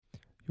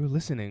You're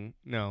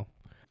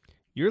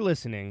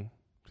listening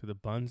to the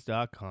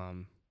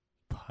Buns.com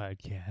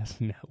podcast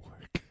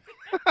network.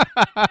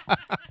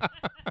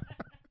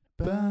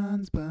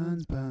 Buns,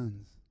 buns,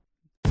 buns.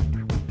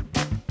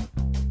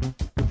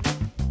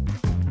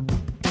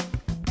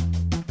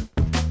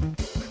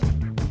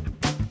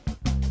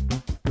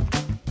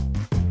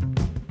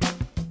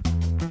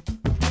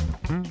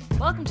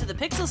 Welcome to the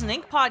Pixels and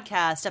Ink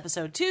podcast,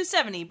 episode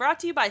 270, brought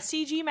to you by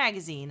CG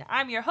Magazine.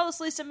 I'm your host,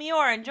 Lisa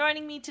Muir, and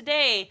joining me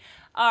today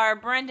are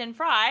Brendan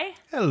Fry,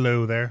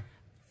 Hello there.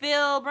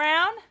 Phil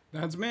Brown,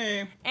 That's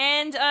me.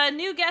 and a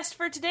new guest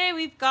for today,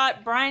 we've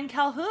got Brian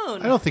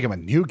Calhoun. I don't think I'm a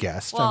new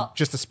guest. Well- I'm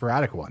just a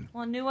sporadic one.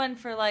 Well, new one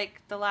for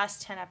like the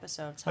last 10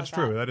 episodes. How's That's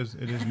true. It is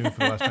new for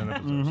the last 10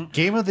 episodes.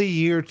 Game of the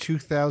year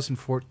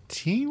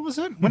 2014, was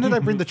it? When did I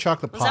bring the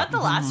chocolate Was pot? that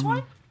the last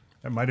one?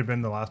 That might have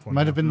been the last one.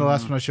 Might have been the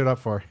last one I showed up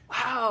for.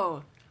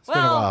 Wow. been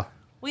a while.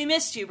 We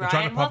missed you, The Brian.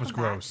 chocolate pop was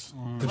Welcome back. gross.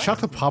 The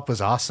chocolate pop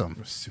was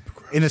awesome. Super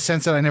gross. In the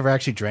sense that I never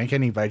actually drank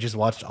any, but I just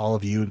watched all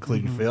of you,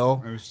 including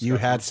Phil. It was You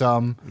had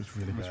some. It was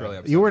really bad. It's really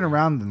upsetting. You weren't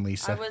around then,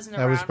 Lisa. I wasn't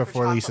That around was for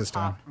before chocolate Lisa's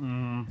pop.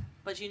 time.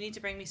 But you need to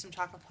bring me some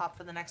chocolate pop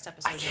for the next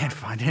episode. I can't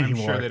John. find it I'm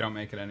anymore. sure they don't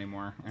make it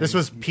anymore. This And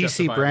was PC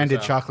Justified branded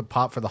was out. chocolate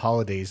pop for the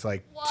holidays,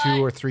 like What?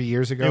 2 or 3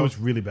 years ago. It was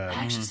really bad. That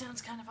actually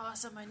sounds kind of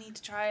awesome. I need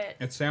to try it.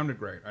 It sounded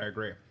great. I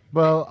agree.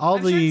 Well, all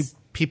I'm sure the it's-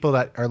 people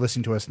that are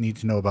listening to us need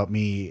to know about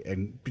me,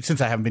 and since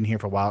I haven't been here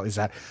for a while, is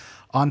that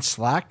on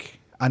Slack,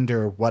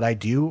 under what I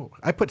do,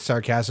 I put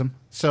sarcasm.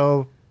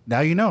 So now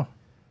you know.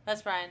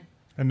 That's Brian.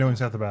 And knowing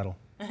South of Battle.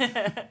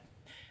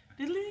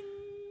 Diddling.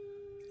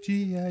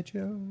 G.I.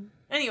 Joe.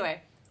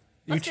 Anyway.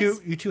 You let's two,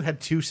 get- you two had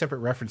two separate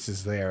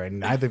references there, and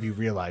neither of you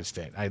realized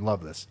it. I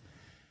love this.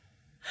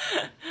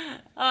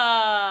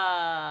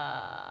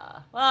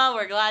 Well,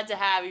 we're glad to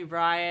have you,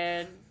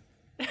 Brian.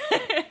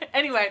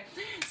 Anyway,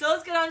 so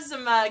let's get on to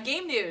some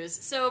game news.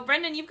 So,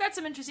 Brendan, you've got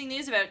some interesting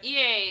news about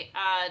EA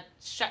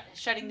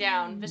shutting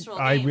down Visceral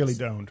I Games. really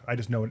don't. I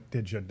just know it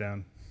did shut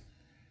down.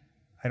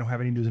 I don't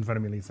have any news in front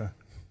of me, Lisa.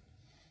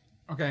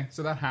 Okay,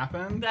 so that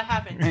happened. That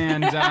happened.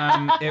 And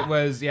it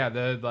was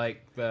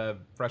the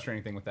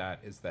frustrating thing with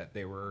that is that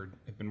they've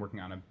been working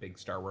on a big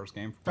Star Wars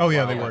game. For Oh, a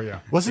yeah, while. they were, yeah.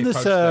 Wasn't They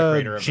this poached the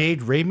creator of it.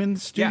 Jade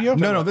Raymond's studio?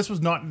 Yeah. No, this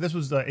was not. This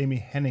was Amy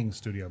Henning's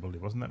studio, I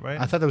believe. Wasn't that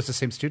right? I thought that was the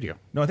same studio.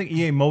 No, I think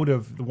EA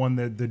Motive, the one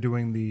that they're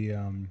doing the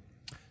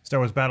Star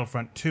Wars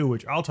Battlefront 2,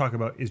 which I'll talk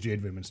about, is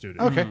Jade Raymond's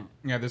studio. Okay.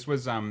 Yeah, this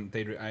was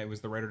it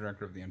was the writer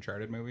director of the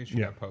Uncharted movies. She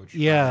Yeah. got poached.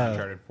 Yeah. From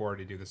Uncharted 4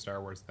 to do the Star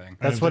Wars thing.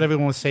 That's what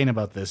everyone was saying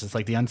about this. It's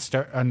like the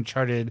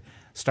Uncharted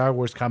Star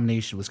Wars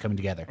combination was coming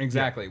together.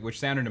 Exactly, which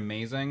sounded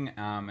amazing,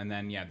 and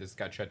then this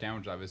got shut down,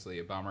 which is obviously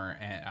a bummer.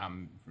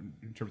 And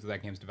in terms of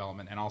that game's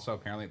development, and also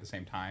apparently at the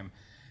same time,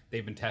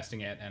 they've been testing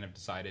it and have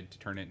decided to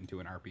turn it into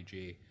an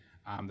RPG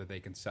that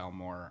they can sell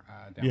more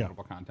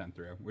downloadable content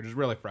through, which is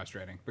really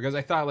frustrating because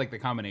I thought like the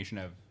combination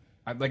of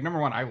number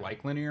one, I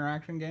like linear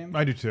action games.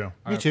 I do too.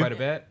 Me too. Quite a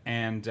bit,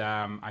 and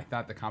I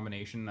thought the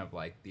combination of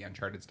like the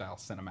Uncharted style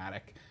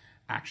cinematic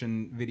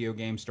action video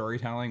game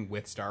storytelling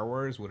with Star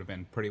Wars would have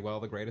been pretty well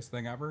the greatest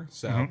thing ever.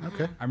 So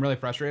Okay. I'm really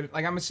frustrated.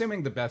 Like I'm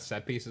assuming the best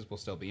set pieces will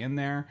still be in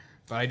there,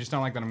 but I just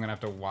don't like that I'm gonna have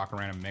to walk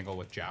around and mingle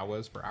with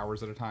Jawas for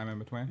hours at a time in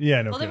between.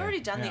 Yeah, no Well, they've kidding. already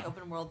done Yeah. the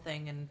open world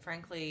thing, and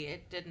frankly,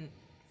 it didn't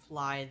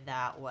fly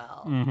that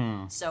well.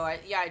 Mm-hmm. So, I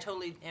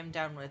totally am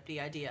down with the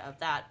idea of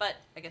that, but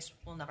I guess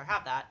we'll never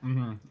have that.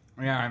 Mm-hmm.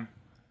 Yeah,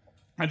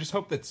 I just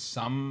hope that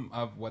some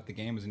of what the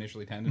game was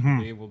initially intended Mm-hmm.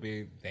 to be will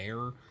be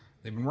there.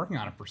 They've been working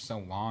on it for so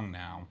long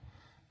now.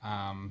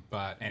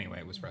 But anyway,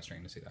 it was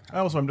frustrating to see that happen.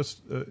 Also, I'm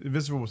just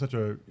Visceral was such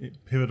a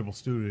pivotal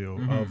studio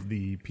of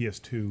the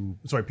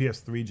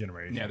PS3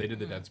 generation. Yeah, they did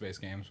the Dead Space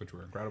games, which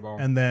were incredible.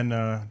 And then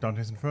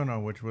Dante's Inferno,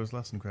 which was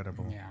less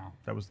incredible. Yeah.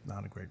 That was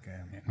not a great game.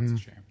 yeah, that's a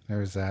shame.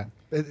 There's that.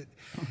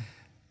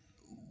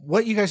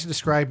 What you guys are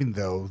describing,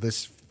 though,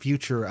 this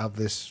future of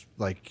this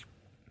like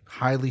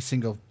highly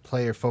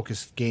single-player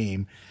focused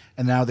game,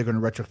 and now they're going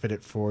to retrofit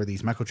it for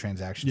these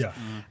microtransactions. Yeah.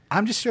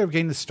 I'm just sort of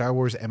getting the Star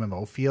Wars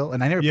MMO feel,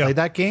 and I never Yeah. played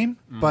that game,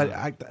 but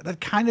that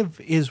kind of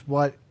is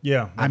what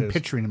Yeah, that I'm is.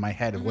 picturing in my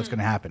head of what's going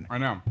to happen. I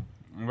know.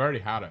 We've already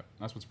had it.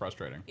 That's what's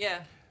frustrating. Yeah.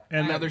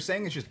 And Now they're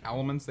saying it's just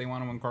elements they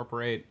want to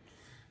incorporate,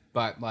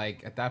 but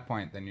like at that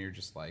point, then you're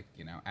just like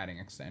adding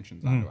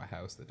extensions onto a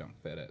house that don't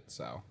fit it.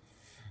 So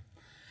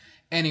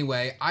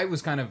anyway, I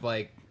was kind of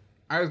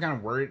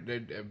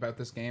worried about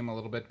this game a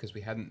little bit because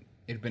it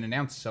had been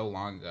announced so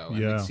long ago, and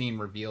Yeah. we'd seen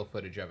reveal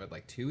footage of it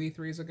like 2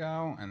 E3s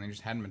ago, and they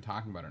just hadn't been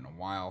talking about it in a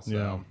while. So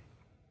Yeah.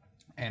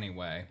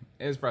 anyway,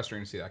 it was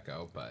frustrating to see that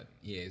go, but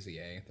EA's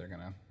EA. They're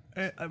gonna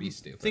be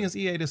stupid. The thing is,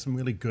 EA does some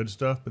really good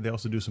stuff, but they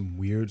also do some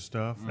weird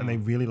stuff, and they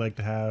really like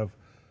to have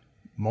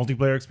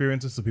multiplayer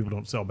experiences so people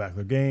don't sell back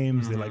their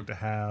games. They like to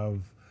have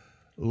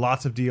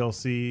lots of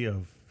DLC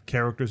of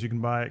characters you can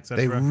buy, etc.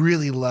 They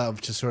really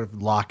love to sort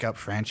of lock up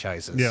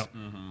franchises. Yeah.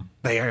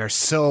 They are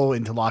so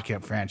into locking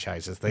up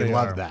franchises. They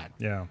love are. that.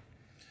 Yeah.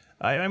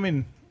 I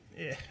mean,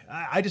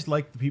 I just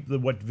like the people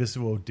what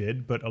Visceral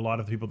did, but a lot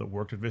of the people that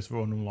worked at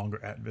Visceral are no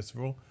longer at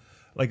Visceral.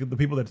 like the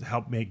people that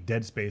helped make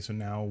Dead Space are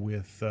now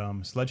with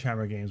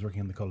Sledgehammer Games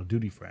working on the Call of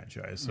Duty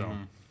franchise. So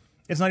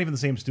it's not even the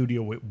same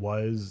studio it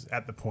was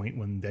at the point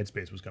when Dead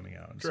Space was coming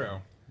out. True.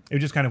 So it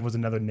just kind of was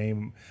another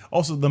name.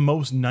 Also, the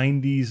most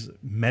 90s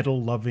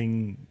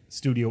metal-loving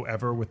studio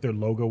ever with their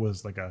logo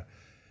was like a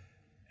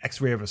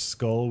X-ray of a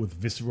skull with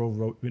Visceral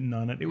written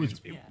on it. It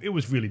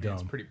was really dumb.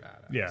 It's pretty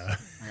badass. Yeah.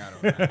 I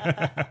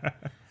gotta admit.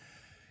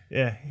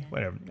 Yeah,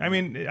 whatever. I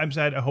mean, I'm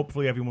sad.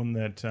 Hopefully everyone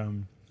that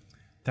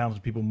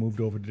talented people moved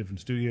over to different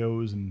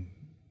studios and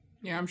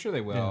Yeah, I'm sure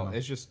they will. Yeah.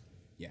 It's just,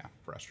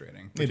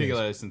 frustrating.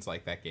 Particularly since,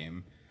 like, that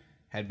game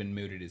had been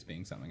mooted as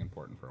being something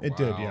important for a while. It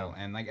did, yeah.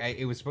 And, like,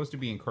 it was supposed to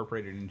be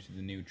incorporated into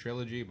the new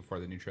trilogy before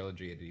the new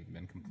trilogy had even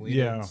been completed.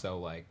 Yeah. So,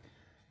 like,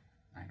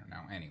 I don't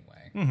know.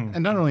 Anyway.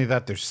 And not only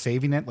that, they're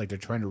saving it, like they're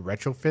trying to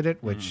retrofit it,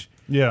 which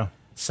yeah.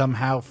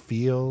 somehow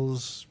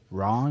feels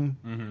wrong.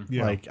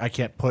 Yeah. Like I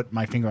can't put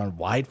my finger on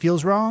why it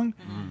feels wrong,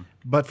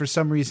 but for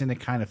some reason it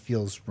kind of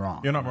feels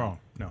wrong. You're not wrong.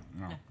 No.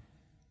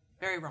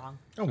 Very wrong.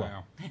 Oh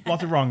well.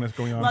 Lots of wrongness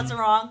going on. Lots of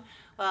wrong.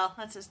 Well,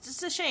 that's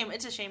just a shame.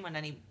 It's a shame when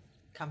any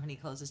company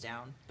closes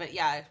down. But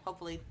yeah,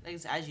 hopefully,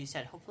 as you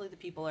said, hopefully the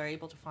people are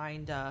able to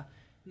find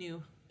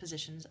new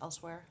positions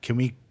elsewhere. Can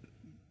we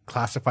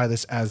classify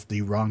this as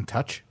the wrong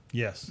touch?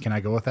 Yes. Can I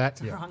go with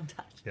that? Wrong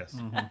touch. Yes.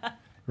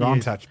 Wrong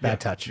Yes. touch, bad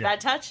touch, Bad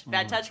touch.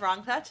 Bad touch.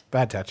 Wrong touch.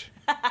 bad touch.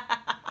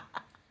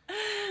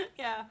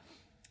 Yeah.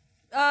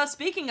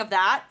 Speaking of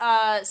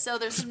that, so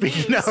there's some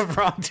Speaking news. of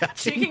wrong touch,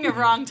 Speaking of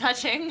wrong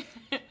touching,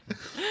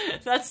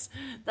 that's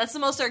the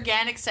most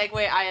organic segue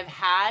I have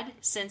had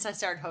since I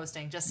started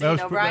hosting. Just so you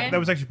know, Brian. That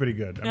was actually pretty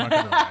good. I'm not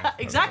gonna lie.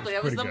 Exactly,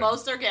 that was pretty the good.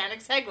 most organic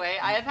segue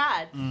I have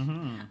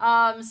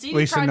had. CD at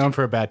least I'm Projekt- known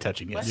for a bad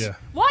touching. Yes. Yeah.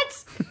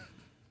 What?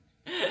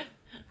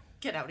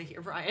 Get out of here,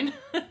 Brian.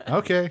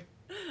 Okay.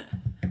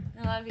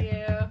 I love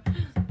you.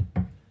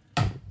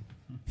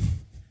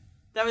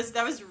 That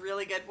was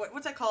really good.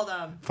 What's that called?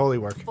 Foley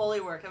work. Foley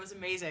work. That was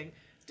amazing.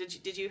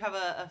 Did you have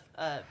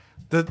a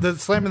The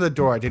slam of the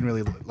door, I didn't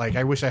really like.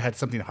 I wish I had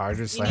something harder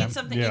to you slam. need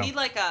something? Yeah. You need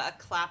like a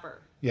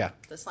clapper Yeah.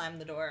 to slam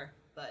the door.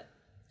 But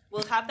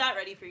we'll have that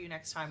ready for you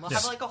next time. We'll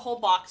Yes. have like a whole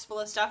box full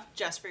of stuff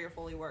just for your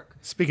Foley work.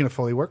 Speaking of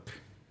Foley work,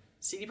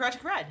 CD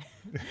Projekt Red.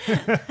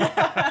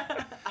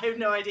 I have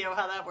no idea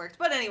how that worked.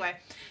 But anyway,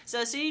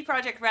 so CD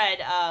Projekt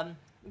Red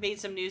made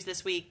some news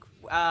this week.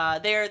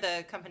 They're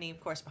the company,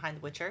 of course, behind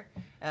The Witcher.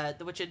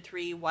 The Witcher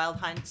 3 Wild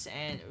Hunt,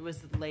 and it was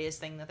the latest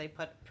thing that they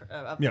put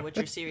of Yeah. the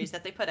Witcher series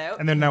that they put out.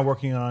 And they're now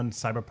working on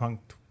Cyberpunk.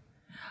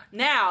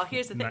 Now,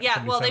 here's the thing. Max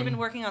Yeah, well, they've 77. been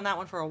working on that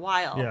one for a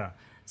while. Yeah.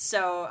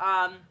 So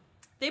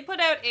they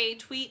put out a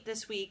tweet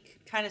this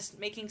week kind of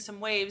making some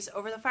waves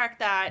over the fact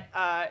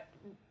that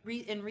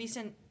in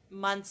recent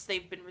months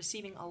they've been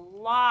receiving a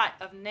lot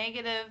of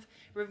negative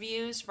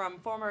reviews from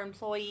former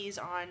employees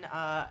on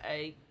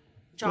a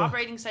job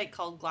rating site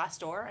called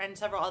Glassdoor and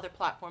several other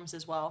platforms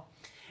as well.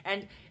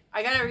 And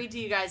I gotta read to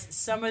you guys,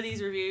 some of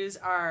these reviews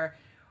are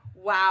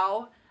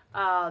wow.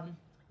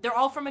 They're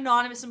all from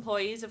anonymous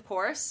employees, of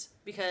course,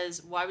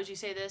 because why would you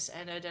say this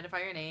and identify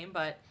your name?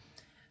 But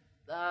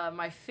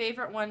my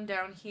favorite one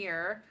down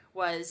here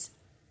was,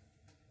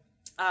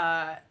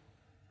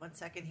 one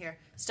second here.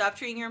 Stop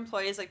treating your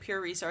employees like pure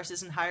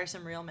resources and hire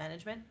some real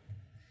management.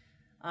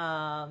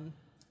 And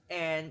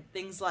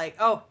things like,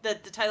 the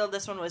title of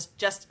this one was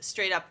just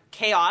straight up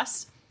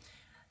chaos.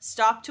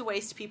 Stop to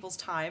waste people's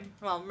time.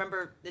 Well,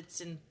 remember,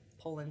 it's in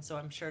Poland, so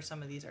I'm sure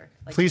some of these are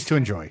like please to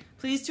enjoy.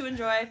 Please to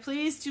enjoy.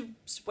 Please to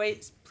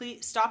waste.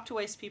 Please stop to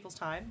waste people's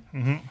time.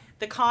 Mm-hmm.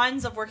 The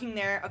cons of working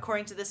there,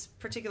 according to this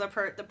particular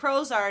the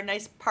pros are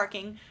nice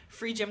parking,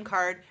 free gym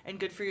card, and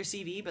good for your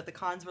CV. But the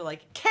cons were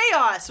like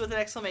chaos with an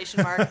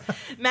exclamation mark.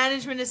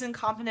 Management is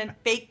incompetent,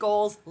 fake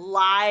goals,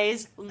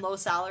 lies, low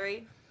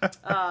salary.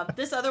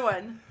 This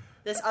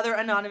other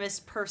anonymous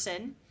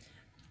person,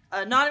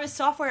 anonymous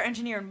software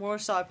engineer in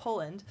Warsaw,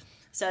 Poland,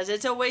 says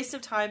it's a waste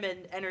of time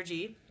and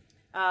energy.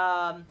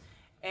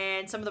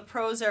 And some of the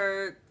pros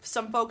are,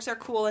 some folks are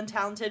cool and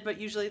talented, but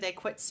usually they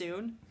quit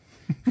soon.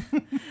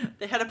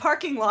 They had a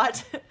parking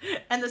lot,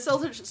 and the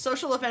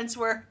social events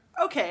were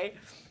okay.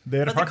 They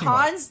had a But the parking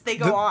lot. cons, they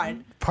go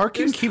on.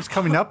 Parking keeps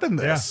coming up in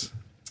this.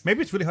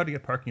 Maybe it's really hard to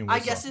get parking in I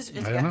Warsaw. guess it's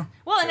I don't know.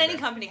 well, in any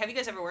company. Have you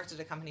guys ever worked at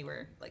a company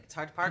where like it's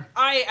hard to park?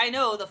 I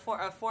know the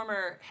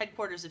former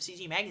headquarters of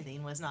CG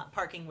Magazine was not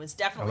parking was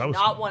definitely that was-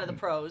 not one of the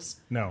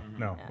pros. No.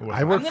 It wasn't.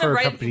 I work I'm for gonna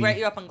a company write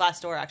you up on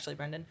Glassdoor, actually,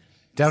 Brendan.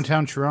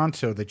 downtown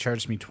Toronto. They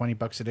charged me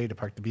 $20 a day to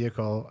park the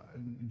vehicle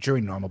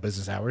during normal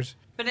business hours.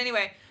 But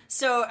anyway,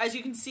 so as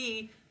you can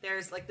see,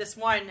 there's like this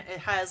one, it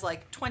has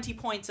like 20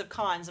 points of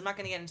cons. I'm not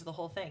going to get into the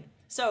whole thing.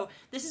 So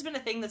this has been a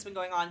thing that's been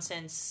going on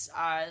since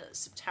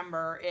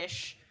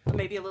September-ish,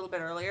 maybe a little bit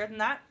earlier than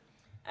that.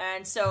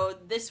 And so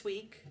this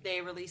week,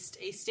 they released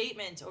a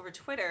statement over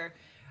Twitter.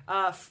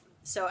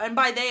 And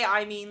by they,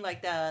 I mean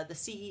like the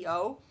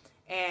CEO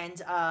and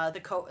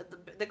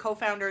the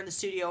co-founder and the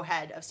studio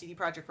head of CD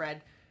Projekt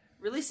Red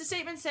released a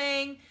statement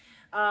saying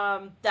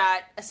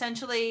that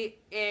essentially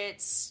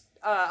it's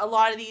a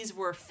lot of these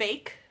were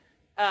fake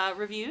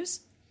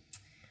reviews.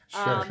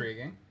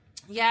 Intriguing.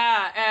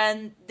 Yeah,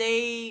 and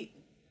they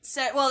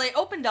said, well, they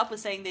opened up with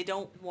saying they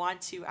don't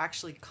want to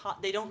actually,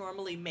 they don't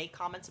normally make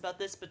comments about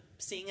this, but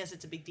seeing as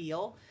it's a big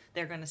deal,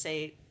 they're going to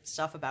say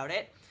stuff about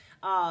it.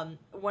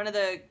 One of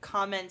the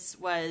comments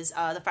was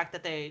the fact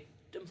that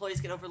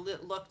employees get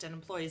overlooked and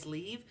employees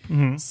leave.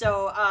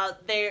 So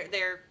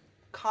their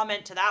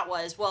comment to that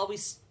was, well, we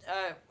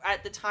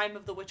at the time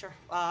of The Witcher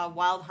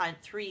Wild Hunt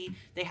 3,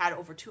 they had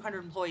over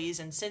 200 employees,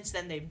 and since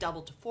then they've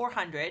doubled to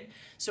 400.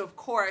 So of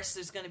course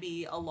there's going to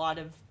be a lot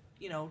of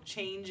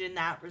change in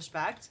that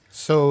respect.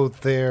 So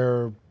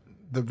the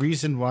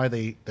reason why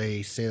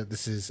they say that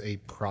this is a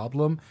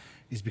problem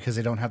is because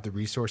they don't have the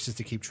resources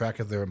to keep track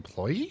of their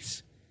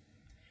employees?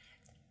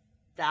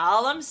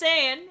 All I'm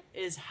saying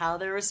is how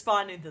they're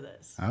responding to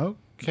this.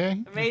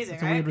 Okay. Amazing,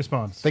 It's a right? weird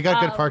response. They got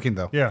good parking,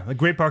 though. Yeah, a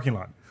great parking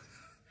lot.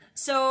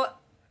 So,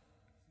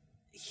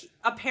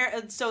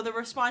 so the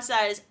response to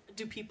that is,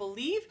 do people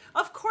leave?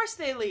 Of course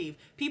they leave.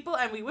 People,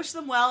 and we wish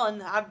them well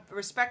and have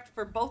respect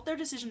for both their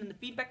decision and the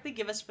feedback they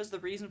give us was the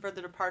reason for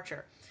the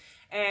departure.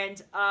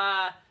 And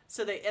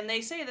so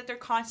they say that they're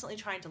constantly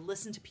trying to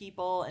listen to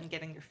people and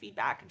getting their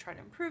feedback and trying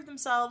to improve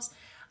themselves.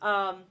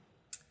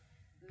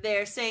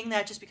 They're saying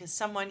that just because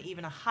someone,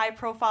 even a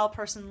high-profile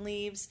person,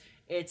 leaves,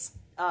 it's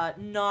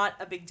not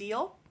a big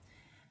deal.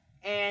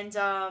 And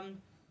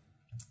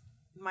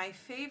my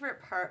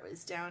favorite part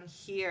was down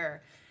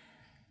here.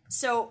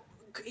 So,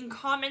 in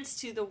comments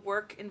to the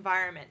work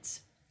environment,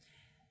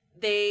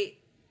 they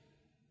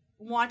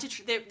want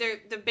to.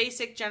 The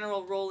basic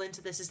general role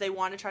into this is they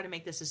want to try to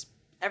make this as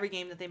every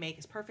game that they make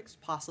as perfect as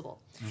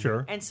possible.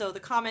 Sure. And so the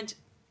comment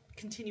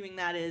continuing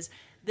that is,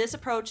 this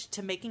approach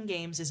to making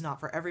games is not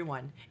for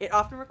everyone. It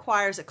often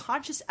requires a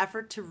conscious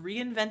effort to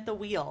reinvent the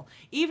wheel,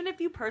 even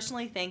if you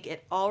personally think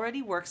it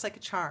already works like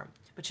a charm.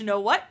 But you know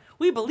what?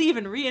 We believe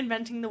in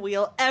reinventing the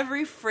wheel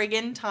every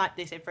friggin' time.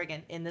 They say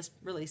friggin' in this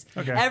release.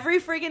 Okay. Every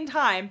friggin'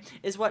 time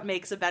is what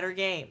makes a better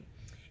game.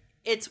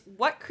 It's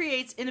what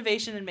creates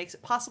innovation and makes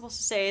it possible to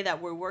say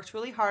that we worked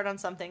really hard on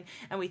something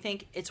and we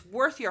think it's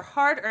worth your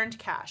hard-earned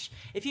cash.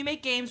 If you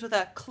make games with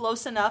a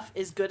close enough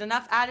is good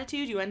enough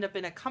attitude, you end up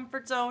in a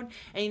comfort zone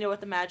and you know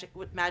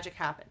what magic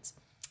happens.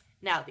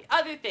 Now, the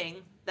other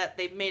thing that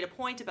they made a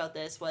point about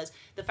this was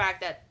the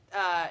fact that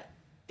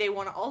they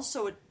want to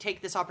also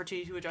take this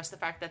opportunity to address the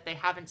fact that they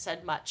haven't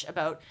said much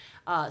about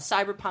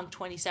Cyberpunk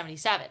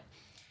 2077.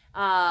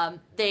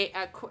 They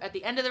at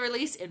the end of the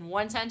release, in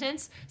one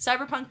sentence,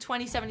 Cyberpunk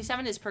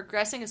 2077 is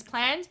progressing as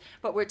planned,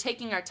 but we're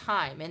taking our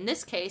time. In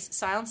this case,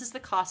 silence is the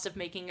cost of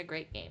making a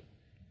great game.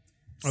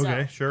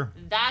 Okay, So, sure.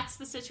 That's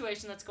the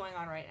situation that's going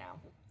on right now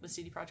with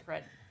CD Projekt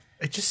Red.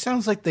 It just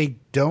sounds like they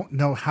don't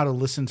know how to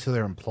listen to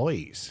their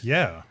employees.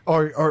 Yeah.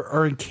 Or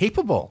are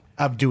incapable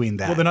of doing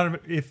that. Well, they're not.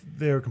 If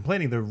they're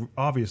complaining, they're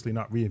obviously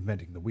not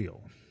reinventing the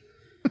wheel.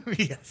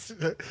 Yes,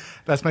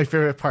 that's my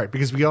favorite part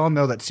because we all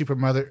know that Super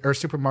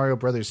Mario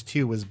Brothers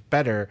 2 was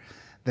better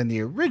than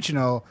the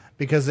original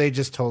because they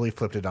just totally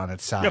flipped it on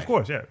its side. Yeah, of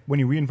course. Yeah, when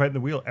you reinvent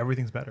the wheel,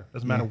 everything's better.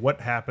 Doesn't matter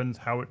what happens,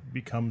 how it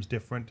becomes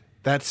different.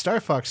 That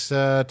Star Fox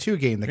 2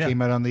 game that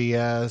came out on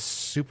the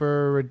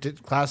Super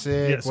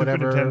Classic,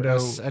 whatever, Super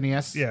Nintendo,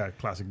 NES. Yeah,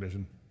 Classic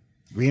Edition.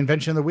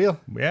 Reinvention of the wheel.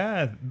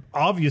 Yeah,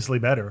 obviously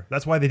better.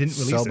 That's why they didn't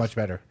release it. So much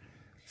better.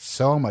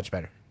 So much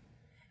better.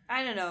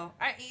 I don't know.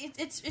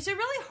 It's a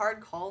really hard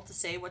call to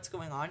say what's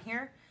going on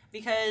here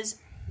because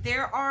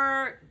there's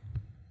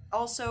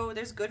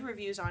good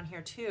reviews on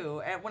here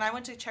too. And when I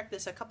went to check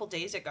this a couple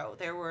days ago,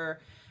 there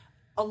were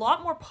a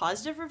lot more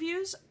positive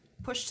reviews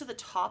pushed to the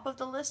top of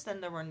the list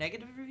than there were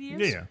negative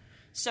reviews. Yeah.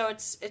 So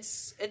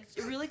it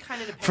really kind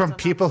of depends From on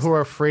people who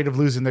are afraid of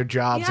losing their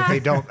jobs if Yeah.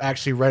 they don't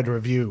actually read a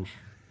review.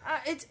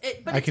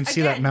 But I can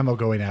see that memo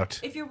going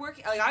out. If you're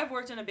working, like I've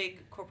worked in a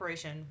big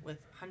corporation with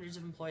hundreds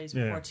of employees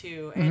Yeah. before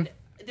too, and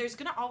there's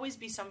going to always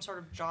be some sort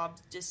of job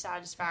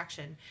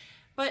dissatisfaction.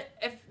 But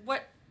if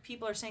what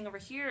people are saying over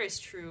here is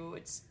true,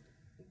 it's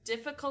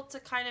difficult to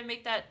kind of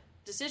make that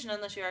decision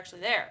unless you're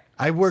actually there.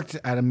 I worked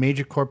at a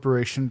major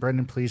corporation.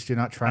 Brendan, please do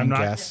not try and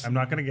guess. I'm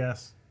not going to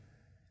guess.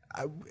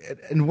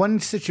 In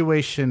one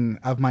situation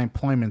of my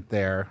employment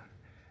there,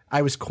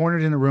 I was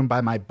cornered in a room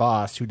by my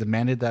boss who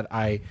demanded that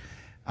I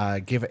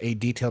give a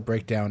detailed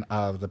breakdown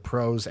of the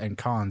pros and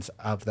cons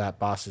of that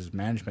boss's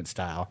management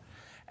style.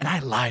 And I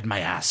lied my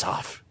ass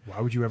off. Why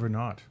would you ever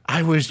not?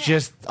 I was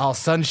just all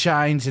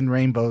sunshines and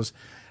rainbows.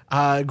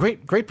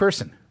 Great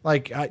person.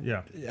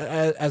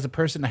 As a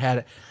person, I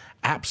had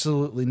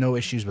absolutely no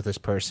issues with this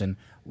person.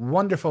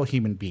 Wonderful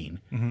human being.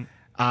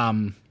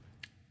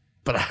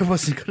 But I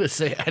wasn't going to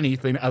say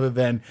anything other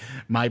than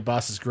my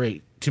boss is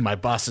great to my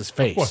boss's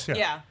face. Of course, yeah.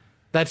 Yeah.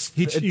 That's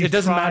He it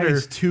doesn't matter.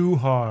 tries too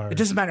hard. It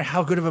doesn't matter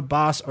how good of a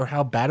boss or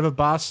how bad of a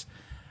boss.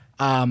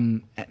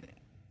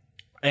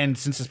 And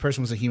since this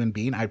person was a human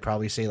being, I'd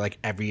probably say like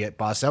every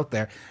boss out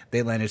there,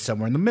 they landed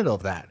somewhere in the middle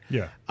of that.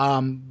 Yeah.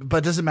 But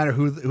it doesn't matter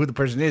who the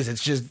person is.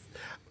 It's just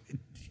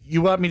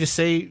you want me to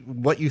say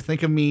what you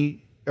think of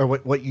me or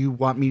what you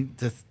want me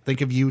to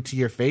think of you to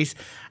your face,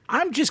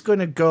 I'm just going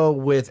to go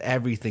with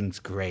everything's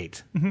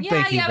great.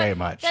 Thank you very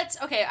much.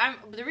 That's okay. I'm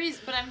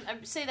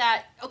say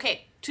that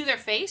okay to their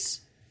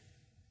face.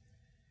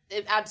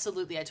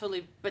 Absolutely, I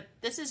totally. But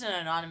this is an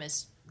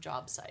anonymous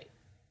job site.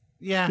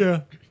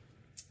 Yeah.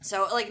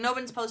 So, like, no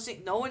one's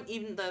posting, no one,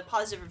 even the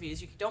positive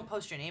reviews, you don't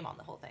post your name on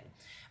the whole thing.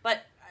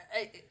 But,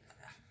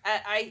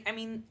 I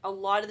mean, a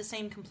lot of the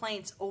same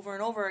complaints over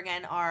and over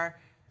again are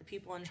the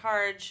people in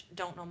charge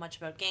don't know much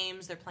about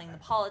games, they're playing the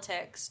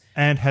politics.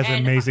 And has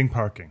amazing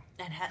parking.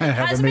 And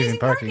Have amazing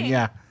parking.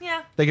 Yeah.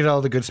 Yeah. They get all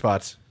the good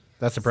spots.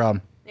 That's the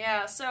problem.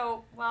 Yeah,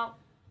 so, well,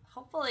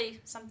 hopefully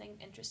something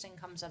interesting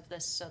comes of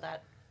this so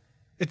that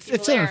It's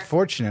there-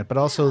 unfortunate, but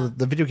also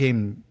the video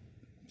game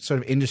sort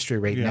of industry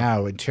right Yeah.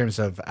 now in terms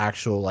of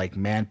actual like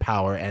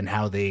manpower and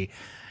how they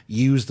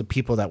use the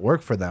people that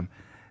work for them.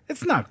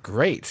 It's not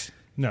great.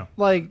 No.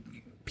 Like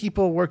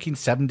people working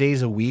 7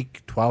 days a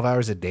week, 12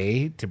 hours a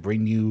day to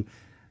bring you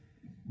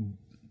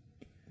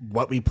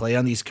what we play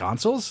on these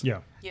consoles.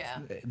 Yeah. yeah.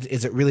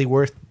 Is it really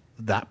worth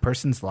that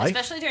person's life?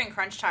 Especially during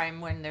crunch time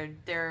when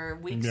their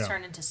weeks Yeah.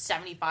 turn into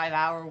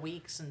 75-hour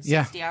weeks and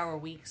Yeah. 60-hour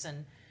weeks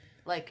and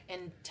like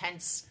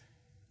intense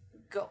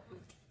tight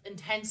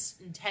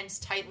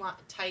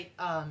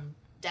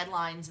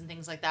deadlines and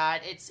things like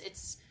that.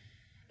 It's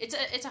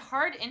a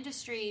hard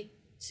industry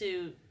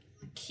to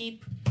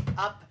keep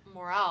up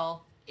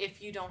morale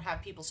if you don't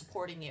have people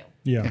supporting you.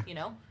 Yeah. You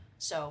know?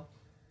 So,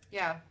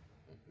 yeah.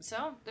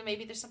 So, then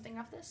maybe there's something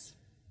of this.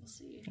 We'll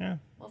see. Yeah.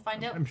 We'll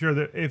find out. I'm sure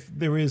that if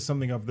there is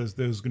something of this,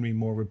 there's going to be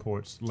more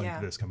reports like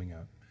Yeah. this coming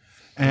out.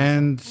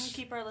 And We'll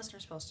keep our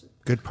listeners posted.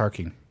 good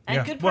parking. And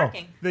Yeah. good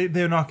parking. Well,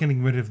 they're not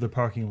getting rid of the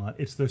parking lot.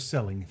 It's their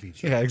selling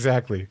feature. Yeah,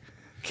 exactly.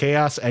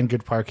 Chaos and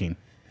good parking.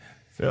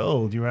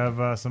 Phil, do you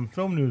have some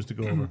film news to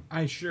go over?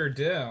 I sure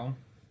do.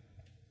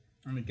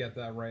 Let me get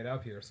that right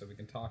up here so we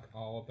can talk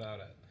all about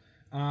it.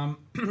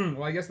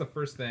 Well, I guess the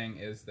first thing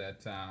is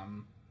that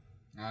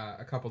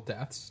a couple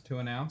deaths to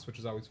announce, which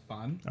is always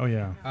fun. Oh,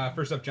 yeah.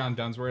 First up, John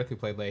Dunsworth, who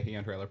played Leahy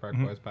on Trailer Park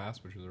Boys,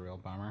 passed, which was a real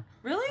bummer.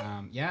 Really?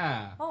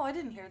 Yeah. Oh, I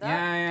didn't hear that.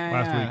 Yeah.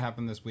 Last week. It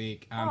happened this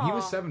week. He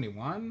was Aw.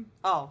 71,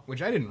 Oh.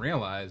 which I didn't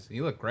realize.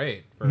 He looked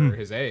great for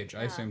his age.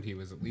 I assumed he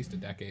was at least a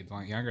decade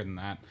younger than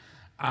that.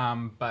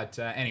 But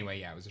anyway,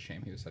 yeah, it was a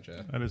shame. He was such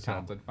a That is sad.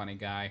 talented, funny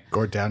guy.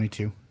 Gord Downey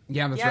too.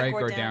 Yeah, that's Yeah, right.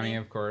 Gord Gord Downey, Downey.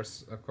 of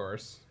course. Not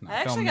I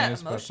actually film got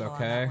news, but it's emotional on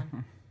okay. that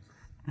one.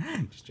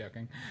 Just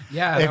joking.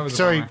 Yeah, that was a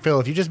Sorry, bummer. Phil,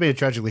 if you just made a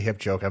tragically hip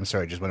joke, I'm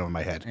sorry, it just went over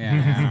my head.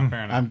 Yeah,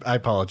 fair enough. I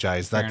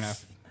apologize. Fair That's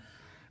enough.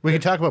 We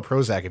can talk about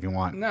Prozac if you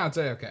want. No, it's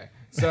okay.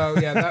 So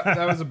yeah,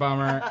 that was a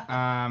bummer.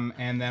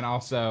 And then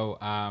also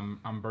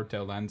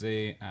Umberto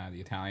Lenzi, the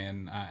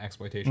Italian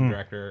exploitation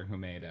director who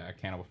made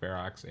Cannibal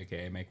Ferox,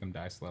 aka Make Them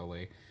Die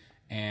Slowly,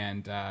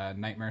 and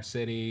Nightmare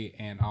City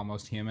and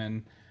Almost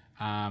Human.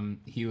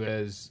 He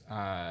was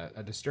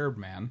a disturbed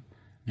man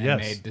and Yes.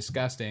 made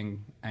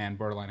disgusting and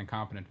borderline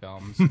incompetent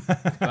films,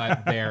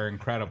 but they're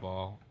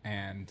incredible.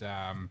 And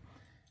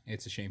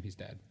it's a shame he's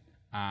dead.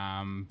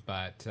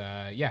 But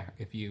yeah,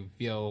 if you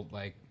feel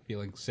like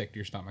feeling sick to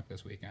your stomach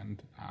this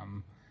weekend,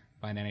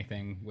 find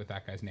anything with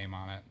that guy's name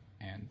on it.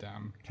 And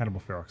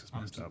Cannibal Ferox is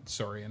messed up.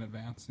 sorry in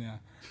advance, yeah.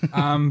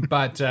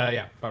 But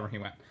yeah, bummer he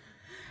went.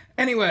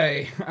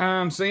 Anyway,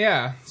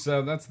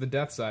 so that's the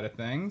death side of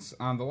things.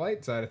 On the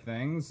light side of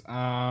things, so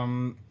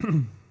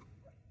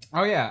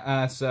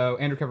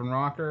Andrew Kevin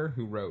Rocker,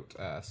 who wrote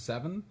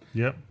Seven,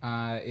 Yep.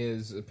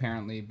 is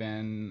apparently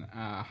been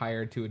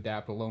hired to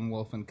adapt A Lone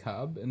Wolf and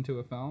Cub into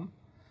a film,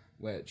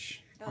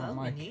 which Oh, that I'm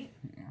would like, be neat.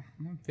 yeah,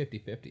 I'm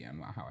 50-50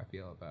 on how I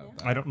feel about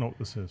that. I don't know what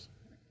this is.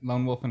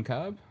 Lone Wolf and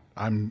Cub.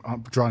 I'm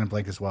drawing a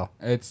blank as well.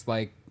 It's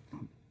like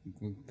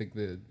I think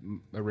the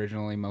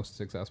originally most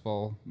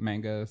successful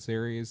manga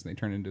series. They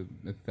turned into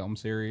a film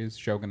series,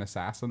 Shogun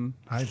Assassin.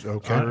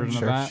 Okay, Heard of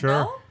sure. that?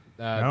 Sure.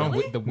 No?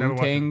 No. The Never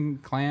watched Wu-Tang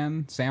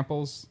Clan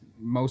samples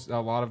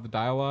a lot of the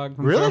dialogue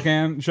from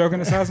Really?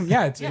 Shogun Assassin.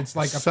 Yeah, it's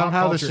like a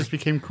Somehow pop this culture, just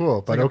became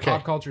cool, but like okay. a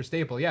pop culture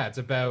staple. Yeah, it's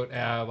about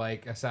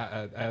like a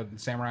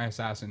samurai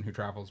assassin who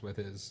travels with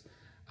his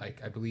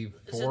I believe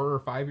 4 or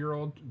 5 year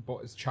old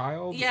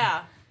child.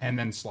 Yeah. and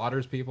then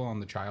slaughters people,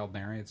 and the child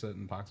narrates it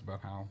and talks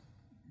about how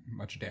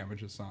much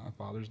damage his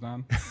father's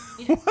done.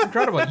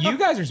 Incredible. You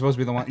guys are supposed to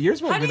be the one. You're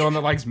supposed How to be do the you- one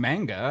that likes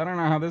manga. I don't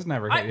know how this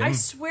never hit you. I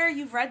swear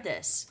you've read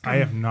this. I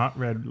have not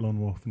read Lone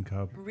Wolf and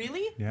Cub.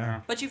 Really?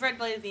 Yeah. But you've read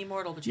Blade of the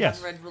Immortal, but you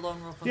Yes. haven't read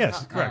Lone Wolf and Yes,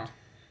 Cub. correct.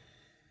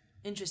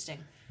 Interesting.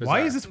 Why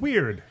Bizarre. is this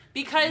weird?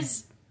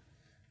 Because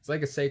It's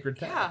like a sacred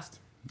text.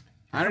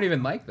 I don't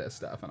even like this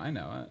stuff, and I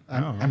know it.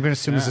 I'm going to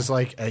assume this is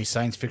like a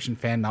science fiction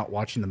fan not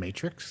watching The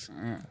Matrix.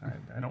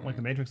 I don't like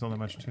The Matrix all that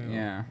much, too.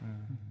 Yeah.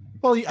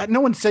 Well, no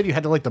one said you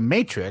had to like The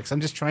Matrix.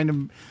 I'm just trying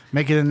to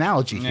make an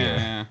analogy here.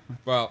 Yeah.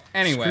 Well,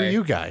 anyway. Screw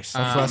you guys.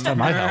 That's the last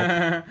time I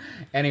helped.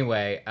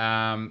 Anyway,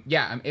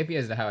 yeah, I'm iffy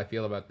as to how I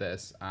feel about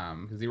this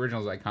because the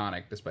original is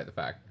iconic, despite the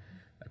fact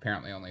that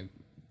apparently only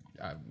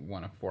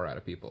 1 of 4 out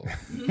of people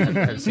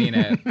have seen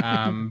it.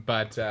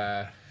 But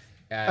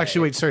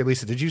Actually, wait, sorry,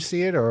 Lisa, did you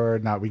see it or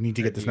not? We need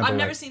to get this number I've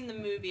never right. seen the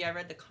movie. I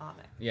read the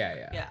comic.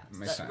 Yeah. Yeah,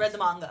 Makes sense. read the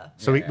manga.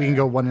 So we can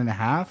go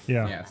 1.5?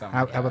 Yeah. Yeah, something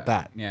How like about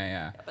that?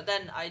 Yeah. But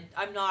then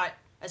I'm not,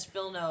 as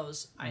Phil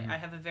knows, I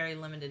have a very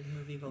limited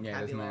movie Yeah,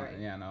 there's vocabulary.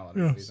 not a lot of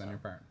movies on your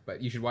part.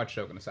 But you should watch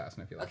Shogun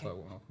Assassin if you like Okay. Lone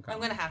Wolf and Cub.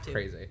 I'm gonna have to.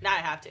 Crazy. Now I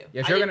have to. Yeah, I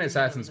didn't Shogun think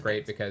Assassin's that was a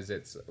great thing. because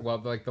it's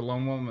like the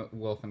Lone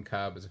Wolf and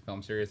Cub is a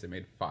film series they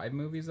made 5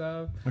 movies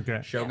of.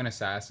 Okay. Shogun Yeah.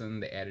 Assassin,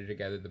 they added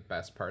together the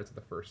best parts of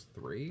the first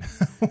 3,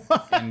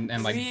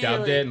 and like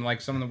dubbed Really? it, and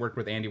like someone that worked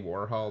with Andy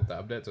Warhol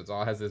dubbed it, so it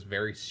all has this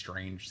very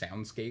strange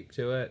soundscape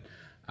to it.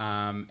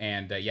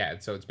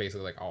 So it's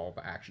basically like all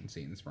the action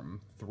scenes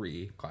from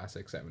 3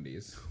 classic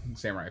 70s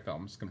samurai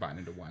films combined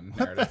into one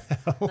narrative.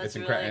 That's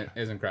really,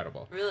 It's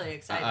incredible. really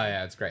exciting.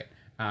 Yeah, it's great.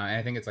 And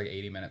I think it's like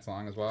 80 minutes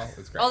long as well.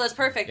 It's great. Oh, that's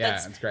perfect. Yeah,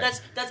 that's it's great.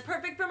 That's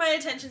perfect for my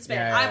attention span.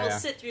 Yeah, I will yeah.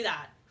 sit through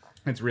that.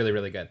 It's really,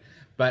 really good.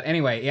 But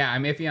anyway, yeah,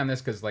 I'm iffy on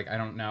this because like I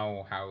don't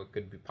know how it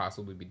could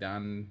possibly be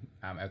done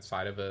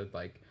outside of a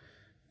like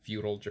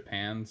feudal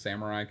Japan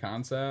samurai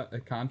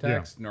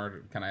context,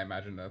 nor can I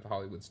imagine a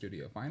Hollywood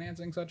studio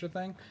financing such a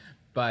thing.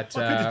 But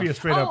Well, it could just be a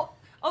straight up.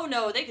 Oh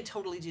no, they could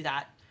totally do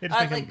that. It's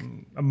like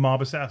a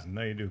mob assassin.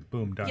 There you do.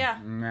 Boom, done. yeah,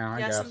 No, I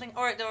yeah, guess. something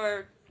or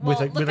With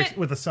well, look a, at,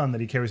 with a son that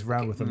he carries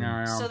around with him.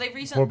 Yeah, so they've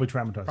recently Horribly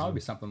traumatized. probably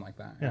him. something like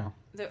that.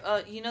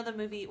 Yeah. you know the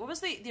movie. What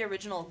was the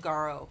original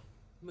Garo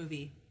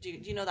movie? Do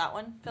you know that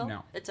one, Phil?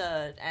 No. It's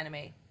a anime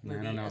I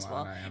movie don't know as a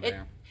well. lot of It,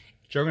 anime.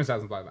 Shogun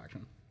Assassin's live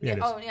action. Yeah, it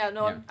is. oh yeah,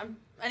 no, Yeah. I'm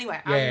anyway.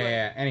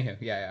 Yeah. Anywho,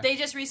 yeah. They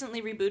just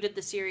recently rebooted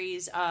the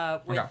series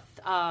with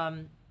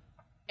and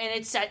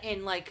it's set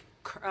in like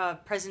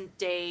present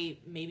day,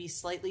 maybe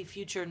slightly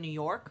future New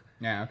York.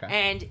 Yeah, okay.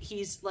 And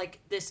he's like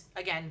this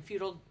again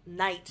feudal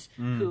knight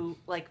who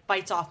like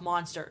fights off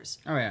monsters,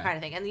 Oh, yeah. kind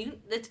of thing. And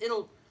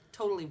it'll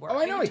totally work. Oh,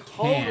 I know You it can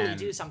totally can.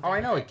 do something. Oh, I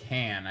know with it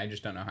can. I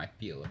just don't know how I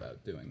feel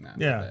about doing that.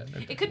 Yeah. with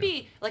it. It could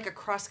be like a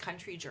cross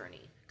country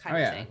journey kind Oh,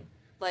 of yeah. thing.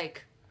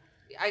 Like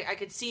I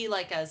could see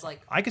like as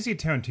like I can see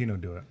Tarantino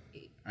do it.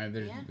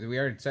 Yeah. We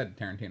already said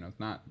Tarantino's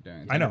not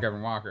doing it. I know.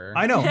 Kevin Walker.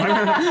 I know.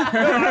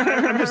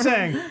 I'm just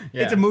saying.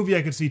 Yeah. It's a movie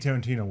I could see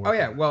Tarantino work. Oh,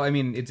 yeah. Well, I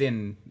mean, it's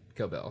in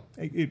Kill Bill.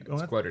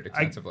 It's quoted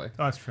extensively.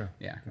 that's true.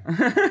 Yeah.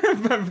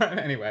 but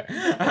anyway.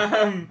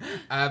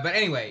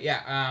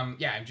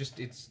 I'm just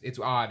it's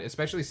odd,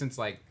 especially since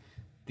like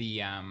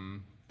the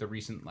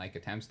recent like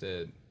attempts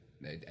to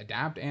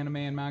adapt anime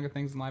and manga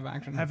things in live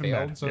action have Haven't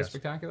failed been, so yes.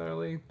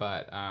 spectacularly.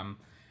 But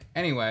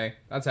anyway,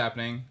 that's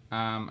happening.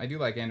 I do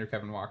like Andrew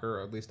Kevin Walker,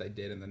 or at least I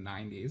did in the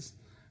 90s.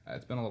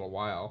 It's been a little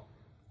while.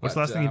 What's the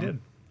But, last thing you did?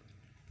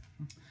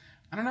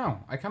 I don't know.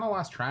 I kind of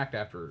lost track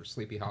after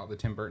Sleepy Hollow, the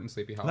Tim Burton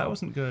Sleepy Hollow. That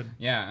wasn't good.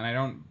 Yeah,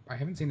 and I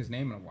haven't seen his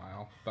name in a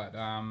while. But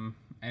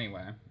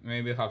anyway,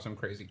 maybe he'll have some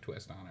crazy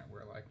twist on it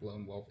where like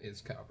Lone Wolf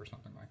is Cub or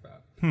something like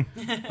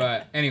that.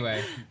 But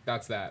anyway,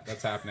 that's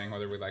happening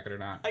whether we like it or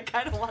not. I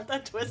kind of want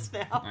that twist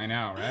now. I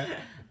know, right?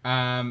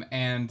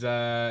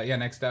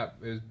 Next up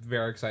is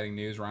very exciting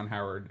news. Ron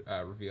Howard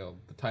revealed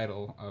the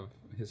title of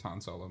his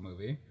Han Solo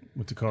movie.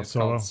 What's it called? It's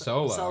Solo? called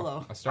Solo.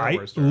 Solo. A Star I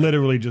Wars story.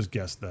 literally just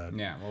guessed that.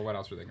 Yeah, well, what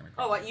else were they going to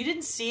call Oh, what? You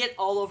didn't see it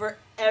all over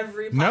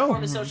every No.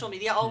 platform of social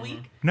media all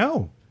week?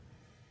 No.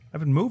 I've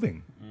been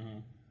moving.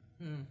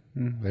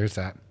 There's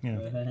that.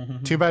 Yeah.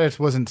 Too bad it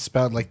wasn't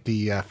spelled like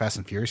the Fast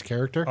and Furious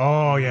character.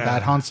 Oh, yeah.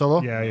 That Han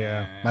Solo?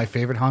 Yeah. My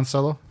favorite Han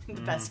Solo? The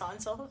best Han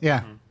Solo?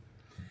 Yeah.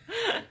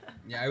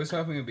 Yeah, I was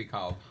hoping it would be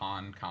called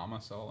Han,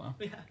 Solo.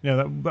 Yeah,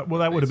 that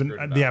would have screwed been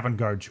it the up.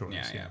 avant-garde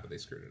choice. Yeah, but they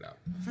screwed it up.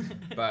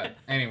 But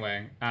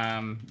anyway,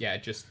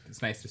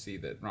 it's nice to see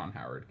that Ron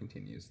Howard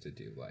continues to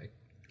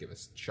give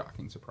us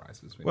shocking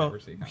surprises we Well, never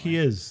see coming. he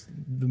is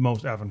the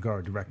most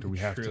avant-garde director we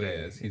have Truly today.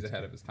 is. He's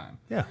ahead of his time.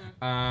 Yeah.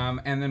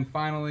 And then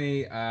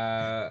finally,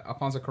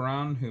 Alfonso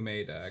Cuarón, who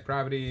made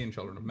Gravity and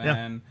Children of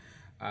Men,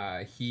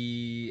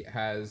 he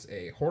has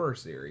a horror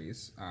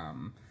series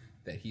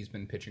that he's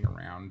been pitching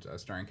around,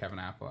 starring Kevin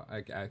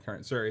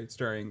Affleck.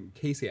 Starring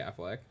Casey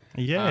Affleck.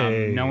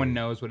 Yay. No one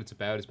knows what it's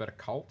about. It's about a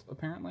cult,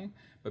 apparently.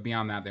 But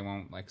beyond that, they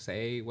won't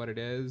say what it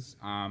is.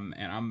 And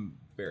I'm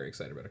very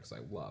excited about it because I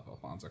love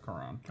Alfonso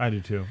Cuarón. I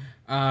do too.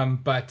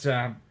 But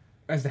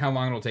as to how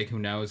long it'll take, who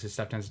knows? His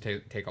stuff tends to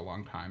take a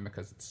long time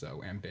because it's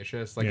so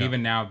ambitious. Like, Yeah.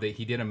 even now, that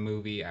he did a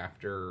movie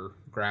after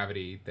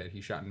Gravity that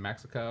he shot in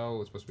Mexico. It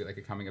was supposed to be like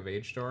a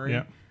coming-of-age story.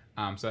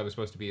 Yeah. So that was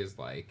supposed to be his,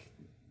 like,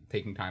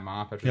 taking time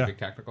off after Yeah. a big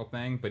technical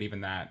thing. But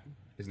even that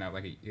is now,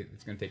 like,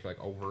 it's going to take, like,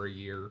 over a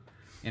year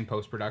in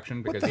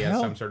post-production because the he has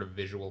hell? some sort of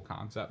visual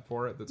concept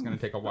for it that's going to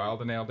take a while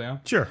to nail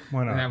down. Sure,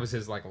 why not? And that was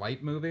his like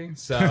light movie.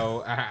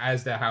 So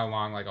as to how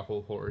long like a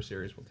whole horror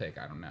series will take,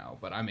 I don't know.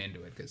 But I'm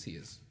into it because he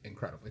is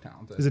incredibly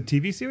talented. Is it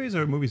TV series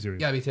or a movie series?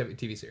 Yeah, it'd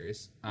be TV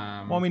series.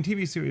 Well, I mean,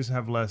 TV series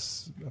have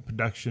less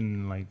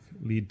production, like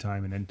lead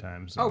time and end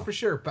time. So. Oh, for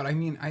sure. But I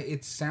mean,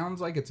 it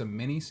sounds like it's a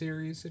mini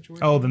series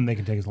situation. Oh, then they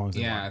can take as long as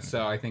they yeah. want.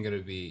 So I think it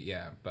would be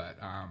But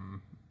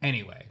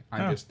anyway,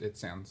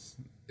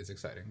 it's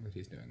exciting that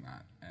he's doing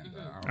that, and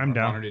I'm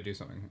down. honored to do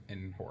something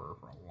in horror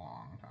for a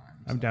long time.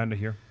 I'm down to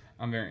hear.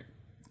 I'm very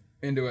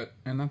Into it.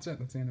 And that's it.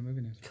 That's the end of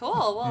movie news. Cool.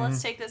 Well,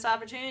 let's take this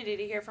opportunity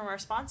to hear from our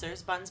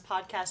sponsors, Buns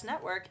Podcast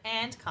Network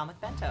and Comic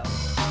Bento.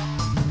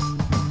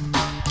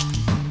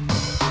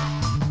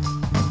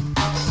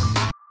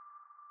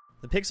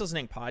 The Pixels and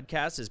Ink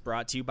podcast is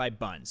brought to you by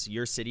Buns,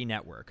 your city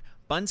network.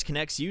 Buns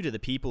connects you to the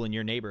people in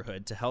your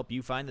neighborhood to help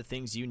you find the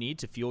things you need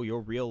to fuel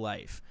your real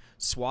life.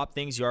 Swap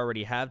things you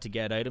already have to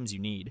get items you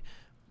need.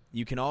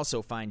 You can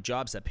also find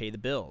jobs that pay the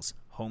bills,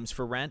 homes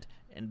for rent,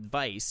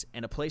 advice,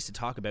 and a place to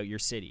talk about your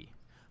city.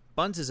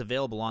 Buns is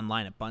available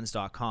online at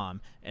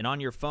buns.com and on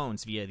your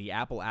phones via the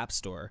Apple App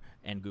Store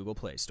and Google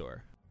Play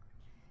Store.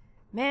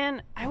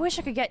 Man, I wish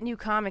I could get new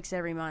comics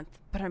every month,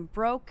 but I'm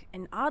broke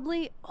and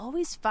oddly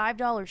always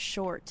 $5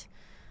 short.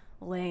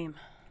 Lame.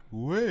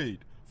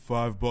 Wait,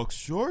 $5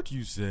 short,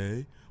 you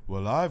say?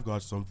 Well, I've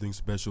got something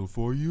special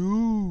for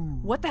you.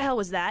 What the hell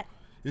was that?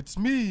 It's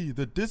me,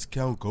 the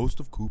discount ghost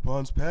of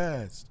coupons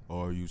past.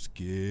 Are you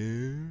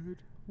scared?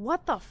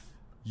 What the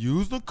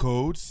Use the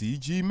code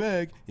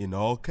CGMEG in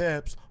all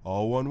caps,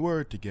 all one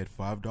word, to get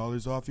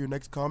 $5 off your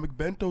next Comic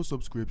Bento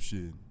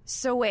subscription.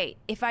 So wait,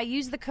 if I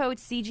use the code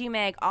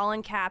CGMAG all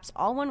in caps,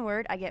 all one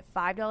word, I get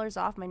 $5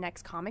 off my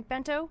next Comic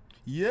Bento?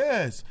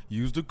 Yes,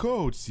 use the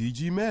code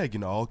CGMEG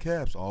in all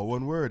caps, all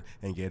one word,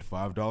 and get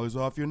 $5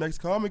 off your next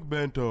Comic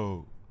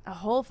Bento. A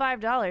whole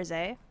 $5,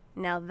 eh?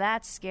 Now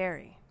that's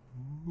scary.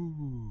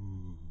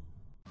 Ooh.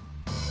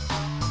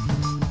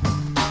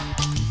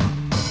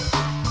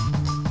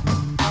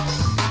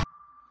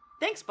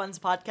 Thanks, Buns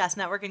Podcast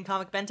Network and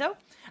Comic Bento.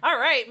 All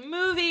right,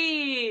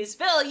 movies.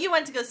 Phil, you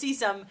went to go see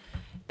some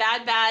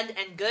Bad,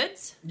 and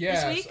Goods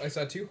this week? I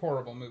saw 2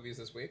 horrible movies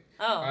this week.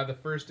 Oh. The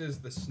first is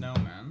The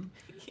Snowman,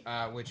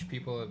 which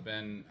people have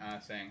been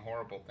saying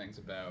horrible things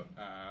about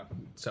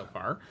so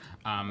far,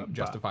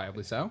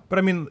 justifiably so. But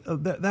I mean,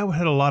 that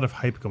had a lot of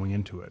hype going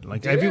into it.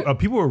 Like, Did it?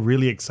 People were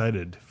really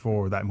excited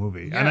for that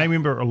movie, Yeah. and I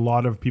remember a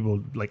lot of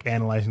people like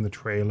analyzing the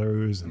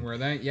trailers. And Were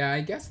they? Yeah,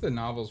 I guess the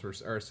novels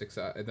are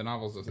success. The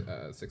novels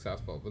are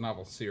successful. The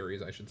novel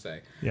series, I should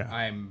say. Yeah.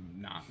 I'm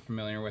not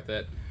familiar with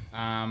it.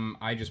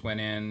 I just went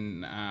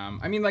in.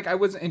 I mean, like, I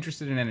wasn't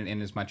interested in it in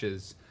as much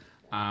as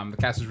the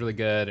cast is really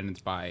good, and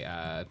it's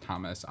by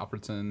Thomas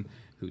Alfredson,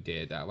 who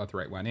did Let the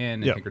Right One In,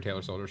 and Yep. Tinker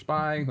Tailor Soldier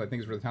Spy, who I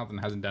think is really talented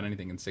and hasn't done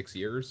anything in 6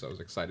 years, so I was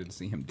excited to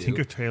see him do.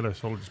 Tinker Tailor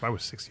Soldier Spy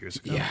was 6 years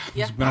ago. Yeah,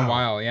 it's been a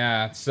while,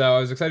 yeah. So I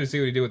was excited to see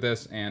what he did with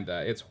this, and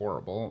it's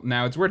horrible.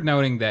 Now, it's worth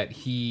noting that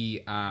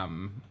he,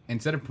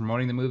 instead of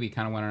promoting the movie,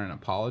 kind of went on an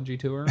apology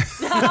tour.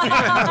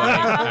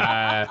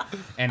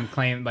 And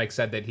claimed, like,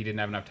 said that he didn't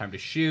have enough time to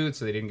shoot,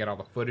 so they didn't get all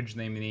the footage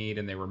they need,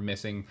 and they were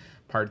missing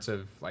parts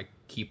of, like,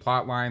 key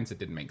plot lines that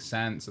didn't make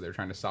sense, so they were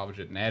trying to salvage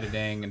it in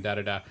editing and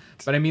da-da-da.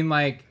 But, I mean,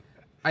 like,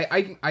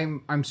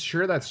 I'm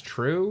sure that's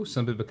true,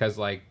 simply because,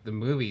 like, the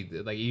movie,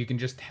 like, you can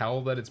just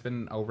tell that it's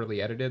been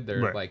overly edited. They're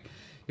Right. like,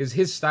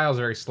 his style is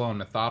very slow and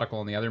methodical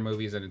in the other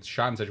movies, and it's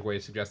shot in such a way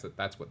to suggest that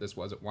that's what this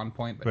was at one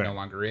point, but Right. no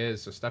longer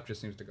is. So stuff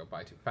just seems to go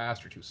by too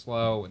fast or too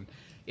slow, and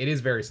it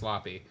is very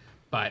sloppy.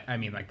 But I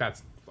mean, like,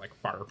 that's like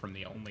far from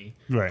the only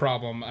Right.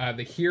 problem.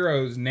 The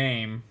hero's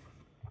name,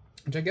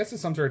 which I guess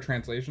is some sort of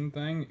translation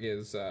thing,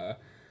 is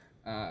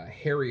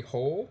Harry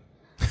Hole.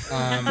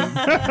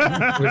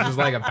 Which is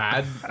like a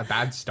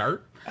bad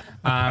start.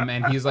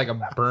 And he's like a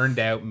burned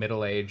out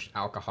middle-aged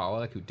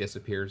alcoholic who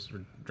disappears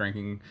for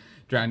drinking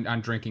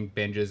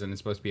binges and is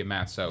supposed to be a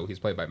mess. So he's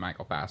played by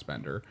Michael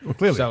Fassbender. Well,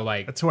 clearly, so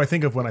like that's who I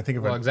think of when I think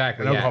of well,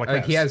 exactly. an Yeah. alcoholic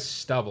Like he mess. has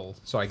stubble,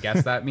 so I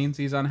guess that means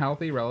he's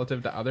unhealthy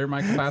relative to other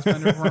Michael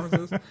Fassbender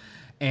performances.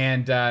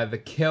 And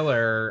the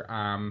killer,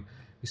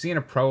 we see in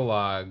a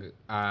prologue,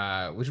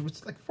 which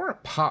was like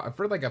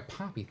for like a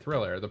poppy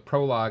thriller. The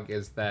prologue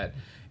is that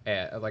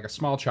like a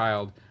small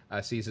child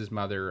sees his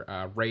mother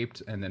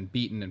raped and then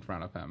beaten in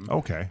front of him.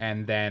 Okay.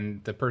 And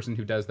then the person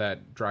who does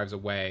that drives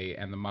away,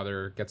 and the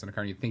mother gets in a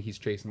car, and you think he's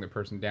chasing the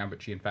person down,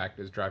 but she in fact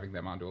is driving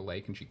them onto a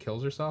lake, and she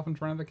kills herself in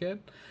front of the kid.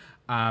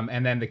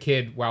 And then the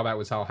kid, while that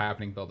was all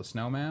happening, built a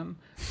snowman.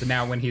 So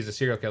now when he's a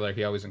serial killer,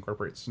 he always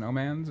incorporates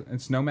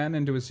snowmen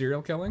into his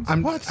serial killings.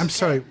 I'm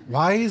sorry.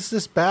 Why is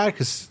this bad?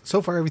 Because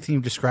so far everything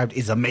you've described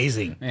is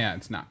amazing. Yeah,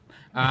 it's not.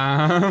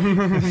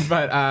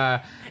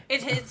 But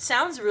It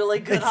sounds really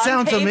good It on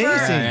sounds paper.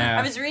 amazing. Yeah.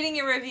 I was reading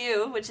your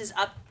review, which is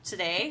up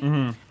today,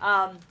 and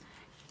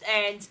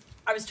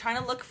I was trying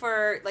to look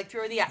for, like,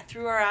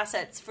 through our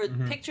assets for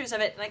pictures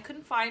of it, and I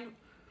couldn't find.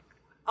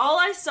 All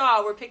I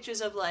saw were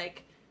pictures of,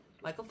 like,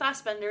 Michael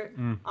Fassbender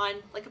on,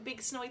 like, a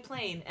big snowy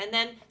plane, and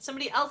then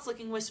somebody else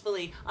looking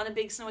wistfully on a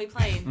big snowy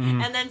plane,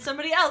 and then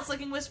somebody else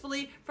looking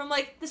wistfully from,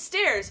 like, the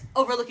stairs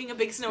overlooking a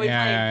big snowy plane.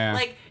 Yeah.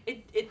 Like,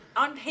 it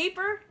on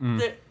paper,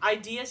 the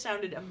idea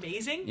sounded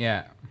amazing.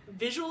 yeah.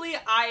 Visually,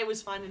 I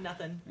was finding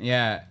nothing.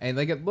 Yeah, and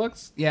like it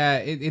looks,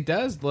 it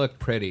does look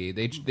pretty.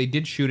 They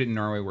did shoot it in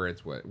Norway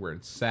where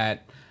it's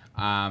set,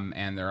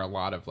 and there are a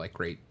lot of like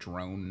great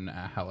drone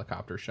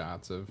helicopter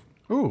shots of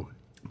Ooh,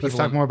 let's people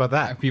talk in- more about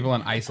that. people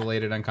in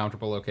isolated,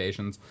 uncomfortable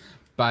locations.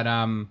 But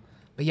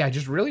But yeah, it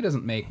just really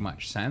doesn't make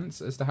much sense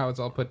as to how it's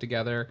all put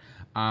together.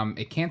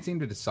 It can't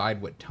seem to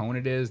decide what tone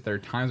it is. There are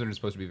times when it's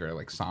supposed to be very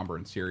like somber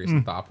and serious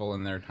and thoughtful,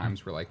 and there are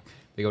times where like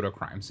they go to a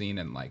crime scene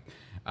and like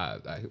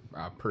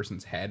a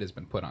person's head has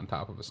been put on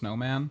top of a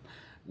snowman,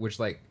 which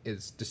like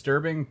is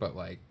disturbing but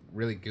like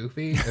really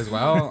goofy as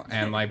well.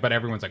 And like, but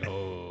everyone's like,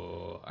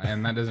 oh,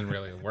 and that doesn't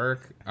really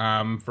work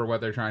for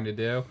what they're trying to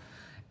do.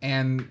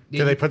 And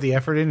Do they put the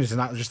effort in? Is it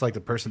not just like the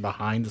person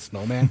behind the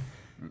snowman?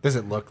 Does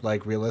it look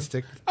like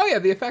realistic? Oh yeah,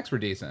 the effects were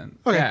decent.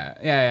 Okay.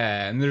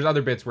 Yeah. And there's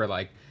other bits where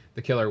like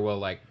the killer will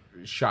like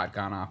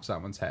shotgun off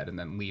someone's head and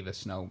then leave a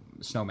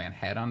snowman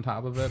head on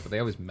top of it, but they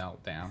always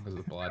melt down because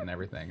of the blood and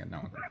everything, and no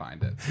one can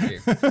find it. So you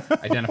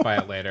identify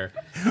it later.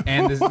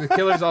 And the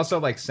killer's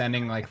also like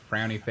sending like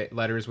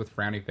letters with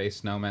frowny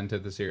face snowmen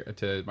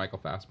to Michael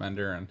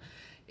Fassbender, and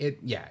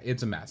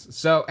it's a mess.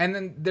 So and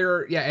then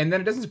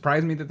it doesn't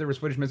surprise me that there was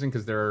footage missing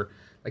because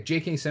like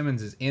J.K.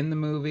 Simmons is in the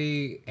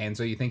movie, and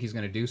so you think he's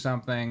going to do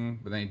something,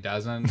 but then he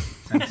doesn't.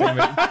 And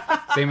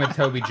same with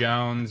Toby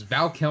Jones.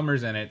 Val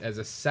Kilmer's in it as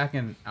a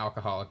second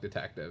alcoholic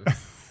detective,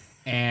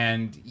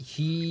 and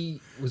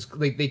he was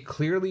like they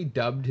clearly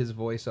dubbed his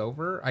voice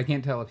over. I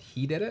can't tell if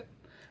he did it,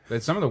 but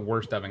it's some of the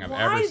worst dubbing I've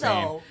ever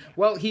seen.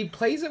 Well, he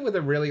plays it with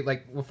a really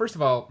first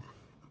of all,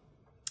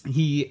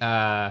 he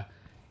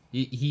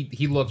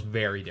looks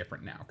very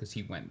different now because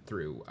he went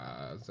through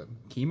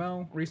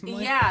chemo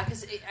recently. Yeah,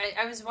 because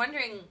I was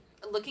wondering,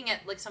 looking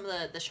at like some of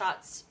the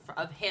shots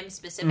of him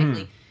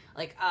specifically,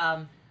 like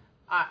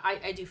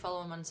I do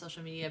follow him on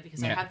social media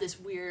because I have this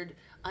weird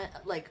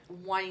like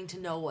wanting to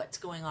know what's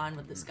going on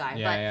with this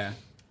guy.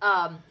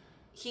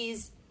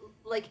 He's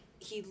like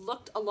he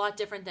looked a lot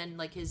different than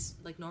like his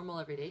like normal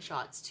everyday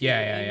shots too.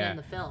 In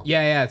the film.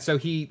 So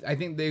I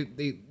think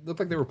they looked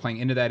like they were playing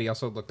into that. He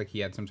also looked like he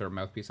had some sort of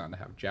mouthpiece on to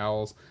have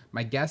jowls.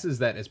 My guess is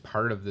that as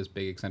part of this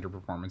big eccentric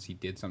performance, he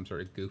did some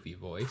sort of goofy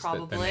voice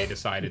that then they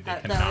decided they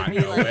cannot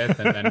go with,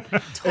 and then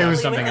it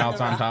was something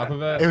else on top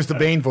of it. It was the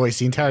Bane voice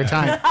the entire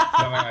time.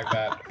 Something like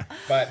that.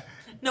 But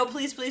no,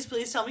 please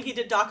tell me he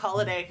did Doc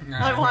Holliday.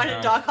 I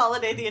wanted Doc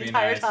Holliday the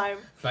entire time.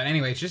 But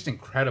anyway, it's just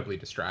incredibly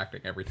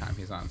distracting every time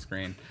he's on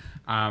screen.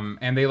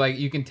 And they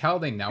you can tell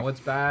they know it's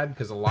bad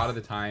because a lot of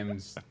the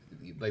times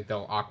like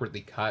they'll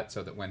awkwardly cut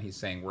so that when he's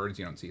saying words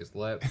you don't see his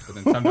lips, but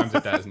then sometimes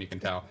it does and you can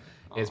tell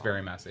it's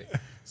very messy.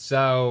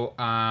 So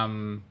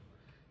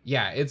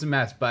it's a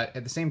mess, but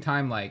at the same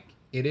time like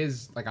it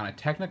is like on a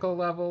technical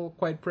level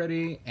quite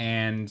pretty,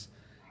 and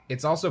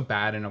it's also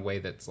bad in a way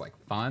that's like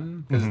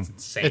fun because it's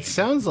insane. It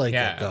sounds like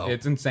it though.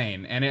 It's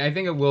insane, and I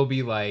think it will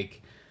be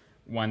like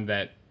one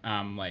that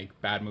like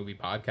bad movie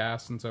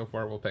podcasts and so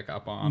forth will pick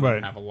up on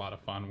and have a lot of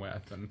fun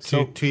with. And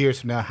so 2 years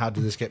from now, how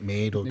did this get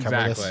made? We'll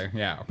cover this. Exactly,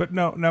 yeah. But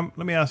now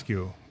let me ask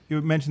you.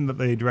 You mentioned that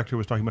the director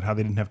was talking about how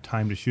they didn't have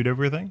time to shoot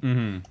everything.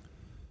 Mm-hmm.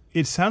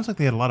 It sounds like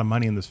they had a lot of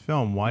money in this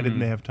film. Why didn't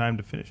they have time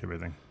to finish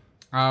everything?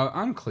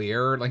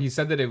 Unclear. Like he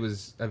said that it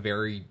was a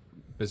very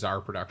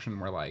bizarre production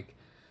where like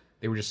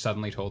they were just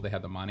suddenly told they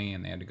had the money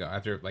and they had to go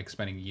after like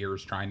spending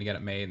years trying to get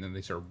it made, and then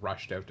they sort of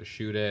rushed out to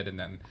shoot it, and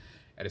then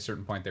at a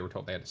certain point they were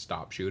told they had to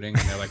stop shooting,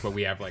 and they're like, well,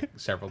 we have like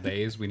several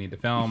days we need to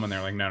film, and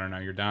they're like, no,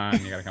 you're done,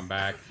 you gotta come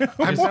back. It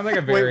sounds like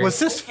a very... Wait, was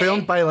this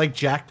filmed by like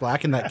Jack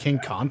Black in that King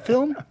Kong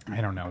film?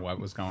 I don't know what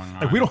was going on.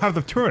 Like, we don't have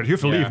the tour, you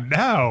have to leave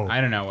now. I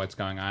don't know what's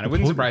going on. It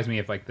wouldn't surprise me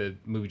if like the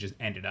movie just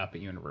ended up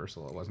at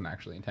Universal. It wasn't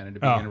actually intended to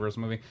be a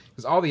Universal movie,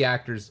 because all the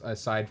actors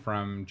aside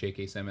from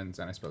J.K. Simmons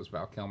and I suppose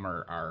Val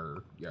Kilmer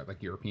are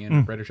like European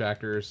and British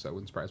actors, so it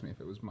wouldn't surprise me if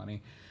it was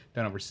money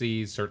done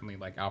overseas. Certainly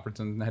like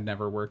Alfredson had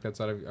never worked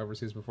outside of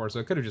overseas before, so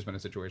it could have just been a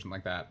situation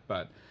like that.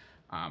 But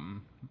I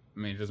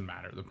mean, it doesn't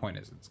matter. The point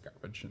is it's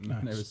garbage,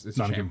 and it's a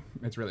shame.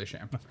 It's really a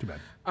shame. That's too bad.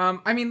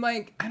 I mean,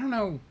 like, I don't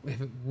know if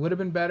it would have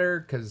been better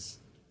because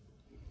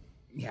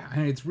I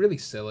mean, it's really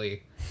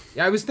silly.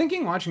 I was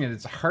thinking watching it,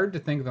 it's hard to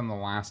think of them the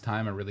last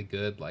time a really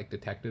good like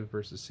detective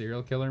versus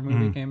serial killer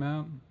movie came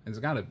out. It's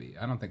got to be.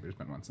 I don't think there's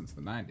been one since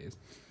the 90s.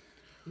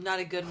 Not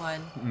a good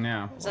one.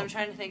 No. So I'm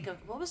trying to think of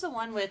what was the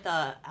one with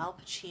Al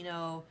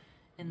Pacino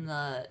in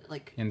the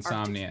like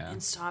Insomnia.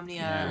 And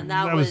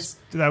that was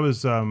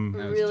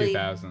really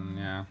 2000.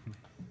 Yeah.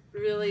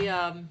 Really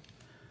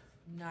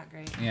not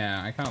great.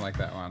 Yeah, I kind of like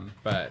that one,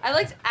 but I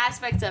liked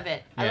aspects of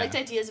it. I liked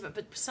ideas of it,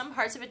 but some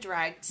parts of it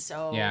dragged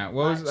so. Yeah,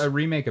 well, it was a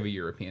remake of a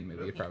European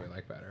movie. You'd probably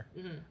like better.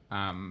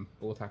 Mm-hmm.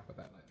 But we'll talk about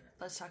that later.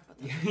 Let's talk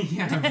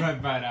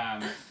about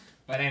that.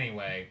 but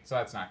anyway, so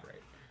that's not great.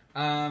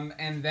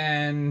 And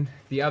then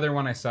the other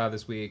one I saw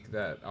this week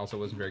that also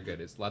wasn't very good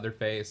is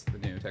Leatherface, the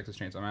new Texas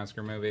Chainsaw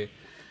Massacre movie.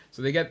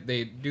 So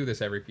they do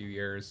this every few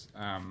years.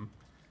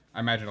 I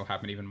imagine it'll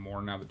happen even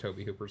more now that Tobe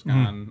Hooper's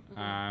gone.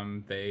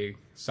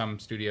 Some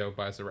studio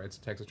buys the rights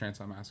to Texas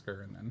Chainsaw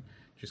Massacre and then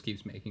just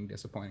keeps making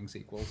disappointing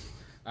sequels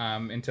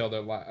until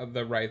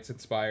the rights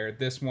expire.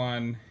 This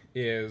one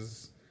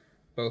is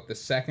both the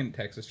second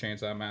Texas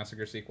Chainsaw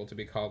Massacre sequel to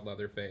be called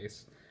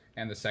Leatherface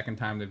and the second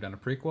time they've done a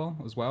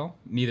prequel as well.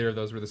 Neither of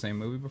those were the same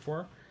movie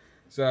before.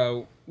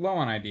 So, low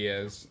on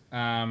ideas.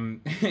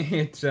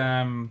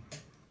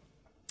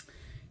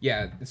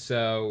 Yeah,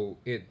 so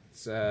it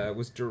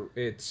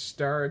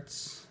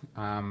starts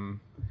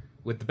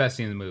with the best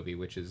scene in the movie,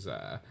 which is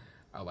a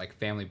like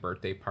family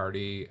birthday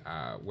party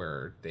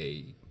where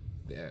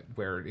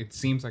it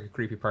seems like a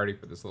creepy party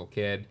for this little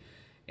kid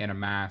in a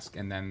mask,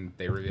 and then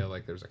they reveal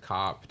like there's a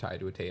cop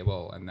tied to a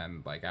table, and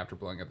then like after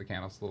blowing up the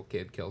candles, the little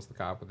kid kills the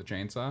cop with a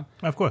chainsaw.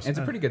 Of course, and it's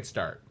a pretty good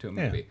start to a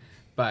movie,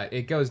 but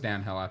it goes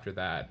downhill after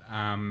that.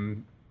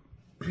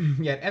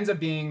 It ends up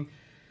being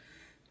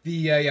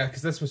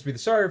because that's supposed to be the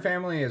Sawyer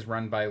family, is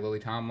run by Lily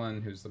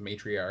Tomlin, who's the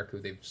matriarch, who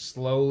they've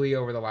slowly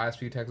over the last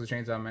few Texas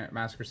Chainsaw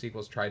Massacre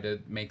sequels tried to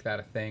make that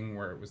a thing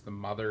where it was the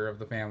mother of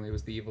the family who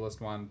was the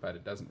evilest one, but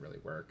it doesn't really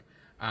work.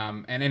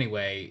 And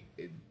anyway,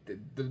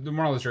 the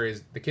moral of the story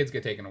is the kids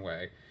get taken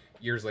away.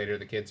 Years later,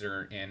 the kids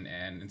are in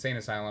an insane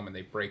asylum, and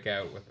they break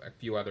out with a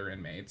few other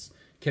inmates,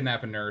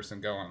 kidnap a nurse,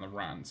 and go on the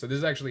run. So this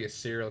is actually a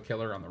serial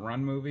killer on the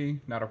run movie,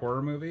 not a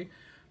horror movie.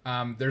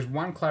 There's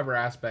one clever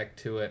aspect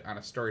to it on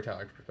a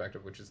storyteller's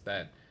perspective, which is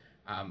that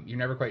you're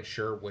never quite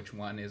sure which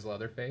one is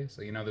Leatherface.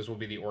 So, this will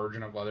be the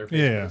origin of Leatherface,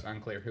 but it's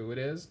unclear who it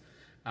is.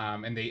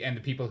 And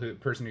the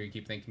person who you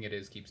keep thinking it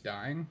is keeps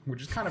dying,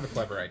 which is kind of a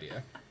clever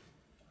idea.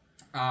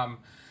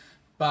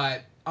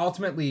 But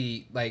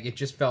ultimately, like, it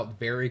just felt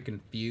very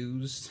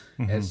confused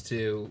as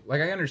to,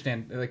 like, I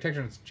understand, like,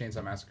 Texas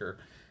Chainsaw Massacre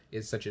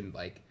is such an,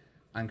 like,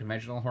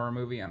 unconventional horror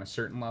movie on a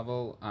certain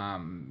level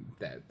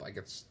that, like,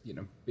 it's,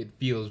 it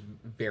feels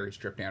very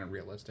stripped down and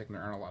realistic, and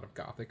there aren't a lot of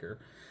gothic or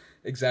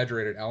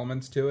exaggerated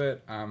elements to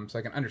it. So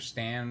I can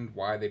understand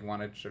why they'd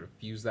want to sort of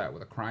fuse that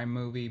with a crime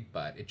movie,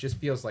 but it just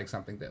feels like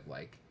something that,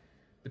 like,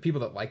 the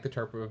people that like the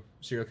type of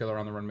serial killer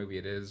on the run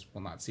movie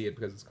will not see it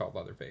because it's called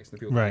Leatherface. The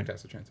people that like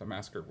Texas Chainsaw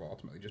Massacre will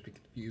ultimately just be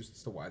confused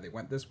as to why they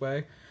went this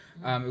way.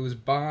 It was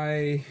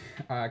by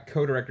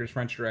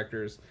French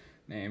directors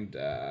named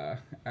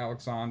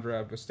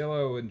Alexandra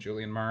Bustillo and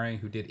Julian Murray,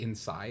 who did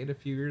Inside a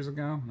few years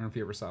ago. I don't know if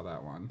you ever saw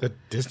that one. The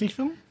Disney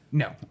film?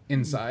 No,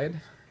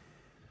 Inside.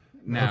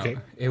 No, Okay.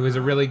 It was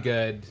a really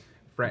good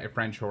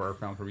French horror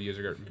film from years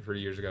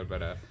ago,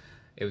 but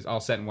it was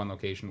all set in one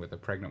location with a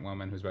pregnant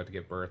woman who's about to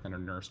give birth, and her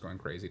nurse going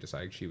crazy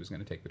decided she was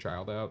going to take the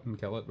child out and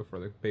kill it before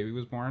the baby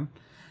was born.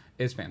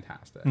 It's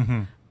fantastic.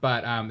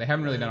 But they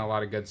haven't really done a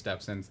lot of good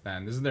stuff since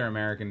then. This is their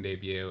American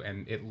debut,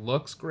 and it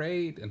looks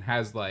great and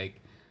has,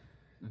 like,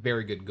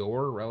 very good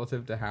gore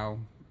relative to how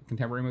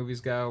contemporary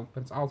movies go,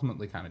 but it's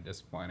ultimately kind of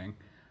disappointing.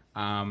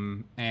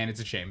 And it's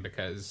a shame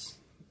because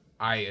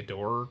I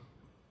adore,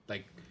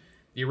 like,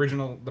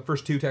 the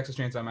first two Texas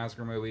Chainsaw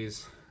Massacre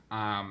movies,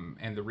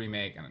 and the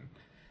remake, and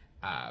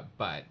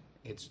but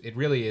it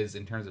really is,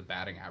 in terms of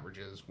batting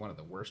averages, one of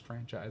the worst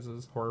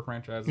horror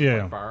franchises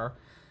by far.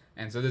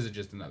 And so this is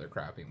just another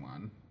crappy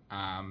one.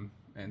 And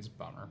it's a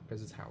bummer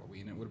because it's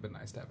Halloween. It would have been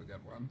nice to have a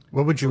good one.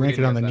 What would you rank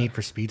it on the Need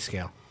for Speed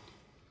scale?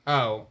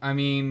 Oh, I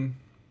mean,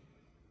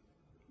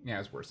 yeah,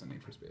 it's worse than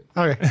Need for Speed.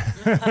 Okay.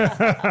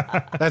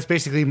 That's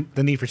basically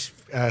the Need for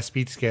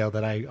Speed scale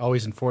that I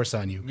always enforce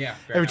on you. Yeah.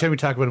 Every time we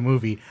talk about a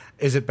movie,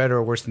 is it better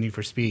or worse than Need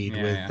for Speed?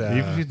 Yeah,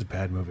 Need for Speed's a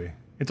bad movie.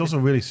 It's also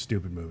a really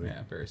stupid movie.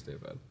 Yeah, very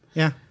stupid.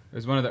 Yeah. It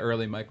was one of the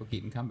early Michael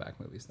Keaton comeback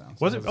movies, though.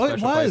 So Was it? there's a Oh, it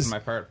special place was. in my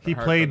heart He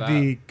for played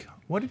that.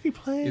 What did he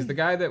play? He's the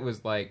guy that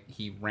was like,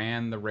 he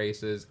ran the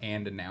races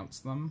and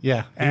announced them.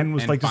 Yeah. and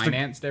was And like just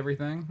financed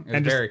everything. It was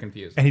and just- very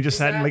confusing. and he just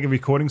sat in like a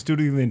recording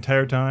studio the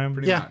entire time.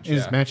 Pretty Yeah, much, in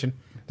his yeah. mansion.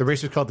 The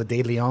race was called the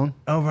De Leon.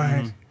 Oh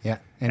right. Yeah.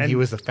 And he And-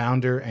 was the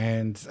founder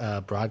and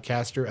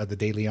broadcaster of the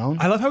De Leon.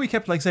 I love how he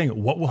kept like saying,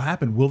 "What will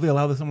happen? Will they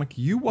allow this?" I'm like,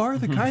 "You are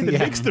the guy that Yeah.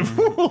 makes the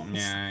rules."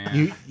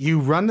 Yeah. You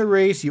run the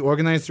race, you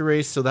organize the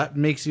race, so that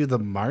makes you the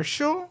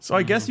marshal? So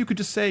I guess you could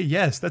just say,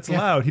 "Yes, that's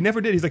allowed." He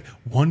never did. He's like,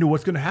 "Wonder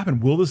what's going to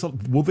happen? Will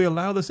they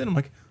allow this in?" I'm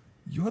like,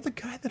 "You're the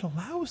guy that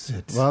allows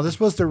it." Well, this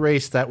was the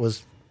race that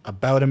was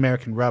about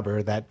American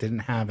rubber that didn't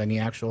have any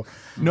actual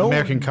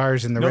American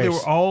cars in the no, race. they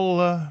were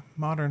all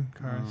modern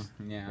cars.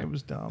 Yeah. It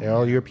was dumb. They're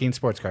all European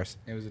sports cars.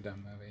 It was a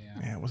dumb movie,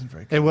 yeah. Yeah, it wasn't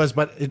very good. It was,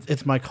 but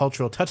it's my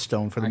cultural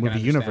touchstone for the I can movie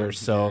understand. universe.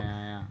 So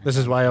Yeah. this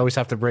is why I always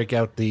have to break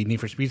out the Need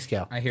for Speed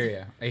scale. I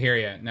hear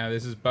you. No,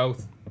 this is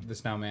both The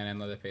Snowman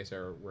and Leatherface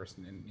are worse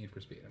than Need for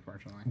Speed,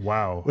 unfortunately.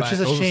 Wow. Which is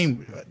a those-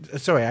 shame.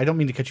 Sorry, I don't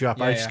mean to cut you off.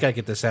 I Yeah, just yeah. gotta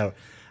get this out.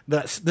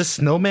 The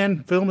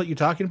Snowman film that you're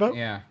talking about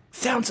Yeah.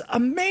 sounds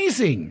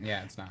amazing.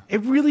 Yeah, it's not.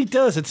 It really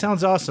does. It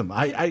sounds awesome.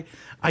 I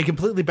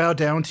completely bow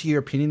down to your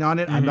opinion on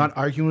it. I'm not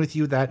arguing with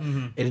you that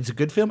it is a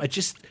good film. It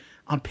just,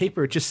 on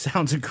paper, it just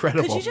sounds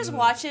incredible. Could you just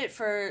watch it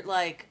for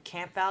like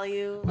camp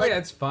value? Oh, Like, yeah,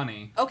 it's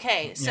funny.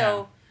 okay,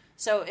 so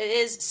it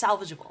is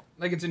salvageable.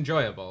 Like, it's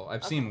enjoyable.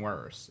 I've seen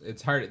worse.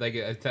 It's hard. Like,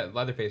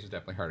 Leatherface was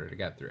definitely harder to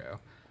get through.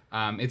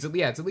 It's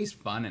at least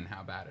fun in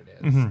how bad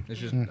it is. It's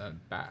just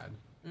bad.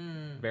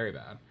 Very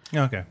bad.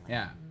 Okay.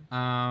 Yeah.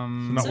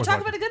 Not So worth talk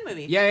watching. about a good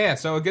movie. Yeah.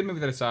 So a good movie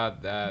that I saw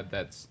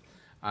that's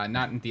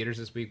not in theaters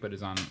this week, but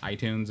is on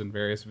iTunes and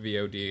various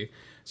VOD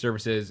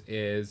services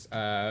is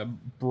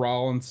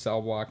Brawl in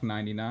Cell Block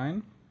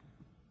 99,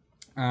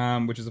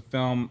 which is a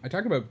film I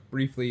talked about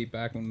briefly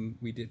back when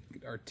we did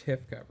our TIFF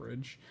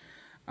coverage.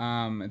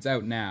 It's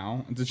out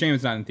now. It's a shame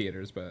it's not in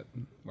theaters, but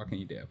what can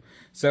you do?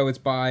 So it's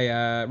by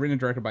written and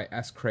directed by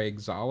S. Craig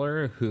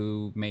Zahler,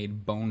 who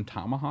made Bone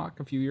Tomahawk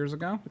a few years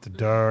ago. It's a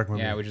dark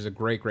movie. Yeah, which is a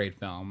great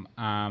film.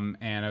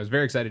 And I was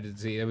very excited to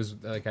see. It was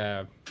like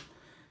a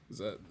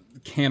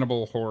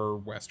cannibal horror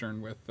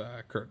western with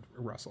Kurt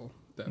Russell.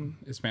 That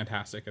is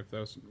fantastic if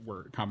those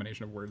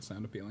combination of words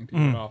sound appealing to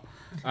you at all.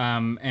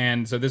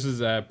 And so this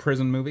is a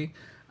prison movie.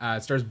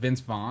 It stars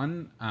Vince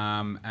Vaughn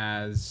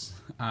as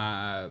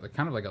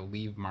kind of like a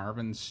Lee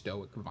Marvin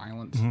stoic,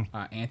 violent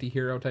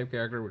anti-hero type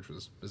character, which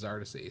was bizarre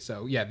to see.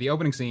 So yeah, the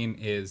opening scene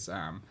is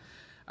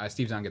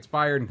Steve Zahn gets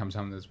fired and comes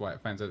home with his wife,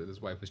 finds out that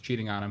his wife was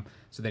cheating on him.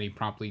 So then he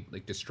promptly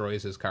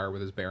destroys his car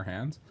with his bare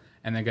hands,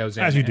 and then goes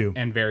in As you do.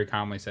 and very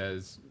calmly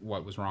says,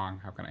 "What was wrong?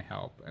 How can I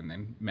help?" And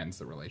then mends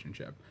the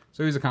relationship.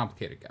 So he's a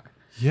complicated guy.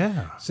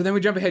 Yeah. So then we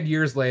jump ahead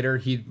years later.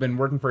 He'd been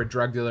working for a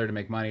drug dealer to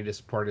make money to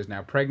support his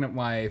now pregnant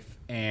wife,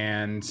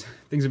 and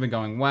things have been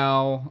going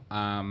well.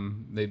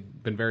 They've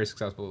been very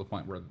successful to the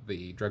point where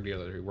the drug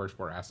dealer he works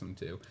for asked him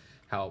to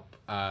help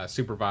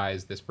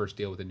supervise this first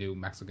deal with a new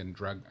Mexican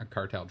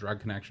cartel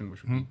drug connection,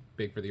 which would be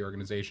big for the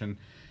organization.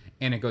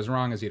 And it goes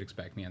wrong as you'd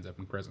expect, and he ends up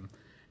in prison.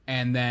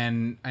 And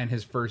then on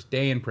his first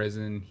day in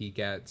prison, he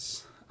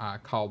gets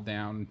called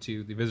down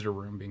to the visitor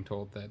room being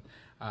told that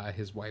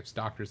his wife's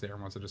doctor's there and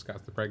wants to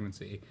discuss the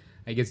pregnancy.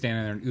 And he gets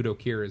down there, and Udo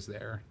Kier is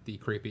there, the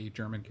creepy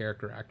German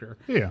character actor,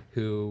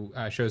 who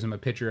shows him a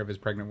picture of his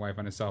pregnant wife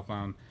on his cell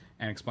phone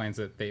and explains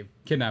that they've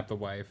kidnapped the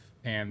wife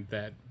and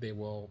that they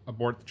will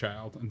abort the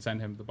child and send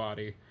him the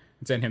body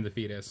and send him the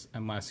fetus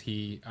unless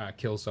he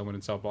kills someone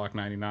in cell block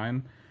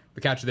 99. The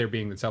catch there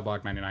being that cell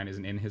block 99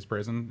 isn't in his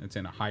prison. It's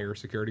in a higher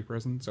security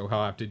prison, so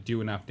he'll have to do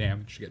enough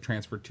damage to get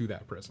transferred to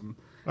that prison.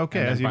 Okay,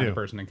 and then as you find do. the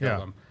person and kill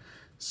them.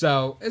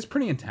 So it's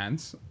pretty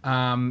intense.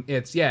 Zahler,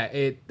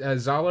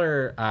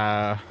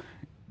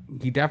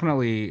 he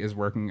definitely is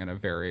working in a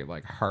very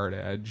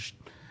hard-edged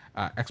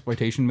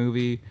exploitation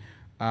movie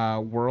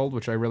world,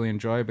 which I really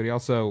enjoy. But he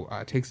also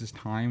takes his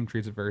time,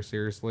 treats it very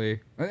seriously.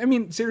 I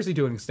mean, seriously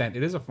to an extent.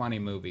 It is a funny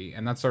movie,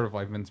 and that's sort of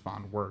like Vince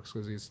Vaughn works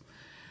because he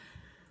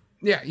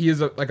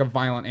is a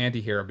violent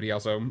anti-hero, but he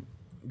also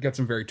gets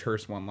some very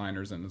terse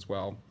one-liners in as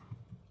well.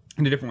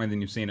 In a different way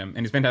than you've seen him,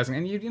 and he's fantastic.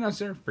 And you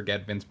sort of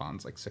forget Vince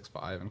Vaughn's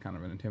 6'5" and kind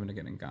of an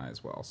intimidating guy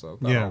as well, so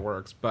that all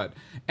works. But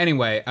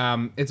anyway,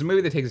 it's a movie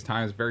that takes his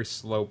time. It's a very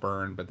slow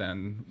burn, but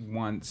then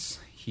once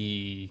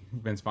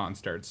Vince Vaughn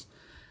starts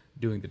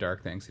doing the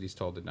dark things that he's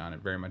told to do,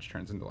 it very much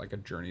turns into a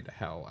journey to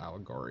hell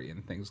allegory,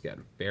 and things get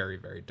very,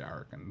 very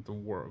dark, and the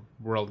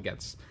world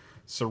gets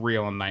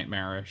surreal and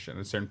nightmarish. And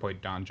at a certain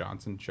point, Don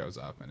Johnson shows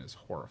up and is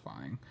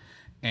horrifying.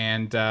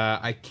 And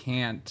I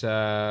can't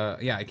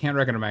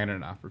recommend it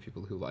enough for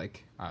people who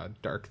like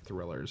dark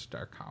thrillers,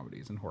 dark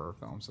comedies, and horror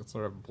films. It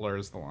sort of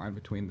blurs the line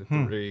between the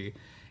three.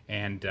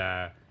 And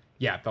the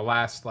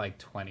last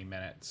 20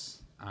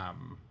 minutes are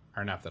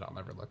enough that I'll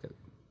never look at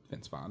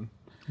Vince Vaughn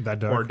That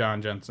dark. or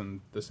Don Johnson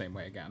the same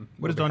way again.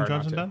 What has Don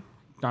Johnson done?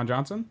 Don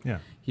Johnson? Yeah.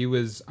 He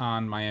was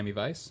on Miami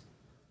Vice.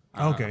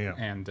 Okay, yeah.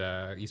 And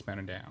Eastbound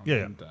and Down. Yeah,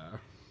 yeah. And,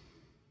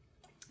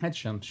 had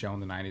some show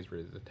in the 90s where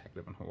he was a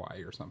detective in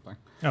Hawaii or something.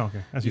 Oh,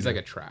 okay. He's like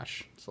a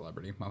trash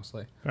celebrity,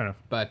 mostly. Fair enough.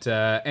 But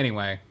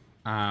anyway,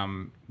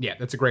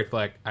 that's a great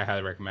flick. I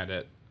highly recommend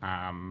it.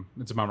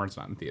 It's a bummer it's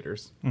not in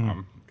theaters,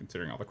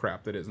 considering all the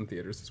crap that is in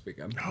theaters this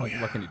weekend. Oh,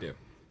 yeah. What can you do?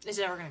 Is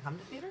it ever going to come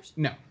to theaters?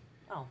 No.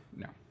 Oh,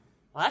 No.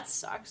 well, that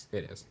sucks.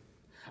 It is.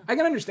 I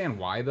can understand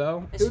why,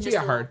 though. Is It it would be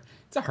just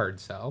it's a hard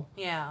sell.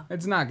 Yeah.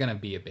 It's not going to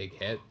be a big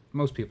hit.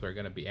 Most people are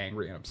going to be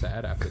angry and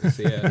upset after they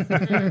see it.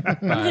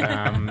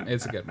 But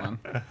it's a good one.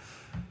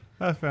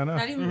 That's fair enough.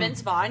 Not even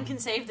Vince Vaughn can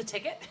save the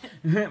ticket.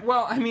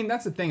 Well, I mean,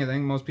 that's the thing. I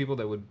think most people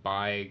that would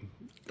buy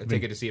a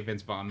ticket to see a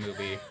Vince Vaughn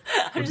movie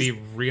would be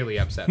really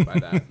upset by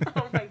that.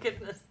 Oh my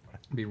goodness.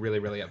 Be really,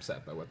 really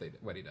upset by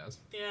what he does.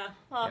 Yeah.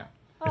 Well,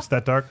 Yeah. It's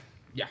that dark?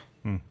 Yeah,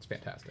 it's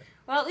fantastic.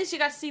 well, at least you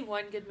got to see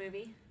one good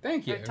movie.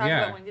 Thank you. Or talk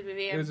about one good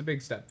movie. It was a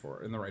big step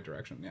in the right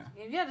direction. Yeah,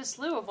 You had a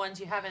slew of ones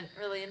you haven't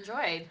really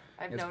enjoyed,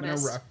 I've it's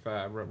noticed. been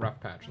a rough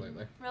patch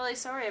lately. Really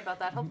sorry about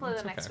that. Hopefully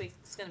the next okay. week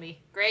is going to be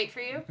great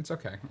for you. It's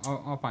okay.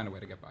 I'll find a way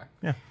to get by.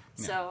 Yeah.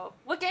 So,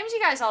 what games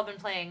you guys all been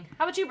playing?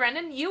 How about you,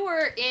 Brendan? You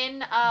were in,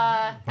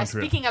 Montreal.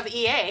 speaking of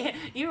EA,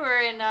 you were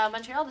in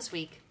Montreal this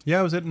week. Yeah,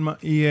 I was at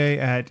EA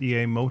at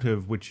EA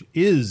Motive, which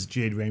is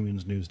Jade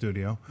Raymond's new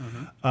studio.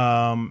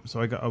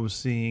 So I was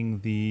seeing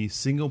the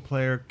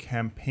single-player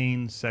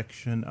campaign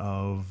section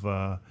of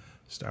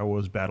Star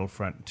Wars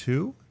Battlefront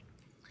 2.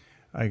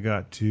 I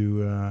got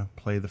to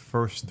play the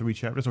first 3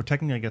 chapters, or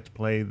technically I got to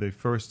play the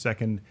first,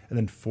 second, and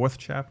then 4th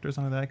chapter,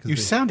 something like that. You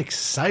sound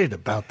excited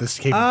about this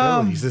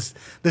capabilities,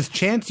 this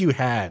chance you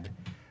had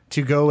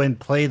to go and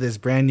play this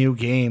brand new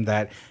game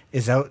that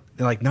is out,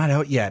 not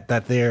out yet,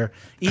 that their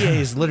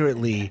EA is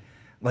literally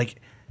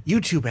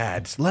YouTube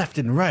ads left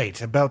and right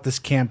about this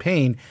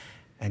campaign,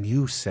 and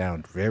you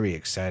sound very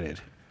excited.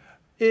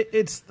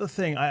 It's the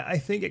thing. I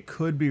think it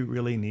could be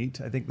really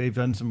neat. I think they've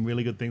done some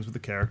really good things with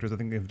the characters. I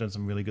think they've done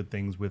some really good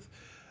things with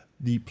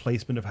the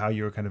placement of how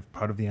you're kind of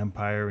part of the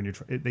Empire, and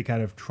they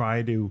kind of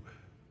try to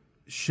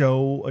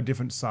show a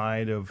different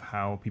side of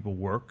how people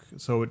work.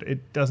 So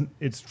it doesn't.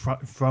 It's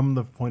from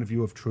the point of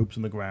view of troops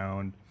on the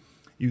ground.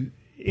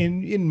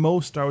 In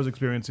most Star Wars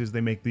experiences,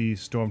 they make the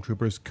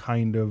stormtroopers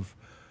kind of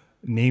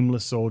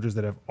nameless soldiers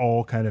that have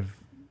all kind of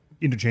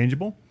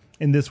interchangeable.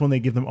 In this one, they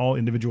give them all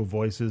individual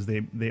voices.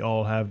 They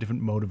all have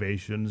different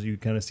motivations. You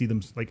kind of see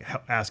them like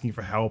asking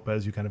for help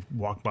as you kind of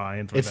walk by.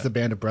 And It's the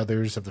band of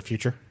brothers of the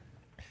future.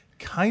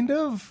 Kind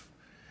of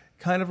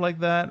like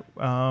that.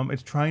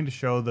 It's trying to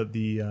show that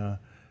the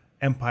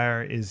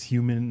Empire is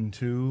human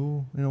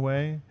too, in a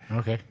way.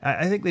 Okay.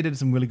 I think they did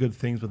some really good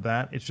things with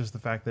that. It's just the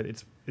fact that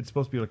it's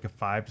supposed to be like a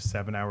 5 to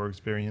 7 hour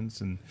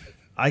experience, and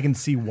I can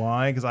see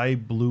why, because I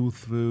blew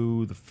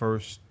through the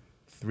first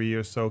 3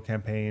 or so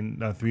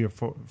 3 or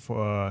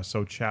 4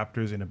 so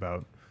chapters in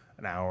about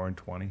an hour and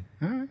 20.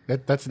 All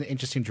right. That's an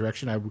interesting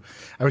direction.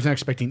 I was not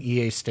expecting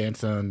EA's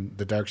stance on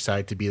the dark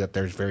side to be that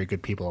there's very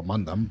good people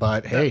among them,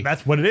 but hey.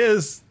 That's what it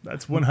is.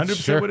 That's 100%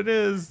 Sure. what it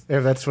is.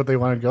 If that's what they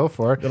want to go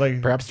for,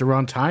 like- perhaps the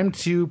wrong time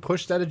to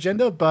push that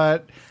agenda.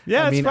 But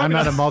Yeah, I it's mean, fine. I'm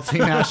not a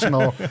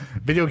multinational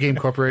video game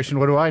corporation.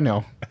 What do I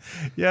know?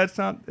 Yeah, it's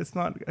not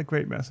a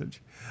great message.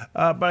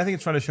 But I think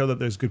it's trying to show that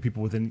there's good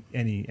people within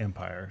any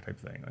empire type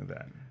thing like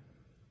that.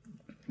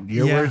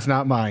 Your Yeah. words,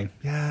 not mine.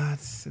 Yeah,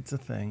 it's a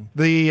thing.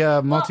 The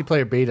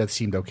multiplayer beta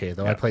seemed okay,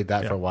 though. I Yeah, played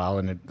that yeah. for a while,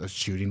 and the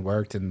shooting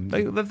worked, and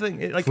Like, the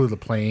thing, flew the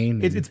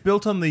plane. It's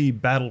built on the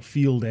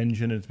Battlefield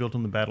engine. It's built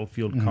on the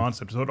Battlefield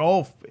concept, so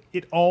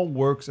it all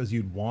works as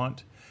you'd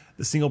want.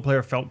 The single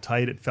player felt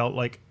tight. It felt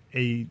like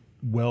a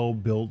well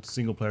built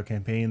single player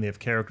campaign. They have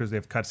characters. They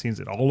have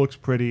cutscenes. It all looks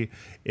pretty.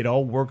 It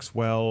all works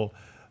well.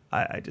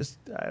 I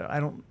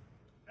don't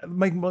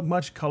like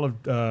much Call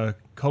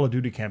of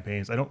Duty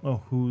campaigns. I don't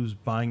know who's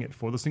buying it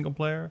for the single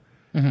player,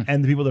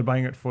 and the people that are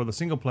buying it for the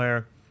single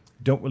player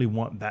don't really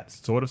want that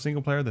sort of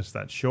single player that's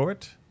that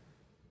short.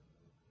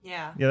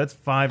 Yeah. Yeah, that's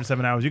 5 to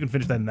 7 hours. You can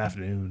finish that in an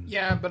afternoon.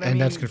 Yeah, but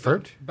And that's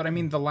confirmed? But I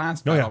mean, the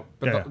last Oh, yeah. battle,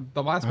 but Yeah,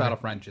 the last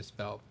Battlefront just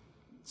felt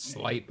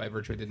slight by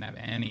virtue it didn't have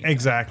any.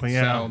 Exactly,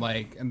 yeah. So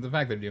like, and the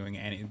fact they're doing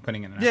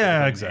putting in an Yeah,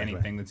 effort, exactly.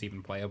 anything that's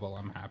even playable,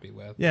 I'm happy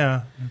with.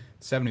 Yeah.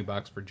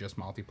 $70 for just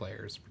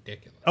multiplayer is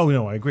ridiculous. Oh,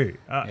 no, I agree.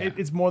 Yeah.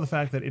 It's more the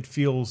fact that it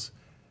feels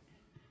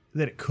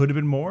that it could have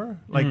been more.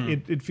 Like,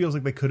 it feels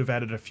like they could have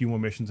added a few more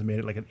missions and made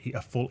it like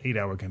a full 8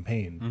 hour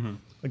campaign.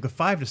 Like the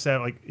 5 to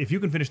 7, like if you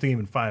can finish the game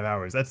in 5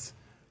 hours, that's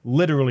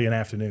literally an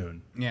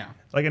afternoon. Yeah,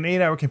 Like an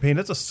 8 hour campaign,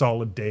 that's a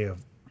solid day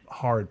of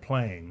hard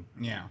playing.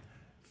 yeah,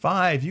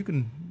 5, you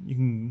can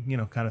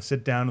kind of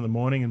sit down in the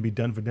morning and be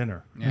done for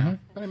dinner. yeah.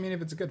 But I mean,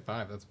 if it's a good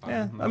 5, that's fine.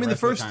 Yeah, The I mean, the rest of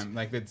first- time,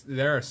 like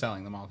they're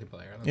selling the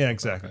multiplayer. That's Yeah, the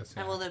exactly. focus,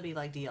 And will there be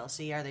like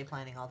DLC? Are they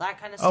planning all that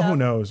kind of Oh, stuff? who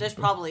knows? There's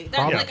probably.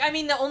 Probably. Like, I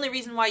mean, the only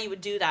reason why you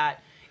would do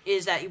that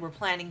is that you were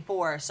planning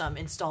for some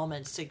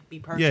installments to be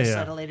purchased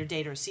Yeah. at a later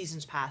date or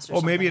seasons pass or Or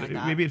something maybe like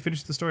that. maybe it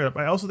finished the story up.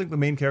 I also think the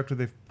main character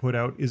they've put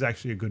out is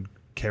actually a good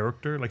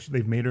character. Like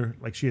they've made her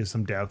like she has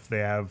some depth. They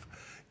have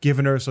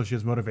given her so she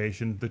has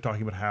motivation. They're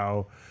talking about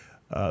how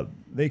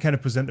they kind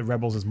of present the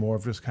rebels as more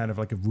of just kind of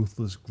like a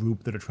ruthless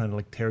group that are trying to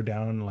like tear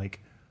down like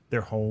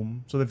their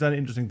home. So they've done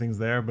interesting things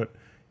there. But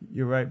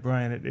you're right,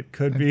 Brian. It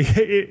could be.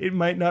 It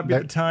might not be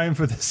the time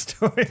for this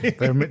story.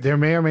 there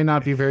may or may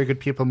not be very good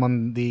people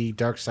on the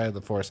dark side of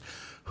the Force.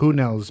 Who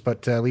knows?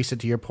 But Lisa,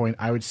 to your point,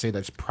 I would say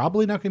that's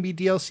probably not going to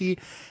be DLC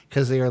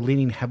because they are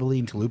leaning heavily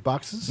into loot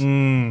boxes.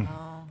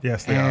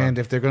 Yes, they And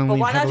are. if they're going to But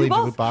lean why not heavily do into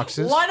both? loot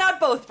boxes, Why not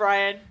both,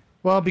 Brian?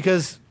 well,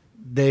 because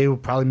they will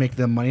probably make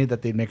the money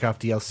that they'd make off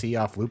DLC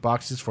off loot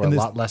boxes for And a this-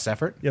 lot less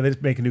effort. Yeah, they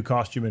just make a new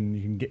costume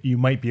and you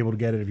might be able to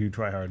get it if you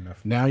try hard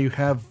enough. Now you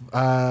have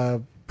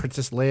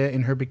Princess Leia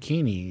in her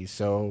bikini.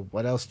 So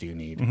what else do you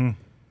need?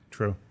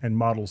 True. And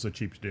models are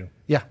cheap to do.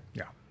 Yeah.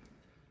 Yeah.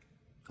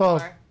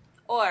 Well,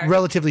 Or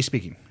relatively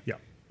speaking. Yeah.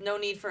 no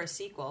need for a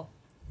sequel.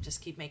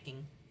 Just keep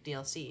making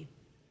DLC,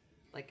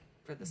 like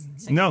for this.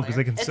 No, 'cause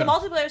they can If the sell-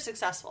 multiplayer is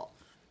successful.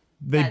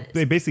 They That is-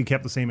 they basically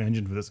kept the same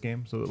engine for this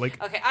game. So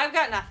like Okay, I've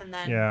got nothing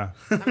then. yeah.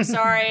 I'm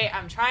sorry.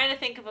 I'm trying to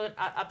think of an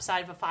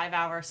upside of a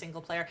 5-hour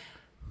single player,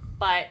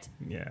 but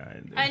Yeah.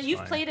 and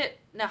you've played it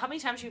now. How many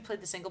times have you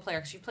played the single player?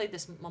 Because you played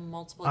this on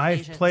multiple I've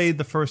occasions. played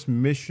the first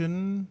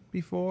mission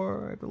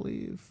before, I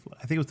believe.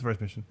 I think it was the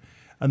first mission.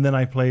 And then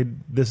I played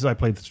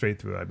straight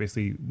through. I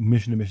basically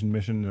mission to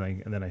mission,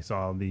 and then I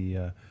saw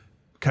the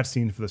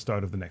cutscene for the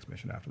start of the next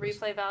mission after this.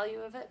 Replay value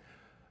of it?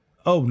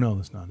 Oh no,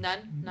 there's none. None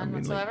I mean, like,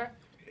 whatsoever.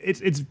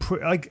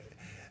 Like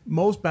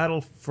most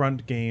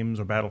Battlefront games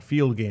or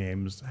Battlefield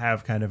games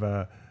have kind of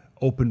a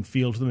open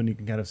feel to them, and you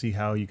can kind of see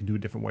how you can do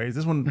it different ways.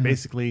 This one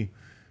basically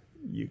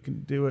you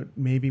can do it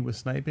maybe with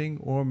sniping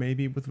or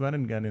maybe with run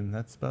and gun, and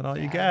that's about all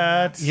you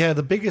got. Yeah,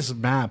 the biggest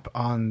map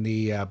on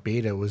the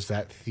beta was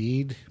that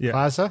Theed Yeah.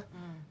 Plaza,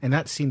 and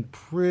that seemed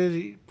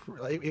pretty.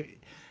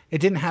 It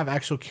didn't have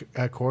actual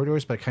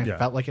corridors, but it kind of Yeah.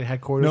 felt like it had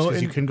corridors No,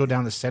 because you and- couldn't go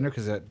down the center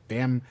because that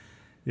damn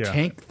Yeah.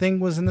 tank thing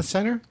was in the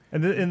center.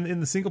 And then in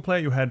the single player,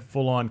 you had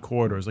full on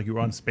corridors, like you were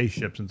on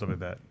spaceships and stuff like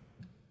that.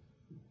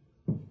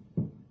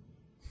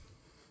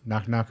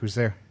 Knock knock, who's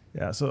there?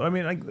 Yeah, so I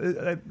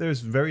mean,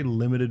 there's very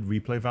limited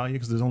replay value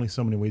because there's only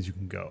so many ways you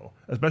can go,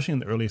 especially in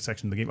the earliest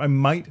section of the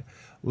game.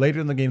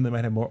 Later in the game, they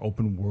might have more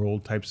open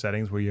world type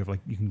settings where you have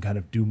you can kind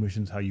of do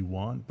missions how you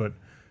want, but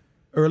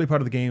early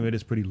part of the game, it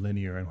is pretty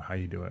linear in how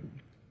you do it.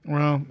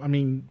 Well, I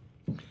mean,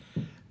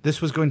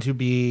 this was going to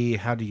be,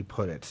 how do you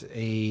put it,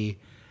 a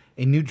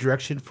new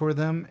direction for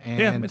them, and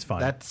yeah, it's fine.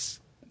 That's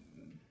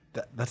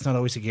not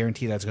always a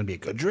guarantee that it's going to be a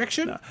good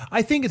direction. No,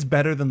 I think it's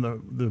better than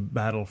the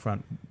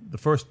Battlefront, the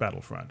first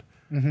Battlefront.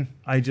 Mm-hmm.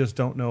 I just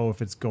don't know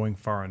if it's going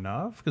far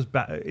enough because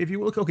if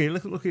you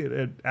look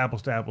at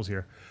apples to apples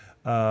here.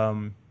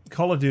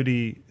 Call of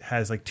Duty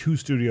has 2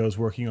 studios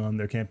working on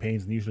their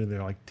campaigns, and usually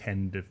they're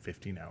 10 to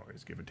 15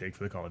 hours, give or take,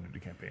 for the Call of Duty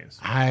campaigns.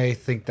 I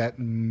think that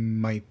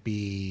might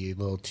be a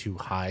little too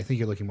high. I think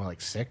you're looking more like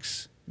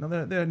 6. No,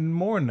 they're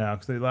more now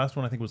because the last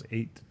one I think was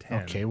 8 to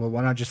 10. Okay, well,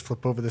 why not just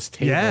flip over this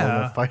table and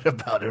we'll fight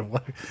about it?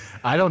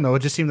 I don't know. It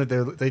just seemed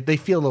that they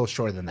feel a little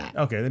shorter than that.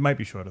 Okay, they might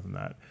be shorter than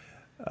that.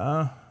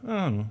 I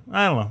don't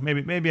know.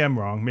 Maybe I'm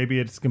wrong. Maybe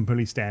it's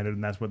completely standard,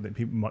 and that's what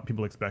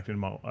people expect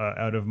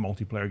out of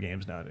multiplayer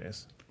games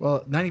nowadays.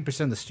 Well,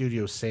 90% of the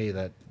studios say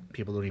that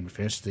people don't even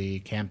finish the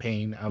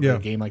campaign of a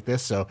game like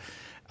this, so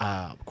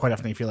quite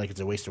often they feel like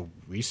it's a waste of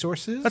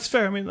resources. That's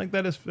fair. I mean,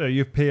 that is fair. You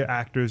have to pay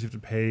actors, you have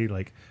to pay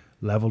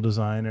level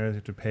designers, you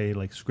have to pay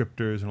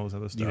scripters and all this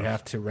other stuff. You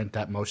have to rent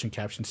that motion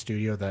caption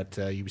studio that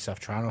Ubisoft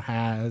Toronto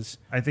has.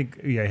 I think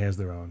EA has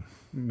their own.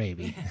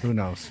 Maybe. Who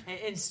knows?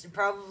 It's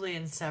probably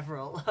in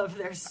several of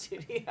their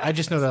studios. I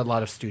just know that a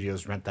lot of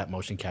studios rent that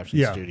motion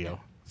caption studio.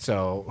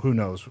 So who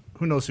knows?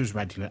 Who knows who's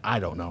renting it? I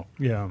don't know.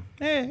 Yeah.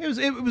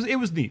 It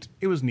was neat.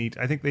 It was neat.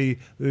 I think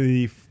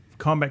the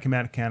combat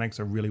mechanics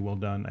are really well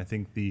done. I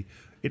think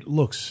it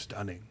looks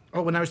stunning.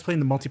 Oh, when I was playing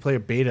the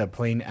multiplayer beta,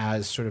 playing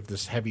as sort of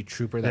this heavy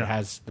trooper that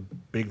has the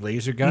big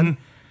laser gun,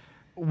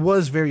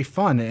 was very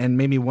fun and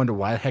made me wonder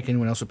why the heck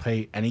anyone else would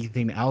play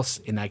anything else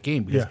in that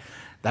game. Because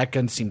that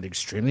gun seemed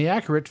extremely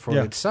accurate for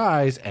its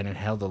size, and it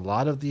held a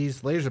lot of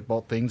these laser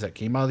bolt things that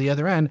came out of the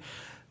other end.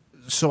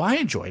 So I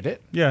enjoyed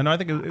it. Yeah, no, I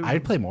think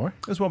I'd play more.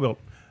 It was well built.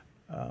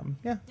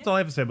 That's all I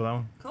have to say about that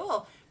one.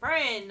 Cool.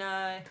 Brian,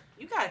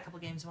 you got a couple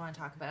games you want to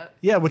talk about.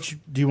 Yeah, which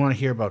do you want to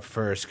hear about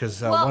first?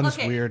 Because one's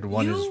weird,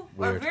 one is weird.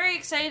 You are very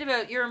excited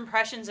about your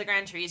impressions of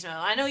Gran Turismo.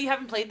 I know you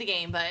haven't played the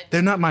game, but...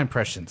 They're not my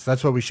impressions.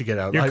 That's what we should get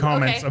out. Your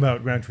comments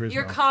about Gran Turismo.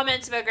 Your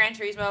comments about Gran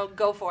Turismo,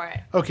 go for it.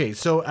 Okay,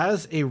 so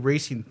as a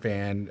racing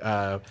fan,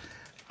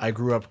 I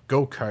grew up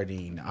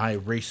go-karting. I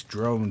race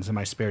drones in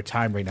my spare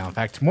time right now. In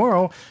fact,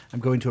 tomorrow I'm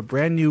going to a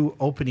brand new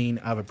opening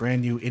of a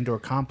brand new indoor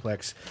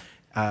complex.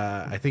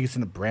 I think it's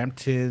in the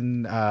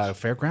Brampton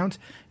Fairgrounds,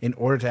 in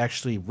order to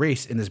actually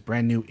race in this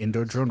brand new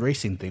indoor drone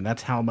racing thing.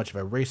 That's how much of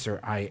a racer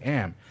I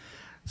am.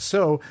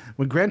 So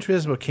when Gran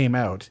Turismo came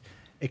out,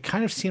 it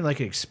kind of seemed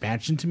like an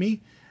expansion to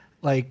me.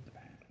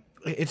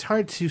 It's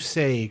hard to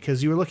say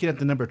because you were looking at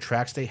the number of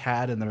tracks they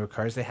had and the number of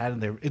cars they had,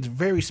 and it's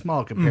very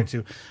small compared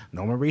to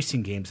normal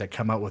racing games that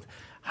come out with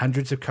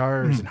hundreds of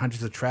cars and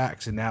hundreds of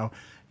tracks. And now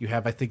you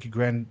have, I think, a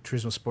Gran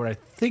Turismo Sport. I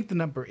think the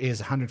number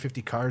is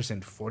 150 cars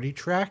and 40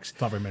 tracks.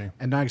 Not very many.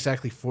 And not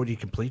exactly 40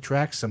 complete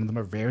tracks. Some of them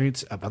are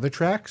variants of other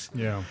tracks.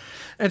 Yeah.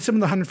 And some of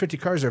the 150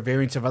 cars are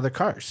variants of other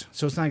cars.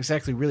 So it's not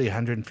exactly really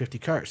 150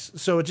 cars.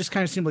 So it just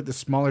kind of seemed like the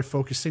smaller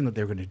focus thing that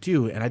they were going to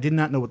do. And I did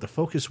not know what the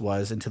focus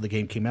was until the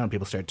game came out and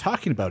people started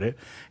talking about it.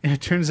 And it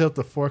turns out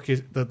the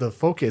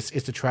focus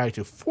is to try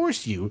to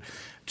force you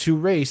to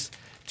race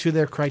to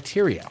their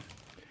criteria,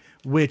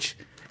 which...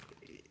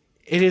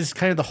 it is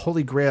kind of the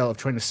holy grail of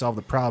trying to solve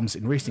the problems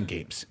in racing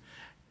games.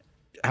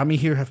 How many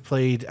here have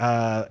played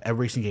a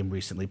racing game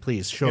recently?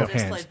 Please, show of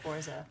hands. I just played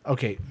Forza.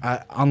 Okay,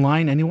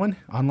 online, anyone?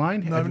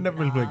 Online? No, I've never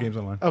really played games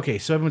online. Okay,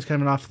 so everyone's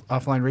kind of an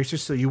offline racer,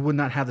 so you would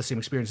not have the same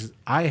experiences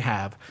I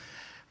have.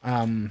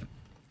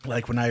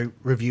 Like when I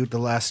reviewed the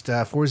last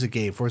Forza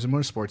game, Forza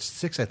Motorsport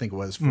 6, I think it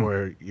was,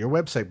 for your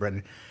website,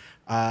 Brendan.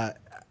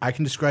 I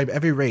can describe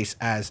every race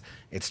as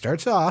it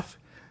starts off,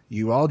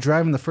 you all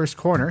drive in the first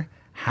corner,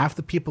 half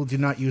the people do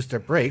not use their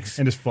brakes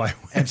and just fly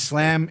away and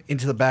slam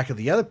into the back of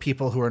the other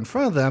people who are in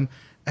front of them.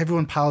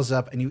 Everyone piles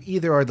up, and you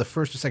either are the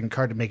first or second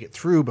car to make it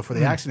through before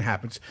the accident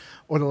happens,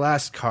 or the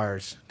last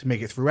cars to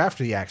make it through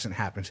after the accident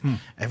happens.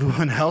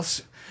 Everyone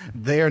else,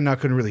 they are not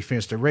going to really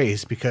finish the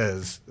race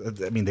because,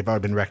 they've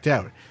already been wrecked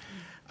out.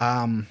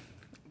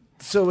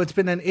 So it's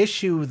been an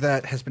issue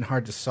that has been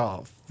hard to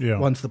solve. Yeah.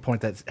 One to the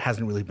point that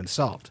hasn't really been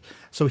solved.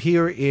 So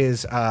here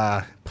is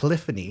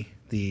Polyphony,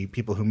 the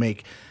people who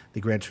make the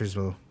Gran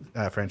Turismo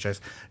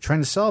franchise, trying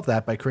to solve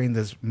that by creating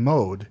this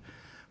mode,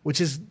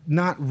 which is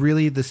not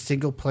really the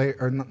single player,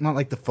 or not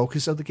like the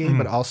focus of the game,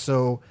 but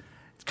also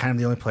it's kind of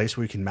the only place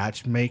where you can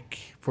match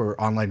make for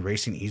online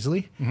racing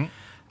easily.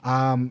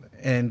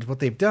 And what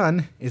they've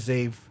done is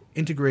they've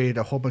integrated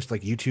a whole bunch of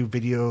YouTube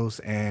videos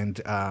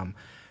and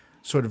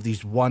sort of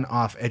these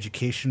one-off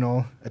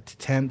educational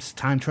attempts,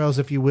 time trials,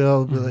 if you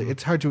will.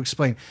 It's hard to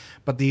explain,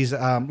 but these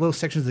little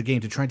sections of the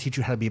game to try and teach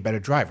you how to be a better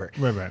driver.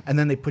 Right. And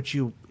then they put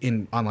you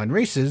in online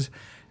races,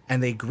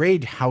 and they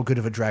grade how good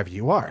of a driver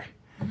you are.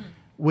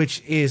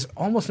 which is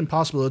almost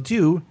impossible to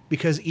do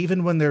because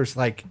even when there's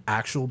like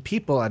actual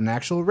people at an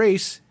actual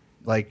race,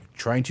 like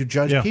trying to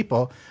judge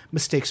people,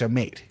 mistakes are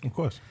made. Of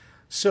course.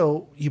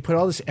 So you put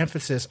all this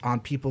emphasis on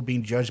people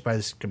being judged by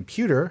this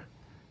computer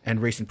and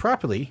racing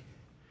properly,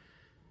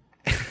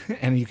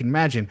 and you can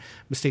imagine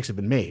mistakes have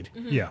been made.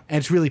 Yeah. And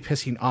it's really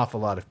pissing off a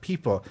lot of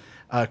people.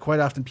 Quite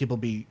often people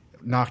be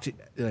knocked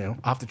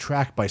off the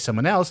track by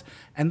someone else,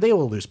 and they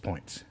will lose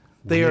points.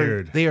 They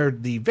are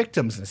the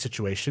victims in a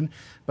situation,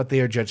 but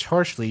they are judged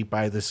harshly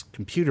by this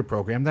computer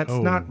program that's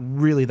not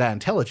really that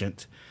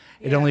intelligent.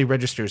 It only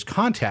registers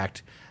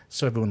contact,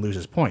 so everyone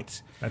loses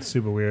points. That's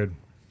super weird.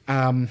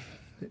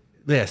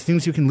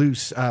 Things you can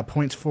lose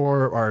points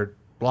for are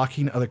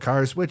blocking other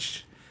cars,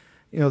 which,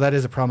 that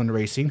is a problem in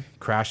racing.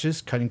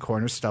 Crashes, cutting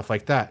corners, stuff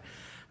like that.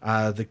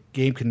 The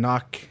game can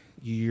knock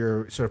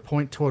your sort of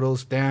point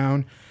totals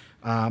down.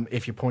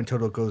 If your point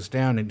total goes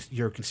down and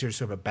you're considered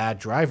sort of a bad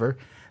driver,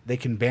 they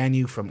can ban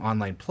you from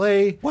online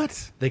play.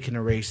 What? They can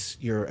erase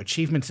your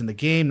achievements in the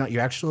game, not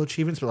your actual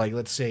achievements, but like,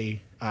 let's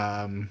say,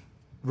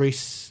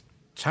 race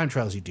time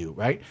trials you do,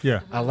 right? Yeah.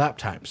 Lap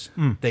times.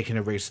 They can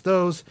erase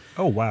those.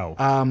 Oh, wow.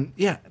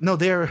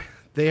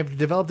 They have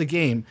developed a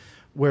game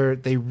where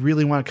they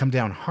really want to come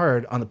down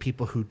hard on the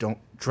people who don't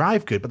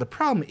drive good. But the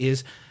problem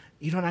is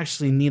you don't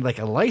actually need like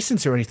a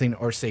license or anything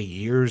or say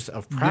years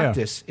of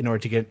practice in order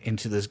to get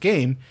into this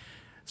game.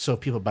 So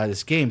if people buy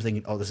this game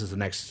thinking, oh, this is the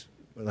next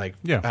Gran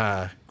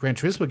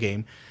Turismo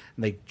game,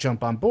 and they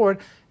jump on board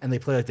and they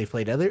play like they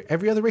played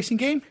every other racing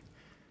game,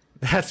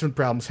 that's when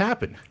problems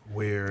happen.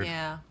 Weird.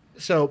 Yeah.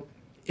 So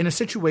in a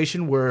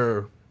situation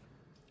where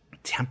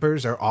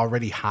tempers are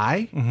already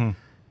high,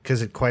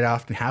 because it quite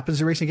often happens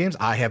in racing games,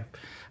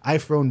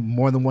 I've thrown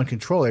more than one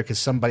controller because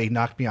somebody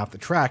knocked me off the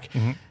track,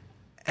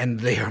 and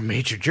they are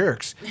major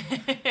jerks.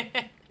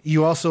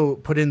 You also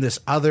put in this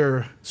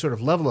other sort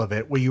of level of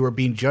it where you are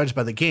being judged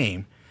by the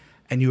game,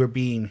 and you are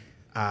being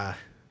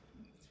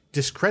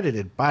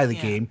discredited by the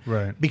game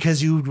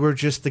because you were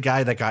just the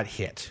guy that got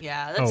hit.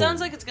 Yeah, that sounds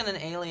like it's going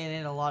to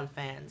alienate a lot of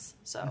fans.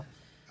 So,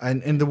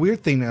 and another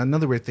weird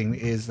thing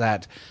is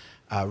that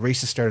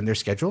races start on their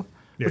schedule,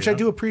 which I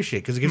do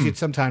appreciate because it gives you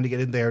some time to get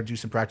in there, do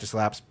some practice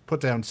laps,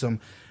 put down some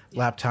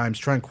lap times,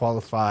 try and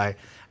qualify.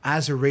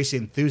 As a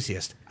racing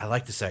enthusiast, I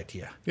like this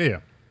idea.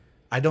 Yeah.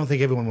 I don't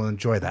think everyone will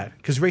enjoy that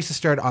because races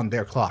start on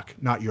their clock,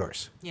 not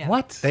yours. yeah.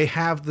 What? They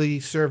have the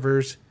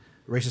servers.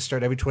 Races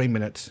start every 20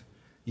 minutes.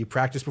 You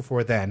practice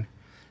before then.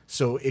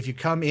 So if you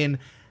come in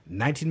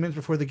 19 minutes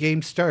before the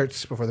game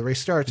starts, before the race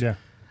starts,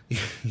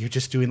 you're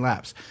just doing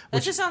laps.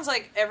 That just sounds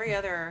like every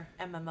other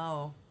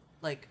MMO,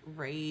 like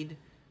raid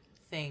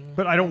thing.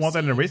 But I don't want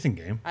that in a racing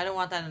game. I don't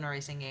want that in a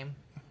racing game.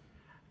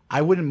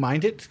 I wouldn't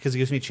mind it because it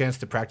gives me a chance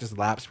to practice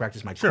laps,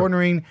 practice my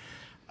cornering.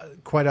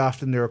 Quite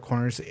often there are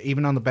corners,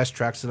 even on the best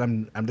tracks that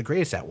I'm the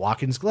greatest at,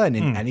 Watkins Glen,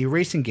 in any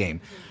racing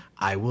game.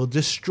 I will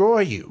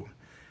destroy you.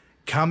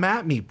 Come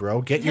at me,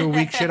 bro. Get your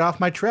weak shit off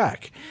my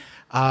track.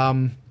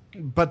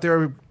 But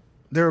there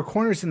are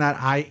corners in that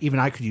I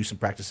could use some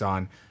practice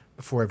on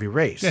before every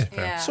race. Yeah,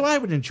 fair. So I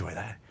would enjoy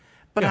that.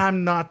 But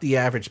I'm not the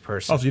average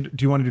person. Also,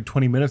 do you want to do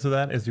 20 minutes of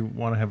that as you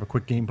want to have a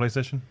quick gameplay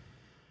session?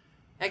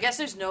 I guess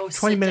there's no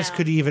 20 minutes sit-down.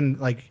 could even,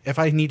 like, if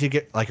I need to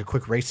get, like, a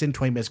quick race in,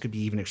 20 minutes could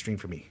be even extreme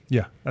for me.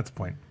 Yeah, that's the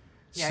point.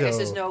 Yeah, I guess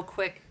there's no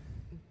quick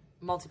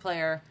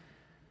multiplayer.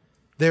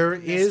 There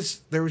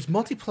is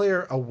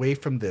multiplayer away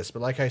from this,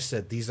 but like I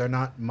said, these are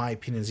not my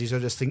opinions. These are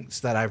just things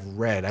that I've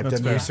read. I've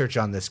done research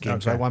on this game,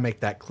 so I want to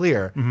make that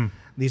clear.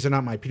 These are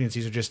not my opinions.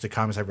 These are just the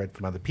comments I've read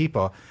from other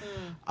people.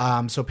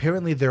 So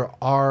apparently there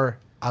are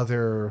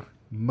other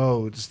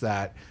modes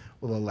that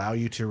will allow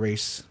you to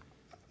race,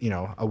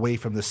 away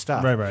from this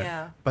stuff. Right.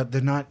 Yeah. But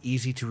they're not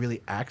easy to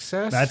really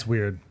access. That's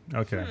weird.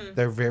 Okay.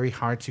 They're very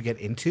hard to get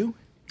into.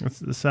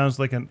 This sounds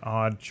like an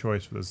odd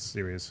choice for this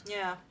series.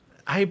 Yeah.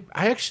 I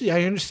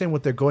understand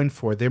what they're going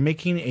for. They're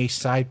making a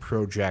side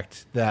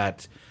project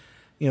that,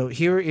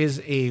 here is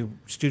a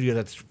studio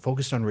that's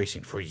focused on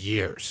racing for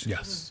years.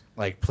 Yes.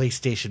 Like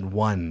PlayStation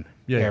 1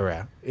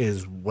 era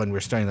is when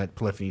we're starting that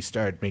Polyphony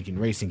started making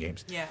racing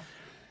games. Yeah.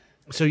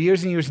 So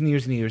years and years and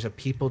years and years of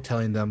people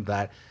telling them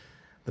that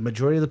the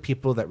majority of the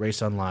people that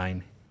race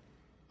online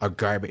are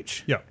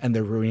garbage. Yeah. And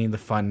they're ruining the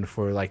fun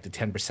for like the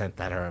 10%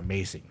 that are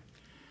amazing.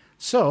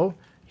 So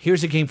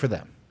here's a game for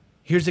them.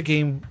 Here's a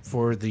game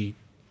for the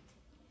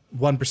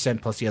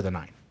 1% plus the other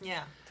 9.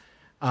 Yeah.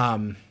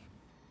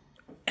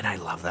 And I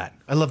love that.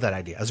 I love that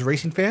idea. As a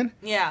racing fan,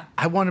 Yeah.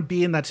 I want to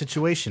be in that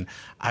situation.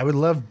 I would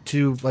love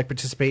to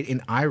participate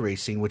in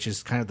iRacing, which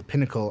is kind of the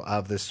pinnacle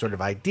of this sort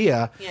of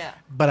idea. Yeah.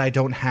 But I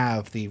don't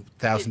have the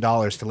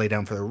 $1,000 to lay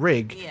down for a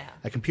rig, Yeah.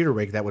 a computer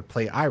rig that would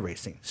play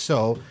iRacing.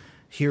 So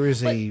here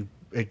is a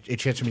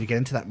chance for me to get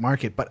into that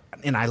market.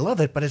 And I love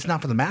it, but it's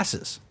not for the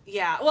masses.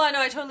 Yeah. Well,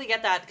 no, I totally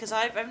get that because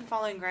I've been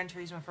following Gran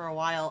Turismo for a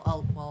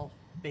while.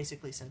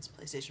 Basically since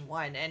PlayStation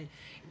 1, and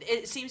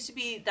it seems to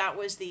be that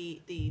was the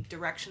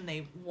direction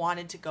they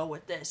wanted to go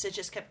with this. It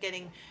just kept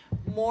getting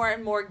more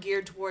and more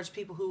geared towards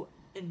people who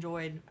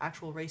enjoyed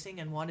actual racing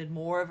and wanted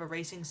more of a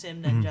racing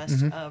sim than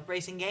just a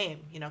racing game,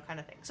 kind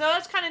of thing. So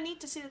it's kind of neat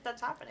to see that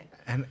that's happening.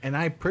 And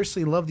I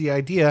personally love the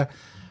idea,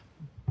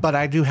 but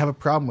I do have a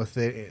problem with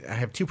it. I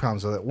have two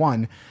problems with it.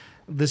 One,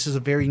 this is a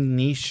very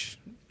niche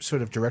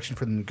sort of direction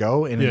for them to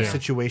go in a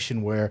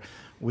situation where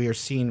we are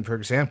seeing, for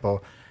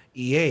example,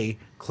 EA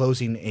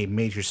closing a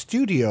major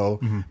studio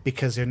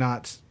because they're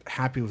not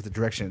happy with the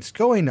direction it's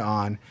going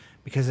on,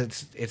 because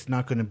it's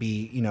not going to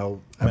be,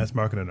 mass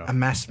market enough. A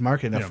mass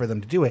market enough for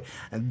them to do it.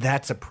 And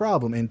that's a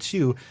problem. And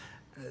two,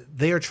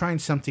 they are trying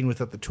something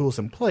without the tools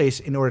in place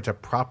in order to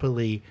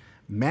properly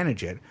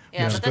manage it.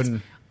 Yeah, but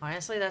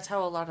honestly, that's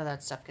how a lot of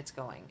that stuff gets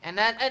going. And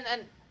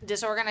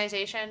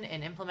disorganization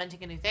in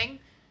implementing a new thing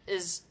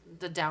is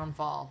the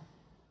downfall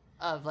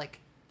of like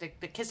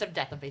the kiss of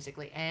death of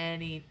basically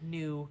any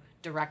new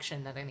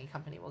direction that any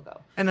company will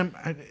go. And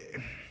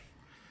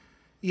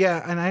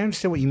and I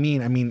understand what you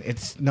mean. I mean,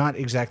 it's not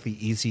exactly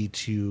easy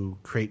to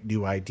create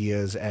new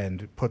ideas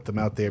and put them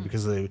out there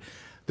because of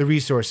the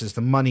resources,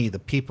 the money, the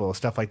people,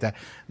 stuff like that.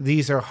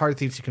 These are hard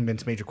things to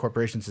convince major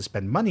corporations to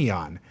spend money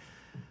on.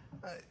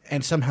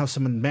 And somehow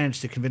someone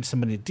managed to convince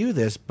somebody to do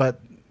this,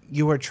 but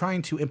you are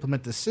trying to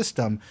implement the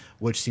system,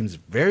 which seems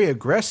very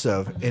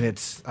aggressive in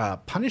its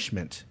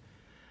punishment.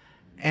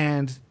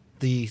 And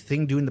the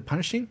thing doing the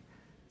punishing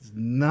is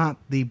not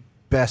the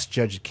best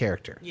judge of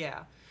character. Yeah.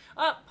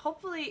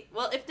 Hopefully,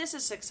 if this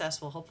is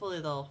successful, hopefully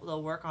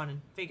they'll work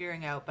on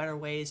figuring out better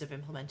ways of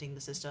implementing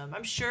the system.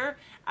 I'm sure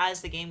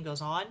as the game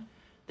goes on,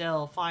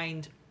 they'll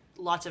find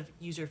lots of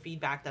user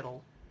feedback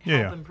that'll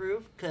help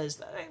improve,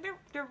 because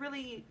they're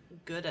really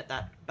good at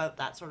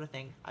that sort of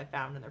thing. I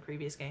found in their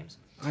previous games.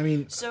 I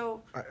mean,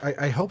 so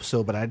I hope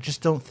so, but I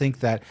just don't think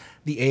that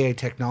the AI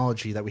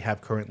technology that we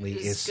have currently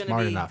is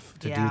smart enough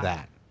to do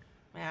that.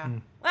 Yeah.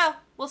 Well,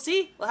 we'll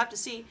see. We'll have to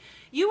see.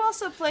 You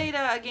also played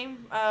a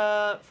game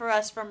for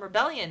us from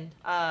Rebellion.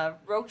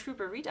 Rogue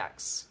Trooper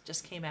Redux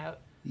just came out.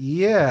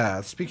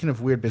 Yeah. Speaking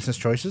of weird business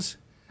choices,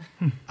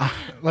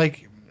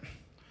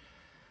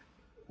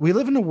 we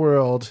live in a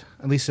world,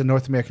 at least in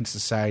North American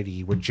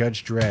society, where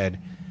Judge Dredd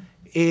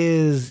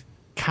is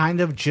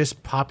kind of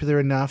just popular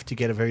enough to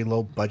get a very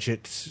low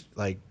budget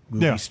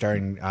movie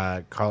starring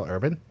Carl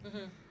Urban,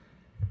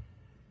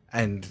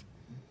 and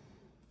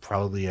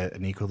probably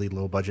an equally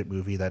low budget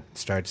movie that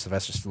starred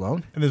Sylvester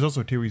Stallone. And there's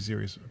also a TV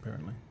series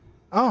apparently.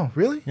 Oh,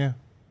 really? Yeah.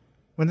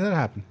 When did that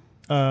happen?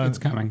 It's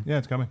coming. Yeah,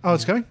 it's coming. Oh,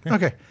 it's coming? Yeah.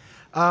 Okay.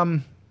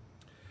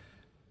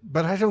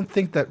 But I don't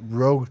think that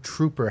Rogue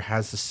Trooper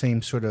has the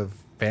same sort of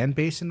fan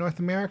base in North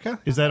America.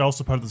 Is that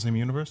also part of the same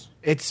universe?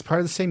 It's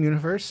part of the same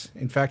universe.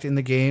 In fact, in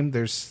the game,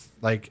 there's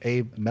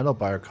a metal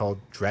bar called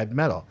Dread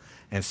Metal,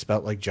 and it's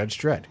spelled like Judge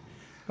Dredd.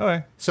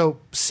 Okay. So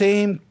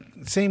same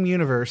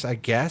universe, I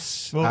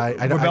guess. Well, I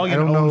Rebellion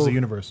don't owns know the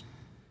universe.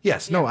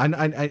 Yes, no,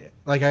 I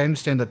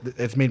understand that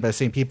it's made by the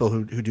same people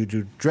who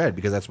do Dredd,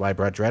 because that's why I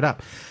brought Dredd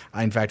up.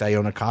 In fact, I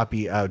own a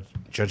copy of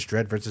Judge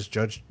Dredd versus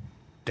Judge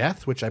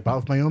Death, which I bought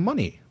with my own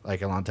money a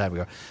long time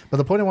ago. But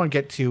the point I want to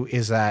get to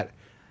is that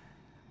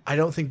I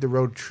don't think the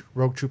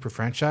Rogue Trooper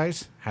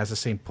franchise has the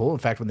same pull. In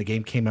fact, when the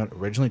game came out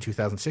originally in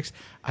 2006,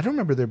 I don't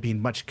remember there being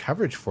much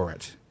coverage for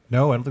it.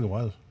 No, I don't think it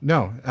was.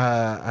 No,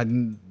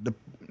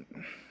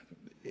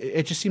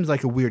 it just seems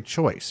like a weird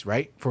choice,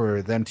 right?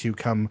 For them to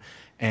come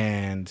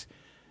and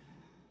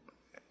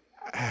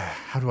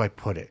how do I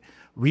put it?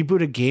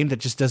 Reboot a game that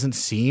just doesn't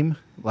seem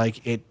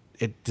like it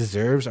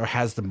deserves or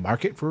has the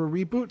market for a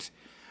reboot,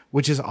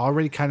 which is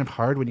already kind of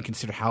hard when you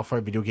consider how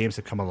far video games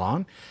have come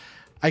along.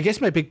 I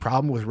guess my big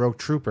problem with Rogue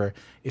Trooper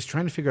is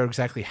trying to figure out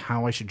exactly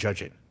how I should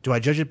judge it. Do I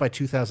judge it by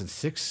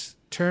 2006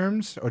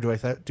 terms, or do I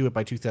do it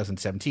by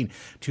 2017?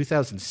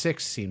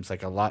 2006 seems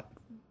like a lot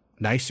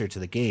nicer to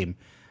the game,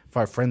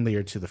 far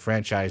friendlier to the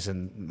franchise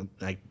and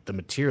the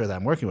material that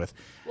I'm working with,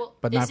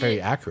 but not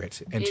very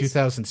accurate. And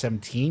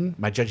 2017,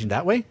 my judging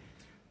that way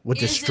would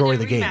destroy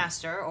the game.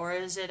 Is it a remaster, or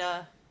is it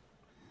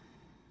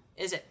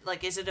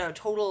a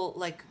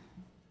total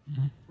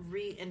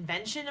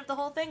reinvention of the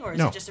whole thing, or is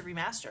it just a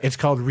remaster? It's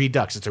called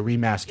Redux. It's a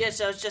remaster. Yeah,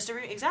 so it's just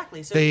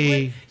exactly. So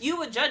you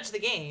would judge the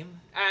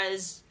game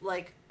as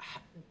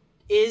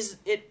is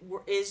the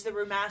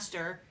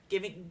remaster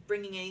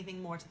bringing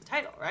anything more to the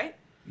title, right?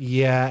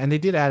 Yeah, and they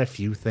did add a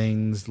few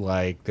things,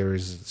 like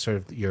there's sort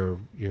of your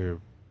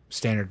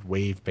standard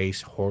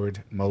wave-based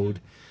horde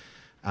mode,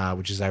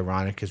 which is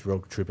ironic because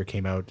Rogue Trooper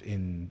came out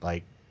in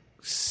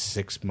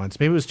 6 months.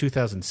 Maybe it was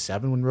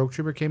 2007 when Rogue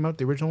Trooper came out,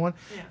 the original one.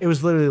 Yeah. It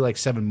was literally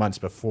 7 months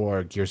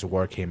before Gears of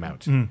War came out.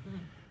 Mm-hmm.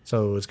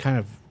 So it was kind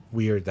of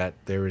weird that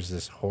there was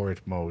this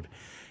horde mode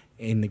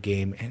in the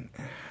game. And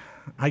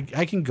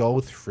I can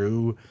go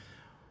through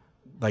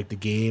the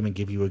game and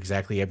give you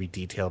exactly every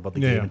detail about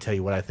the game and tell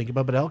you what I think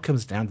about, but it all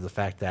comes down to the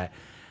fact that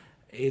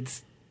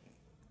it's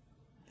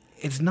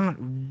not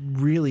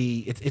really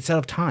it's out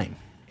of time.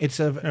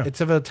 It's of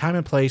a time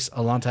and place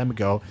a long time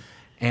ago,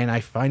 and I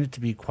find it to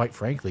be, quite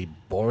frankly,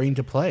 boring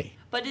to play.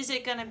 But is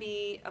it going to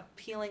be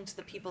appealing to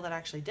the people that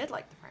actually did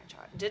like the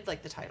franchise, did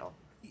like the title?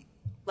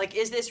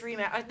 Is this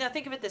rematch? Now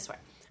think of it this way: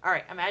 All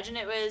right, imagine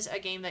it was a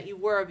game that you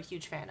were a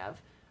huge fan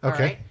of. All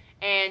Okay. right,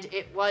 and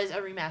it was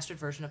a remastered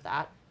version of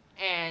that.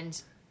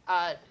 And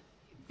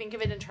think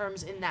of it in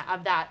terms of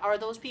that. Are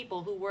those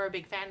people who were a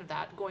big fan of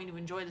that going to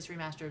enjoy this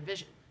remastered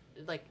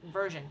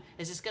version?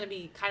 Is this going to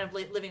be kind of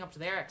living up to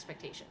their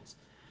expectations?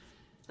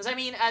 Because, I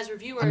mean, as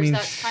reviewers,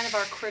 that's kind of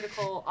our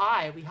critical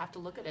eye. We have to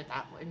look at it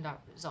in that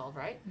result,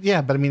 right?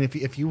 Yeah, but I mean,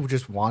 if you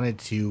just wanted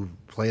to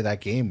play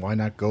that game, why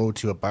not go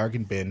to a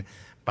bargain bin,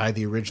 buy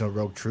the original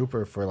Rogue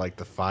Trooper for like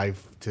the $5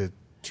 to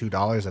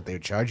 $2 that they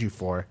would charge you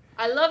for?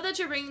 I love that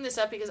you're bringing this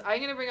up because I'm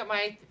going to bring up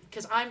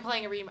because I'm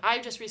playing I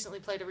just recently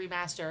played a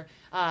remaster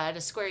at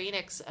a Square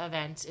Enix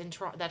event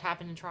that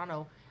happened in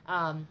Toronto.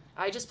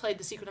 I just played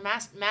the Secret of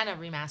Mana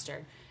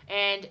remastered,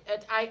 and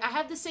I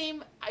have the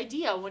same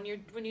idea when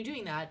you're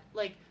doing that.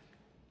 Like,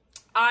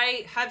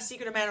 I have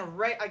Secret of Mana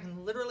I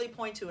can literally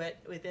point to it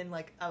within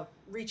like a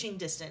reaching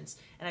distance,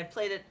 and I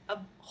played it a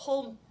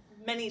whole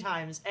many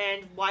times.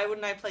 And why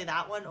wouldn't I play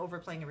that one over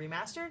playing a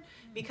remastered?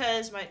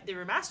 Because the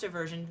remaster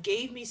version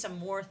gave me some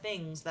more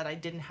things that I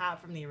didn't have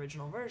from the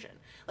original version.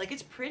 Like,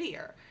 it's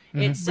prettier.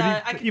 It's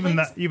even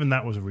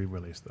that was a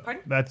re-release though.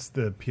 Pardon? That's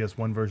the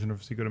PS1 version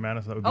of Secret of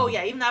Mana. So that would be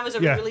even that was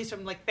a re-release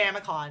from like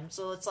Famicom.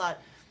 So let's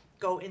not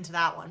go into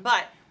that one.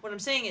 But what I'm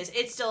saying is,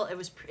 if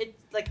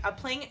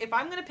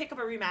I'm going to pick up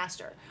a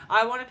remaster,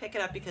 I want to pick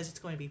it up because it's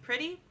going to be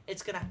pretty.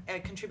 It's going to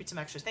contribute some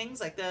extra things.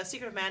 Like the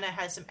Secret of Mana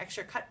has some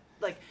extra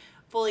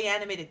fully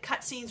animated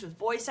cutscenes with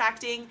voice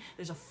acting.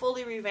 There's a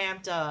fully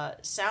revamped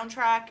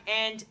soundtrack,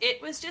 and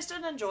it was just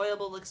an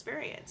enjoyable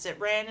experience. It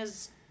ran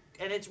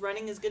and it's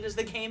running as good as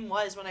the game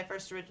was when I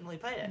first originally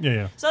played it.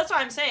 Yeah. So that's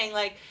why I'm saying,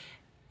 like,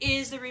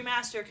 is the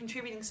remaster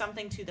contributing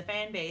something to the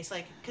fan base?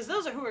 Like, because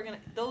those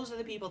are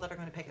the people that are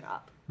going to pick it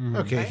up.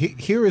 Okay, Right?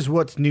 here is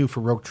what's new for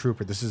Rogue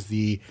Trooper. This is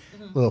the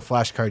little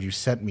flashcard you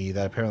sent me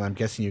that apparently I'm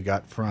guessing you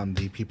got from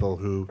the people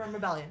who... From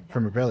Rebellion. Yeah.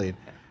 From Rebellion.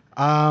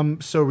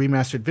 So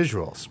remastered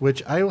visuals,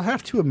 which I will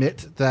have to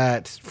admit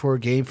that for a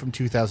game from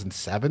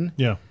 2007...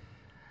 Yeah.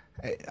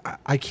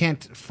 I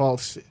can't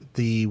fault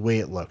the way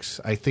it looks.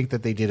 I think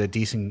that they did a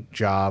decent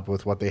job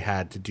with what they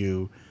had to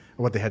do,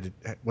 what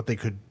they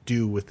could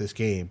do with this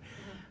game.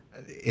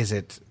 Is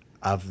it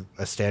of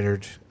a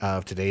standard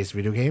of today's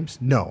video games?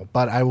 No,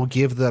 but I will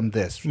give them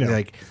this. Yeah.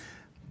 Like,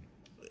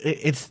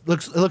 it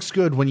looks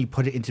good when you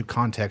put it into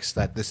context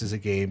that this is a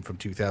game from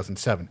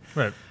 2007.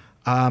 Right.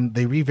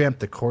 They revamped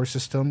the core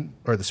system,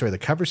 the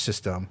cover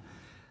system,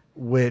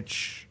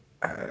 which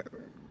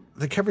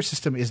the cover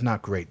system is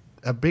not great.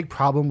 A big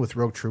problem with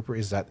Rogue Trooper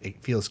is that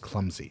it feels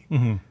clumsy.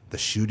 Mm-hmm. The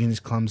shooting is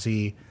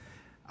clumsy.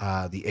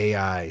 The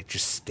AI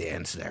just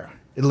stands there.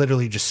 It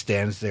literally just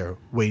stands there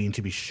waiting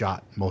to be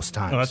shot most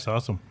times. Oh, that's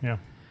awesome. Yeah.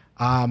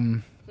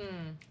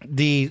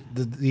 The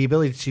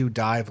ability to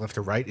dive left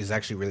or right is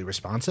actually really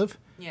responsive.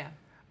 Yeah.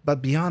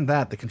 But beyond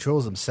that, the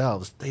controls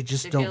themselves, they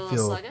just don't feel a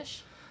little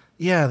sluggish.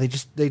 Yeah,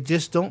 they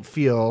just don't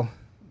feel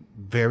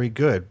very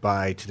good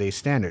by today's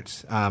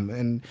standards.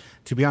 And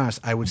to be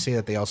honest, I would say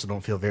that they also don't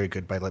feel very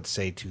good by, let's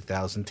say,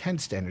 2010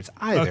 standards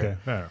either. Okay,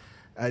 fair.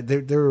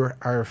 There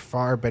are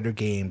far better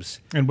games.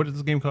 And what does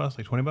this game cost?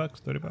 Like $20,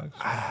 $30?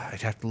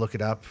 I'd have to look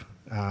it up.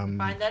 Find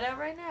that out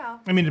right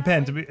now. I mean, it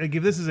depends. Like,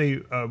 if this is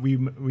a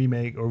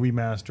remake or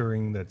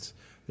remastering that's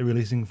they're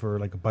releasing for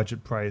like a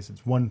budget price,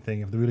 it's one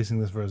thing. If they're releasing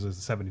this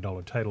versus a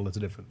 $70 title, it's a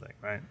different thing,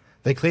 right?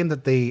 They claim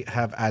that they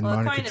have added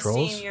modern according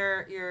controls. to Steam,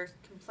 your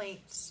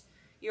complaints,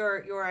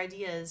 your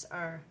ideas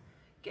are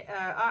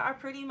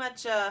pretty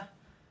much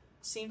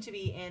seem to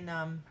be in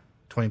 $20,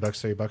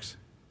 $30.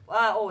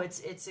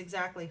 It's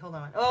exactly. Hold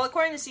on. Well,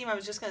 according to Steam, I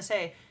was just gonna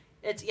say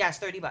it's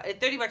 $30.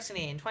 $30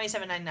 Canadian,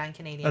 $27.99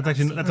 Canadian. That's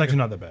actually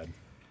not that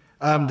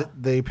bad.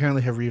 They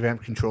apparently have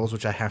revamped controls,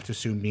 which I have to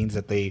assume means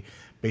that they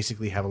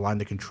basically have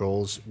aligned the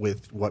controls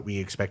with what we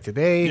expect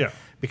today. Yeah.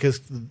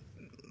 Because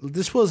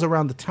this was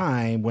around the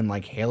time when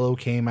like Halo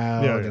came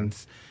out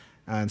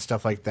and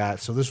stuff like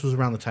that. So this was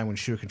around the time when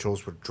shooter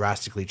controls were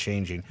drastically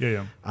changing.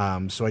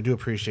 So I do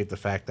appreciate the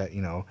fact that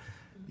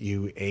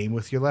you aim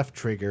with your left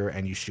trigger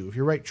and you shoot with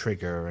your right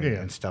trigger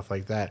and stuff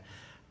like that.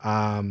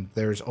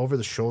 There's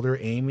over-the-shoulder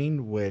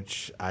aiming,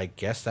 which I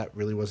guess that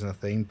really wasn't a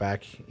thing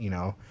back,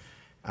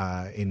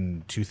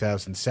 in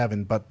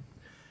 2007. But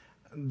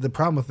the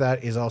problem with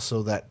that is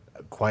also that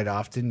quite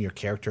often your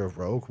character of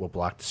Rogue will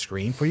block the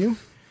screen for you.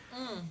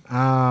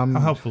 How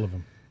helpful of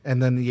them.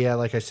 And then,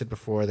 like I said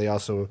before, they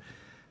also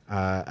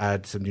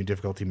add some new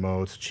difficulty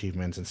modes,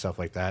 achievements, and stuff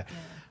like that.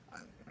 Yeah.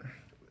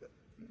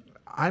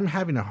 I'm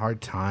having a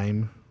hard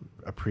time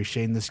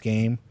appreciating this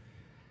game.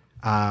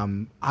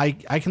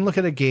 I can look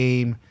at a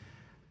game,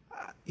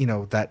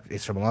 that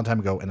is from a long time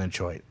ago and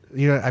enjoy it.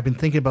 I've been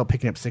thinking about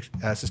picking up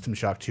System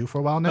Shock 2 for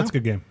a while now. That's a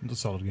good game. It's a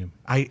solid game.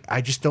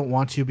 I just don't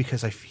want to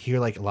because I hear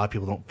like a lot of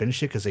people don't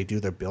finish it because they do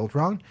their build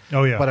wrong.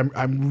 Oh yeah. But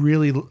I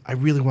really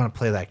want to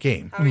play that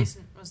game. How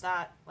recent was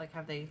that? Like,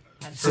 have they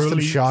had System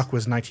Shock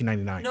was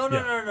 1999.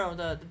 No.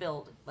 The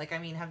build. Like, I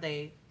mean, have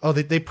they? Oh,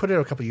 they put it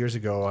a couple years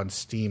ago on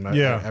Steam. Every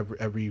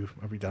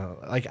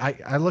download. Like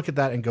I look at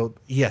that and go,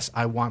 yes,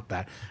 I want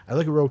that. I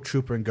look at Rogue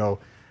Trooper and go,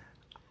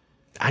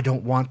 I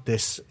don't want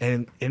this.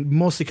 And it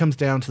mostly comes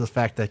down to the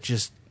fact that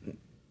just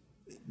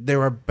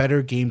there are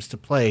better games to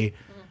play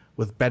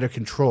with better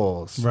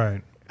controls.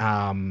 Right.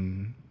 A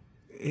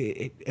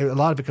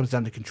lot of it comes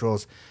down to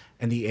controls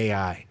and the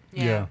AI.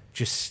 Yeah.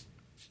 Just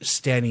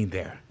standing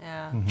there,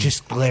 Yeah.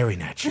 just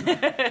glaring at you,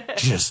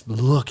 just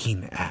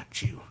looking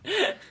at you.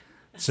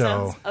 So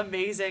Sounds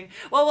amazing.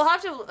 Well, we'll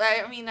have to.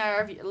 I mean,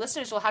 our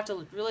listeners will have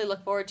to really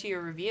look forward to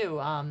your review.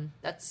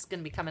 That's going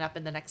to be coming up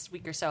in the next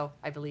week or so,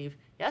 I believe.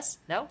 Yes?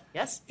 No?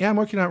 Yes? yeah, I'm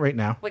working on it right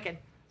now. Wicked.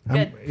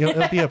 Good.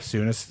 It'll be up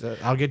soon.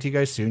 I'll get to you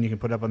guys soon. You can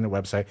put it up on the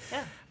website.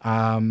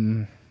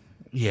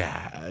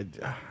 Yeah.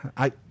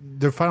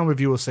 The final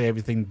review will say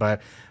everything,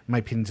 but my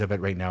opinions of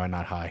it right now are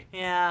not high.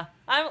 Yeah.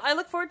 I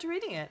look forward to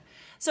reading it.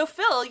 So,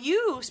 Phil,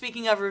 you,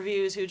 speaking of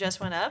reviews who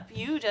just went up,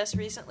 you just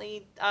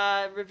recently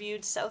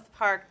reviewed South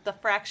Park, The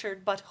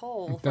Fractured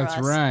Butthole for us.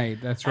 That's right.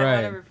 That's I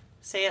right. want to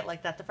say it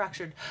like that, The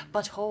Fractured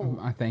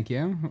Butthole. Thank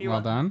you. You're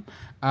Well welcome.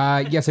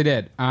 done. Yes, I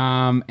did.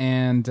 Yeah,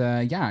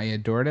 I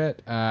adored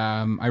it.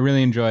 I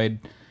really enjoyed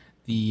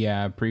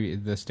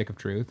the Stick of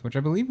Truth, which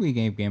I believe we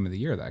gave Game of the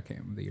Year that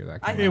came.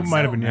 I It think might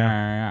have so. been,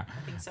 Yeah.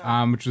 I think so.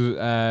 Which was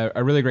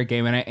a really great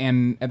game,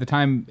 and at the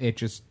time, it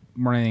just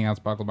more than anything else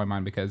boggled my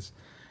mind because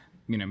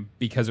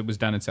it was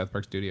done at South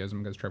Park Studios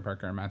and because Trey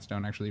Parker and Matt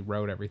Stone actually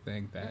wrote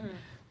everything. That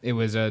it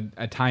was a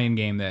tie-in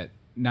game that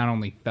not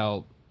only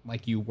felt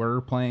like you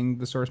were playing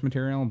the source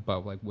material,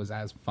 but like was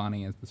as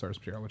funny as the source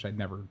material, which I'd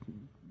never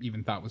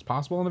even thought was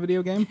possible in a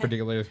video game,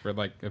 particularly for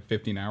like a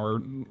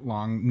 15-hour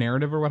long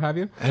narrative or what have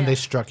you. And they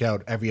struck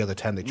out every other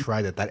time they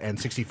tried it. That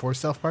N64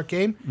 South Park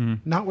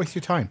game, not worth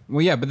your time.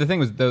 Well, yeah, but the thing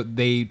was,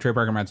 Trey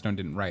Parker and Matt Stone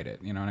didn't write it.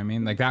 You know what I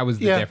mean? Like that was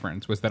the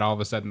difference. Was that all of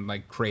a sudden,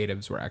 like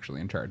creatives were actually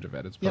in charge of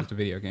it as opposed to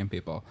video game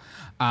people.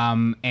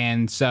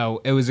 And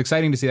so it was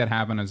exciting to see that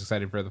happen. I was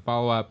excited for the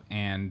follow up,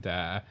 and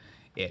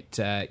it's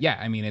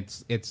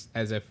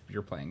as if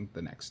you're playing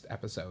the next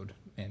episode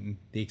in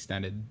the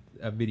extended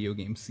video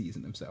game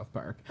season of South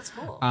Park. That's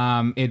cool.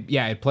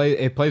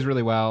 It plays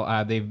really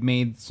well. They've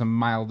made some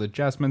mild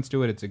adjustments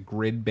to it. It's a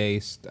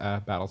grid-based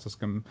battle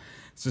system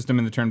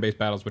in the turn-based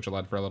battles, which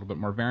allowed for a little bit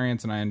more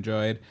variance, and I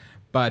enjoyed.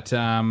 But they've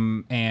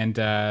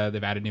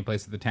added new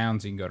places to the town,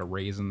 so you can go to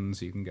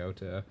Raisins, you can go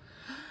to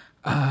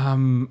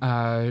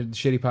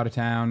Shitty Pot of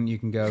Town, you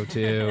can go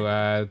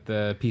to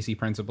the PC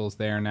Principles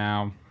there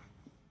now.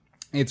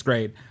 It's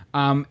great.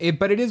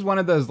 But it is one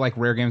of those like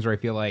rare games where I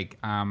feel like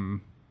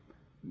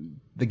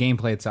the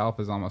gameplay itself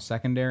is almost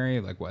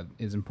secondary. Like what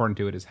is important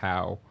to it is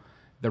how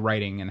the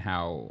writing and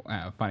how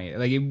funny.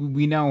 Like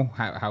we know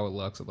how it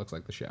looks. It looks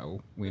like the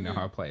show. We know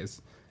how it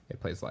plays. It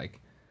plays like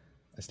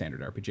a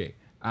standard RPG.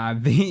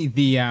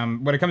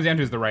 What it comes down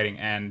to is the writing,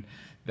 and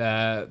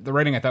the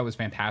writing I thought was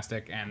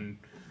fantastic, and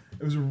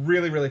it was a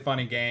really, really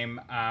funny game.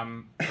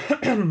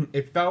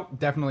 It felt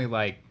definitely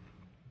like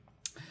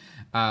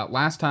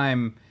last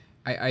time.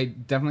 I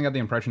definitely got the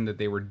impression that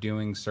they were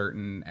doing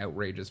certain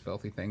outrageous,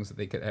 filthy things that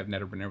they could have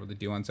never been able to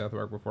do on South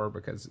Park before,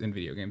 because in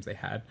video games they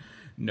had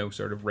no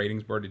sort of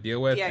ratings board to deal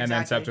with, Yeah, and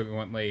then exactly.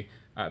 subsequently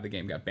the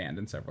game got banned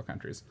in several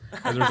countries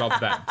as a result of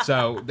that.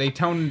 So they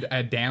toned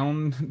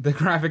down the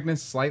graphicness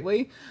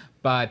slightly,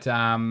 but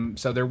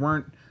so there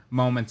weren't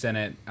moments in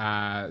it.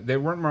 There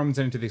weren't moments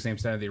in it to the same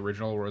extent of the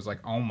original, where it was like,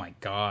 oh my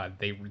god,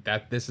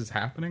 this is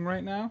happening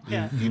right now.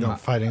 Yeah. You don't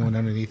fight anyone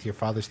underneath your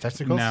father's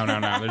testicles? No,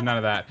 there's none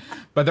of that.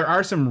 But there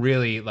are some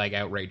really like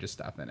outrageous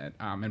stuff in it.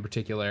 In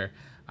particular,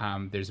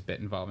 there's a bit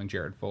involving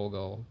Jared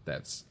Fogle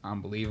that's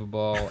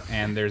unbelievable,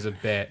 and there's a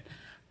bit.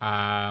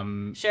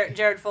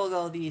 Jared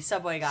Fogle, the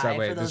Subway guy,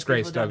 for those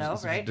people who don't know,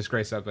 right?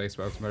 Disgraced Subway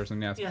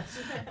spokesperson, yes. Yes.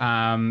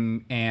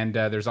 And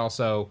there's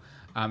also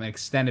an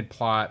extended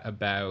plot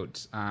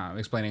about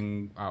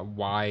explaining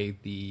why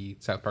the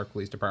South Park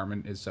Police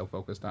Department is so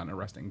focused on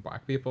arresting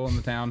black people in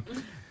the town.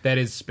 That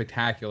is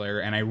spectacular,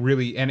 and I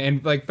really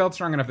and like felt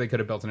strong enough they could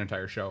have built an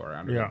entire show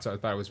around it. Yeah. So I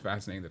thought it was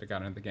fascinating that it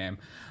got into the game.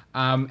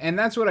 And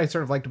that's what I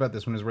sort of liked about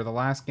this one, is where the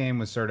last game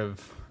was sort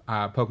of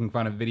poking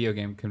fun of video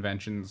game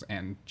conventions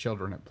and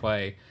children at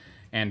play,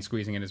 and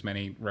squeezing in as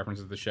many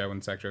references to the show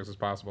and sex jokes as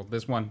possible.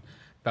 This one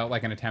felt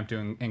like an attempt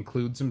to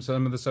include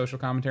some of the social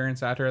commentary and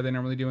satire they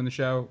normally do in the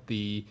show.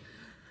 The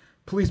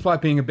police plot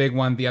being a big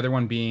one. The other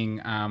one being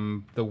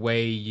the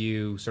way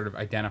you sort of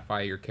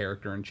identify your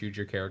character and choose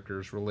your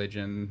character's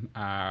religion,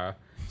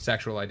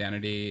 sexual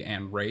identity,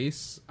 and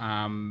race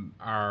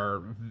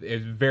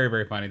is very,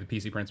 very funny. The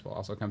PC Principle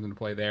also comes into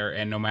play there,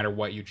 and no matter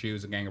what you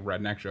choose, a gang of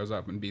rednecks shows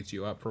up and beats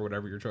you up for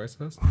whatever your choice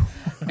is.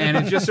 And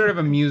it's just sort of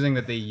amusing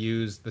that they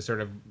use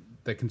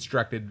the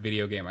constructed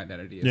video game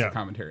identity as a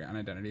commentary on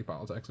identity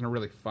politics in a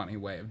really funny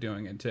way of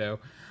doing it too.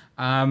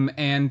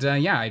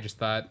 I just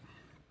thought,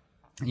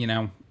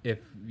 if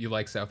you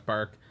like South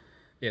Park,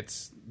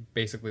 it's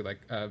basically like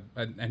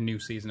a new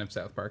season of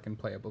South Park in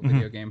playable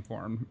video game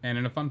form, and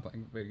in a fun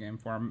playing video game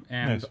form.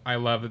 And Nice. I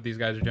love that these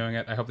guys are doing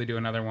it. I hope they do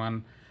another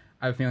one.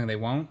 I have a feeling they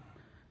won't,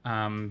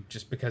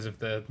 just because of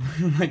the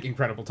like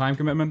incredible time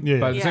commitment. Yeah,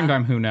 But at the yeah. same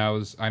time, who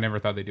knows? I never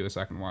thought they'd do a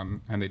second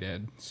one, and they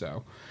did.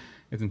 So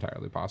it's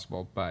entirely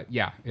possible. But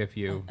yeah, if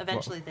you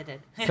Eventually they did.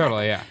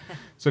 totally, yeah.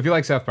 So if you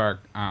like South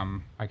Park,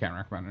 I can't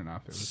recommend it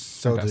enough. It was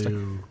So fantastic.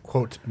 to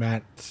quote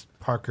Matt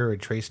Parker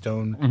and Trey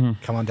Stone,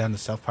 come on down to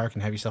South Park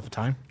and have yourself a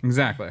time.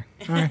 Exactly.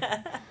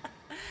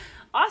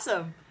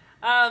 Awesome.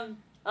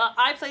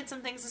 I played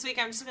some things this week.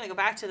 I'm just going to go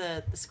back to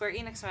the Square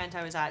Enix event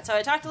I was at. So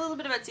I talked a little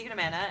bit about Secret of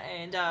Mana,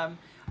 and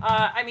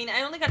I mean,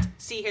 I only got to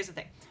see. Here's the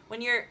thing: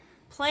 when you're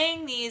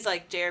playing these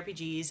like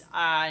JRPGs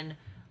on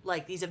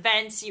like these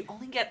events, you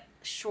only get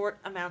short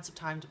amounts of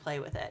time to play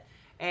with it,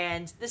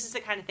 and this is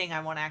the kind of thing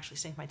I want to actually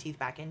sink my teeth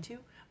back into.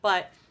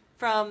 But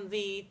from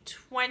the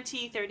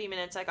 20-30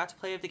 minutes I got to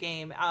play of the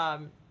game,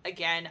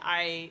 again,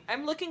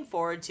 I'm looking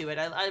forward to it.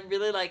 I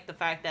really like the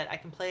fact that I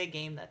can play a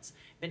game that's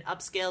been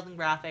upscaled in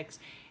graphics.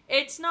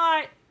 It's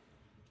not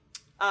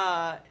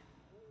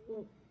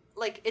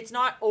it's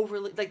not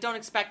overly like, don't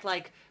expect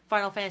like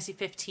Final Fantasy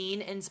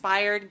 15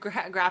 inspired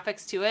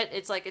graphics to it.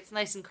 It's like, it's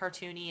nice and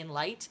cartoony and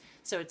light,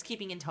 so it's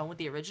keeping in tone with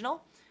the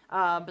original.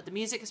 But the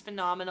music is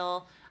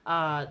phenomenal.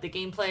 The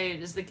gameplay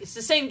is it's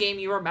the same game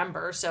you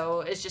remember, so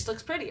it just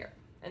looks prettier.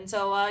 And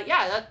so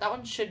yeah, that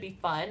one should be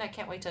fun. I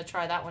can't wait to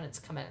try that when it's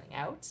coming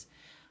out.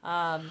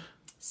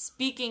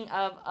 Speaking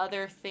of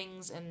other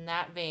things in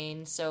that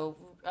vein, so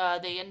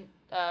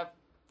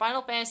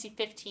Final Fantasy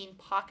 15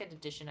 Pocket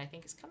Edition, I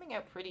think, is coming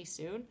out pretty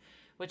soon,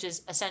 which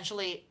is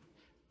essentially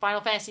Final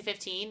Fantasy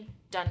 15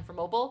 done for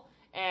mobile.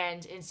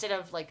 And instead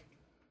of like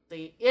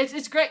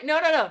it's great.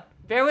 No.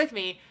 Bear with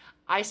me.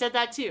 I said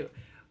that too.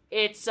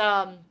 It's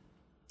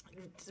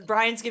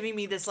Brian's giving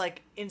me this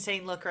like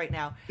insane look right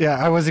now. Yeah,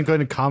 I wasn't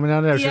going to comment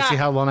on it. I was Yeah. just see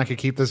how long I could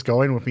keep this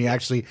going with me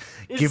actually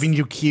giving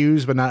you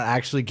cues, but not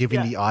actually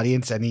giving the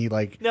audience any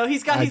like. No,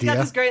 he's got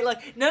this great look.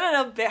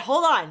 No.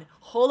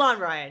 Hold on,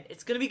 Ryan.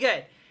 It's gonna be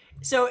good.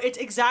 So it's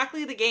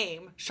exactly the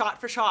game,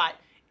 shot for shot,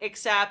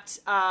 except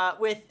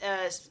with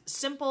a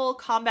simple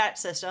combat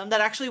system that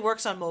actually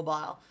works on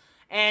mobile,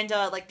 and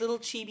like little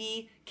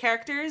chibi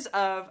characters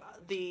of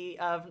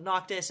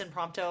Noctis and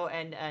Prompto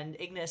and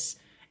Ignis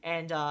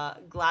and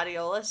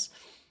Gladiolus.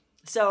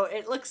 So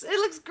it looks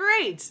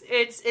great.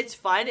 It's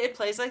fun. It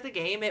plays like the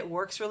game. It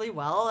works really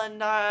well.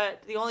 And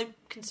the only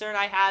concern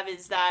I have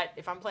is that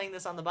if I'm playing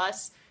this on the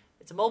bus,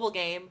 it's a mobile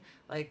game.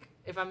 Like,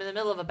 if I'm in the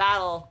middle of a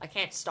battle, I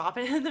can't stop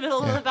it in the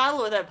middle of the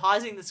battle without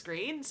pausing the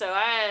screen. So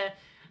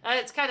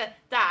it's kind of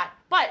that.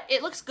 But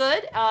it looks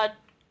good.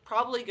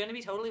 Probably going to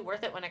be totally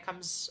worth it when it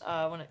comes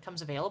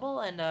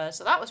available. And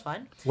so that was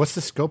fun. What's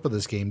the scope of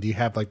this game? Do you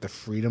have like the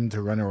freedom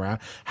to run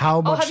around?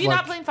 How much? Oh, have you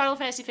not played Final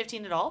Fantasy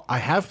 15 at all? I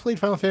have played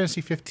Final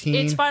Fantasy 15.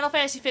 It's Final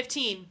Fantasy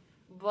 15,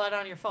 but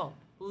on your phone.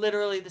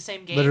 Literally the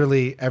same game.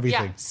 Literally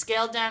everything. Yeah,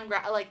 scaled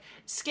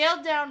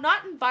down,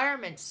 not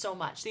environments so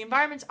much. The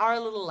environments are a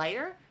little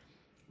lighter,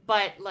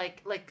 but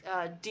like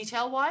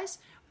detail wise,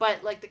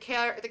 but like the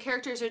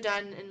characters are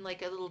done in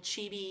like a little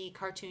chibi,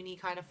 cartoony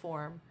kind of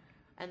form,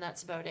 and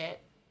that's about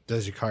it.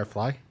 Does your car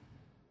fly?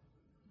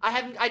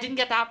 I didn't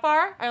get that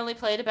far. I only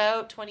played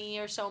about 20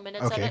 or so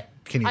minutes of it.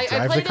 Can you drive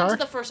I played the car?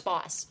 into the first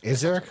boss.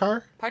 Is there a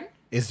car? Pardon?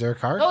 Is there a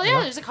car? Oh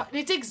yeah, there's a car.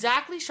 It's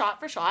exactly shot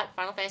for shot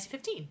Final Fantasy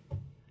 15.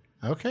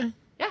 Okay.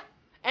 Yeah.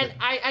 And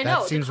I that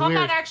know the seems combat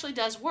weird. actually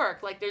does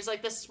work. Like, there's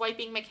like this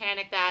swiping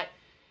mechanic that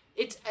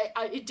it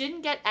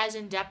didn't get as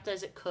in depth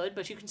as it could,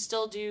 but you can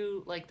still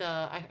do like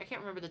I can't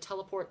remember the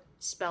teleport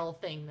spell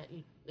thing that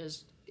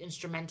is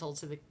instrumental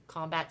to the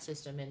combat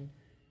system in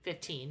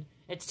 15.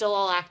 It's still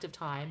all active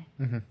time.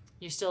 Mm-hmm.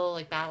 You're still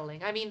like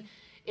battling. I mean,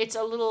 it's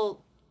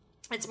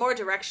more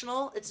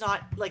directional. It's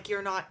not like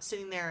you're not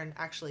sitting there and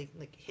actually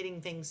like hitting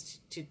things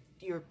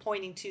you're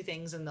pointing to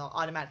things and they'll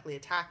automatically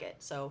attack it.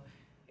 So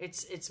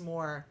it's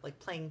more like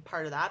playing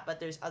part of that, but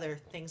there's other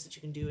things that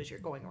you can do as you're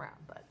going around.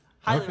 But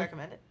highly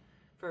recommend it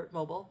for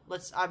mobile.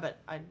 But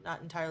I'm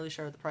not entirely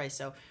sure of the price,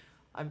 so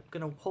I'm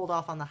gonna hold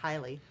off on the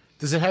highly.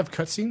 Does it have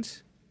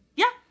cutscenes?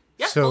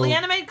 Yeah, So fully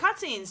animated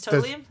cutscenes,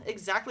 totally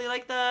exactly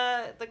like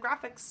the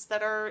graphics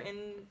that are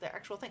in the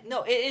actual thing.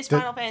 No, it is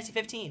Final Fantasy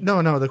 15.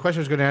 No. The question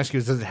I was going to ask you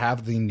is, does it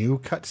have the new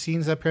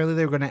cutscenes that apparently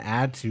they were going to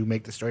add to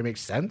make the story make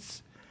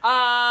sense?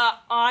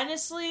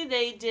 Honestly,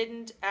 they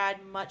didn't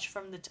add much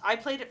from I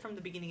played it from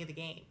the beginning of the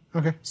game.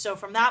 Okay. So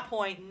from that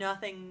point,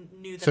 nothing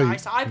new that So I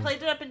saw. I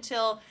played it up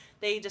until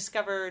they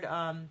discovered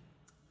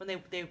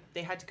when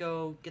they had to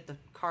go get the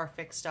car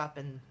fixed up,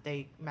 and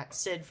they met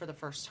Sid for the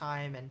first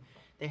time, and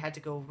they had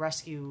to go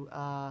rescue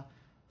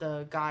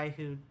the guy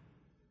who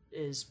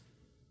is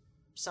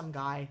some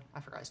guy. I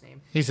forgot his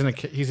name. He's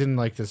in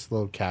like this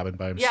little cabin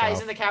by himself. Yeah,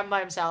 he's in the cabin by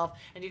himself,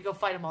 and you go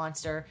fight a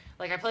monster.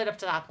 Like, I played up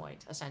to that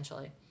point,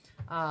 essentially.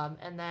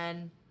 And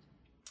then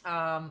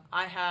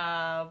I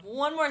have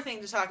one more thing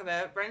to talk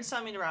about. Brendan's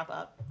telling me to wrap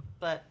up,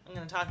 but I'm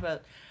going to talk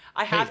about...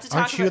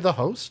 Aren't you the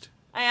host?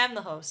 I am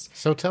the host.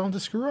 So tell him to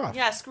screw off.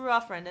 Yeah, screw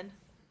off, Brendan.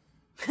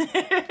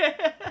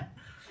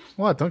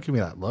 What? Don't give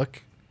me that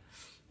look.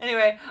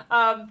 Anyway,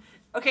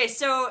 okay,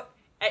 so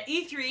at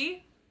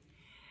E3,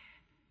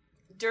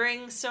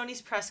 during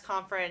Sony's press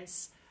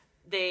conference,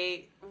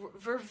 they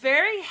were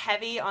very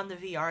heavy on the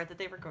VR that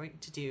they were going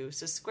to do.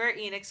 So Square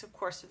Enix, of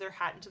course, threw their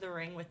hat into the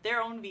ring with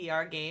their own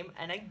VR game.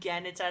 And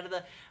again, it's out of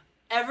the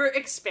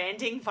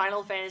ever-expanding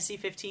Final Fantasy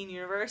 15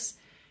 universe.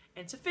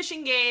 And it's a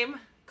fishing game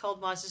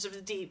called Monsters of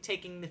the Deep,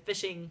 taking the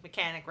fishing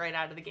mechanic right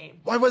out of the game.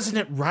 Why wasn't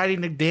it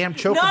riding a damn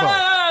chocobo?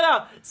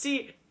 No.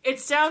 See, it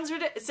sounds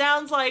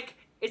like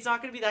it's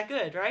not going to be that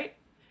good, right?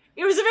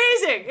 It was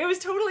amazing. It was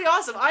totally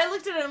awesome. I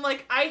looked at it and I'm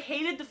like, I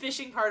hated the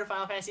fishing part of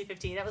Final Fantasy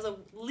 15. That was the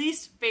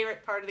least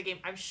favorite part of the game.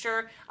 I'm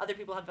sure other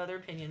people have other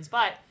opinions,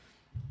 but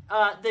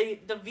the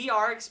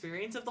VR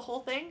experience of the whole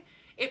thing,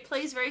 it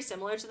plays very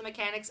similar to the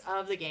mechanics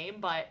of the game,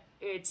 but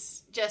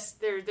it's just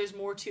there's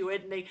more to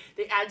it, and they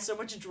add so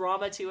much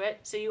drama to it.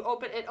 So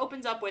it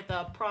opens up with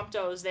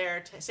Prompto's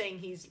there saying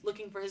he's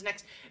looking for his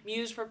next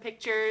muse for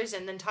pictures,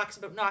 and then talks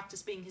about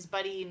Noctis being his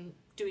buddy and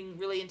doing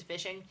really into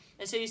fishing.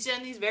 And so you sit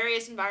in these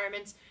various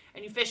environments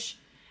and you fish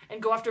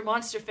and go after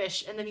monster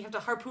fish, and then you have to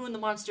harpoon the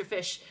monster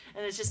fish,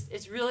 and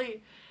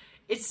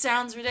it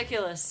sounds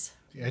ridiculous.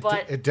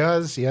 But it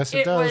does. Yes,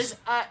 it does. It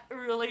was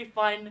really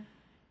fun.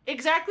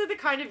 Exactly the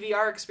kind of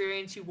VR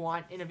experience you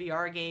want in a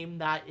VR game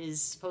that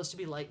is supposed to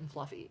be light and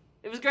fluffy.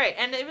 It was great,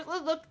 and it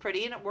looked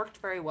pretty, and it worked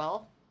very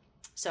well.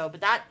 So,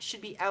 but that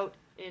should be out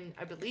in,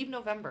 I believe,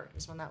 November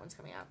is when that one's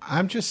coming out.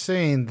 I'm just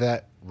saying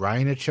that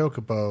riding a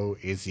chocobo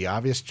is the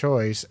obvious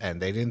choice, and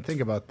they didn't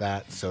think about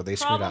that, so they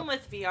screwed up. Problem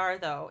with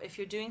VR, though, if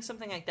you're doing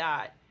something like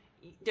that,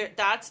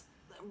 that's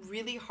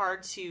really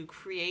hard to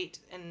create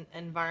an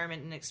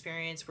environment and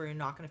experience where you're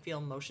not going to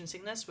feel motion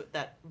sickness with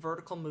that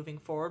vertical moving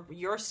forward.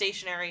 You're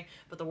stationary,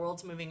 but the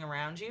world's moving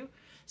around you.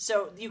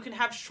 So you can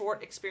have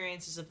short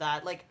experiences of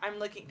that. Like I'm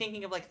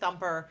thinking of like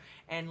Thumper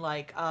and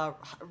like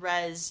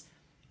Rez,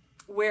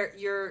 where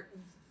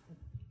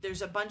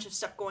there's a bunch of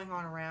stuff going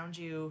on around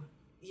you.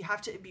 You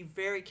have to be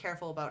very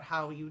careful about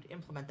how you'd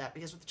implement that,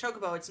 because with the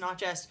Chocobo, it's not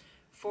just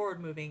forward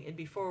moving; it'd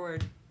be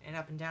forward and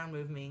up and down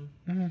moving.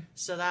 Mm-hmm.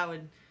 So that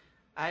would.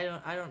 I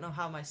don't know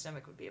how my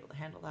stomach would be able to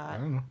handle that. I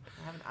don't know.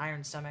 I have an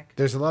iron stomach.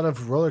 There's a lot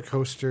of roller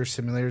coaster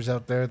simulators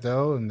out there,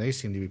 though, and they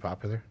seem to be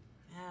popular.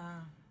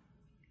 Yeah.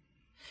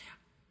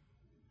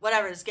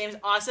 Whatever. This game's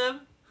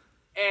awesome,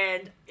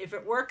 and if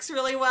it works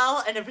really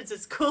well, and if it's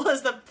as cool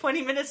as the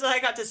 20 minutes that I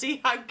got to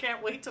see, I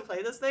can't wait to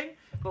play this thing.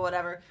 But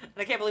whatever. And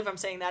I can't believe I'm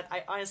saying that.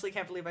 I honestly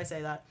can't believe I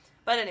say that.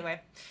 But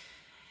anyway.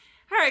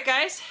 All right,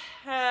 guys.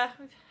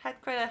 We've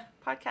had quite a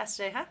podcast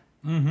today, huh?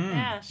 Mm-hmm.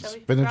 Yeah. Shall we?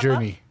 It's been a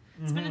journey.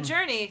 It's been a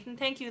journey, and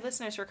thank you,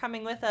 listeners, for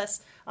coming with us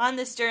on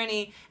this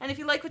journey. And if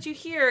you like what you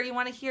hear, you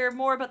want to hear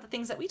more about the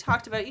things that we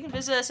talked about, you can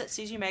visit us at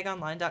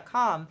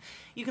cgmagonline.com.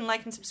 You can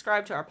like and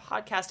subscribe to our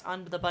podcast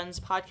on the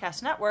Buns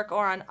Podcast Network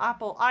or on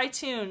Apple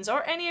iTunes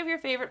or any of your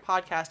favorite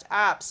podcast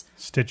apps.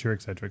 Stitcher,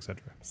 etc.,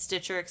 etc.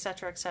 Stitcher,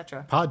 etc.,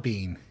 etc.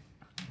 Podbean.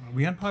 Are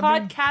we on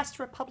Podbean? Podcast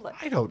Republic.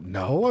 I don't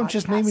know. I'm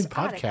just naming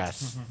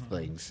podcast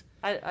things.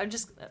 I'm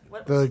just...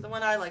 What's the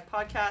one I like?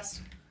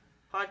 Podcast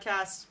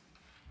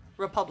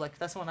Republic.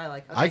 That's the one I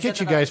like. Okay, I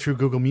get you guys through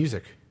Google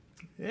Music.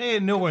 Hey,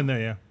 nowhere in there,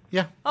 yeah.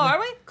 Yeah. Oh, are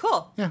we?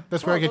 Cool. Yeah,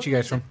 that's where I get you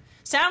guys from.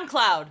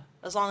 SoundCloud,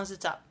 as long as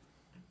it's up.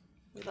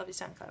 We love you,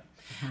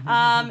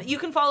 SoundCloud. You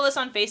can follow us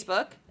on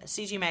Facebook at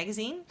CG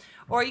Magazine,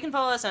 or you can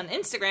follow us on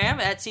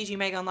Instagram at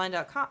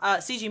cgmagonline.com,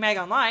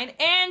 cgmagonline,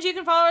 and you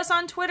can follow us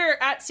on Twitter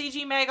at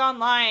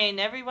cgmagonline.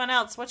 Everyone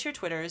else, what's your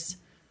Twitters?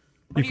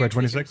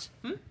 BFry26.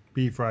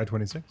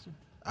 BFry26.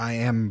 I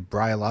am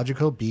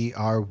Bryological,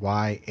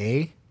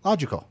 BRYA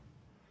Logical.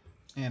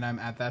 And I'm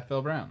at that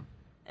Phil Brown.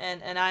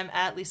 And I'm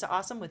at Lisa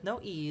Awesome with no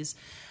E's.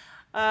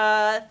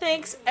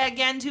 Thanks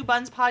again to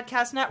Buns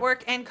Podcast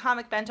Network and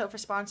Comic Bento for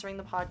sponsoring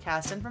the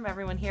podcast. And from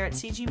everyone here at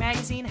CG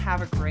Magazine,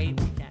 have a great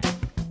weekend.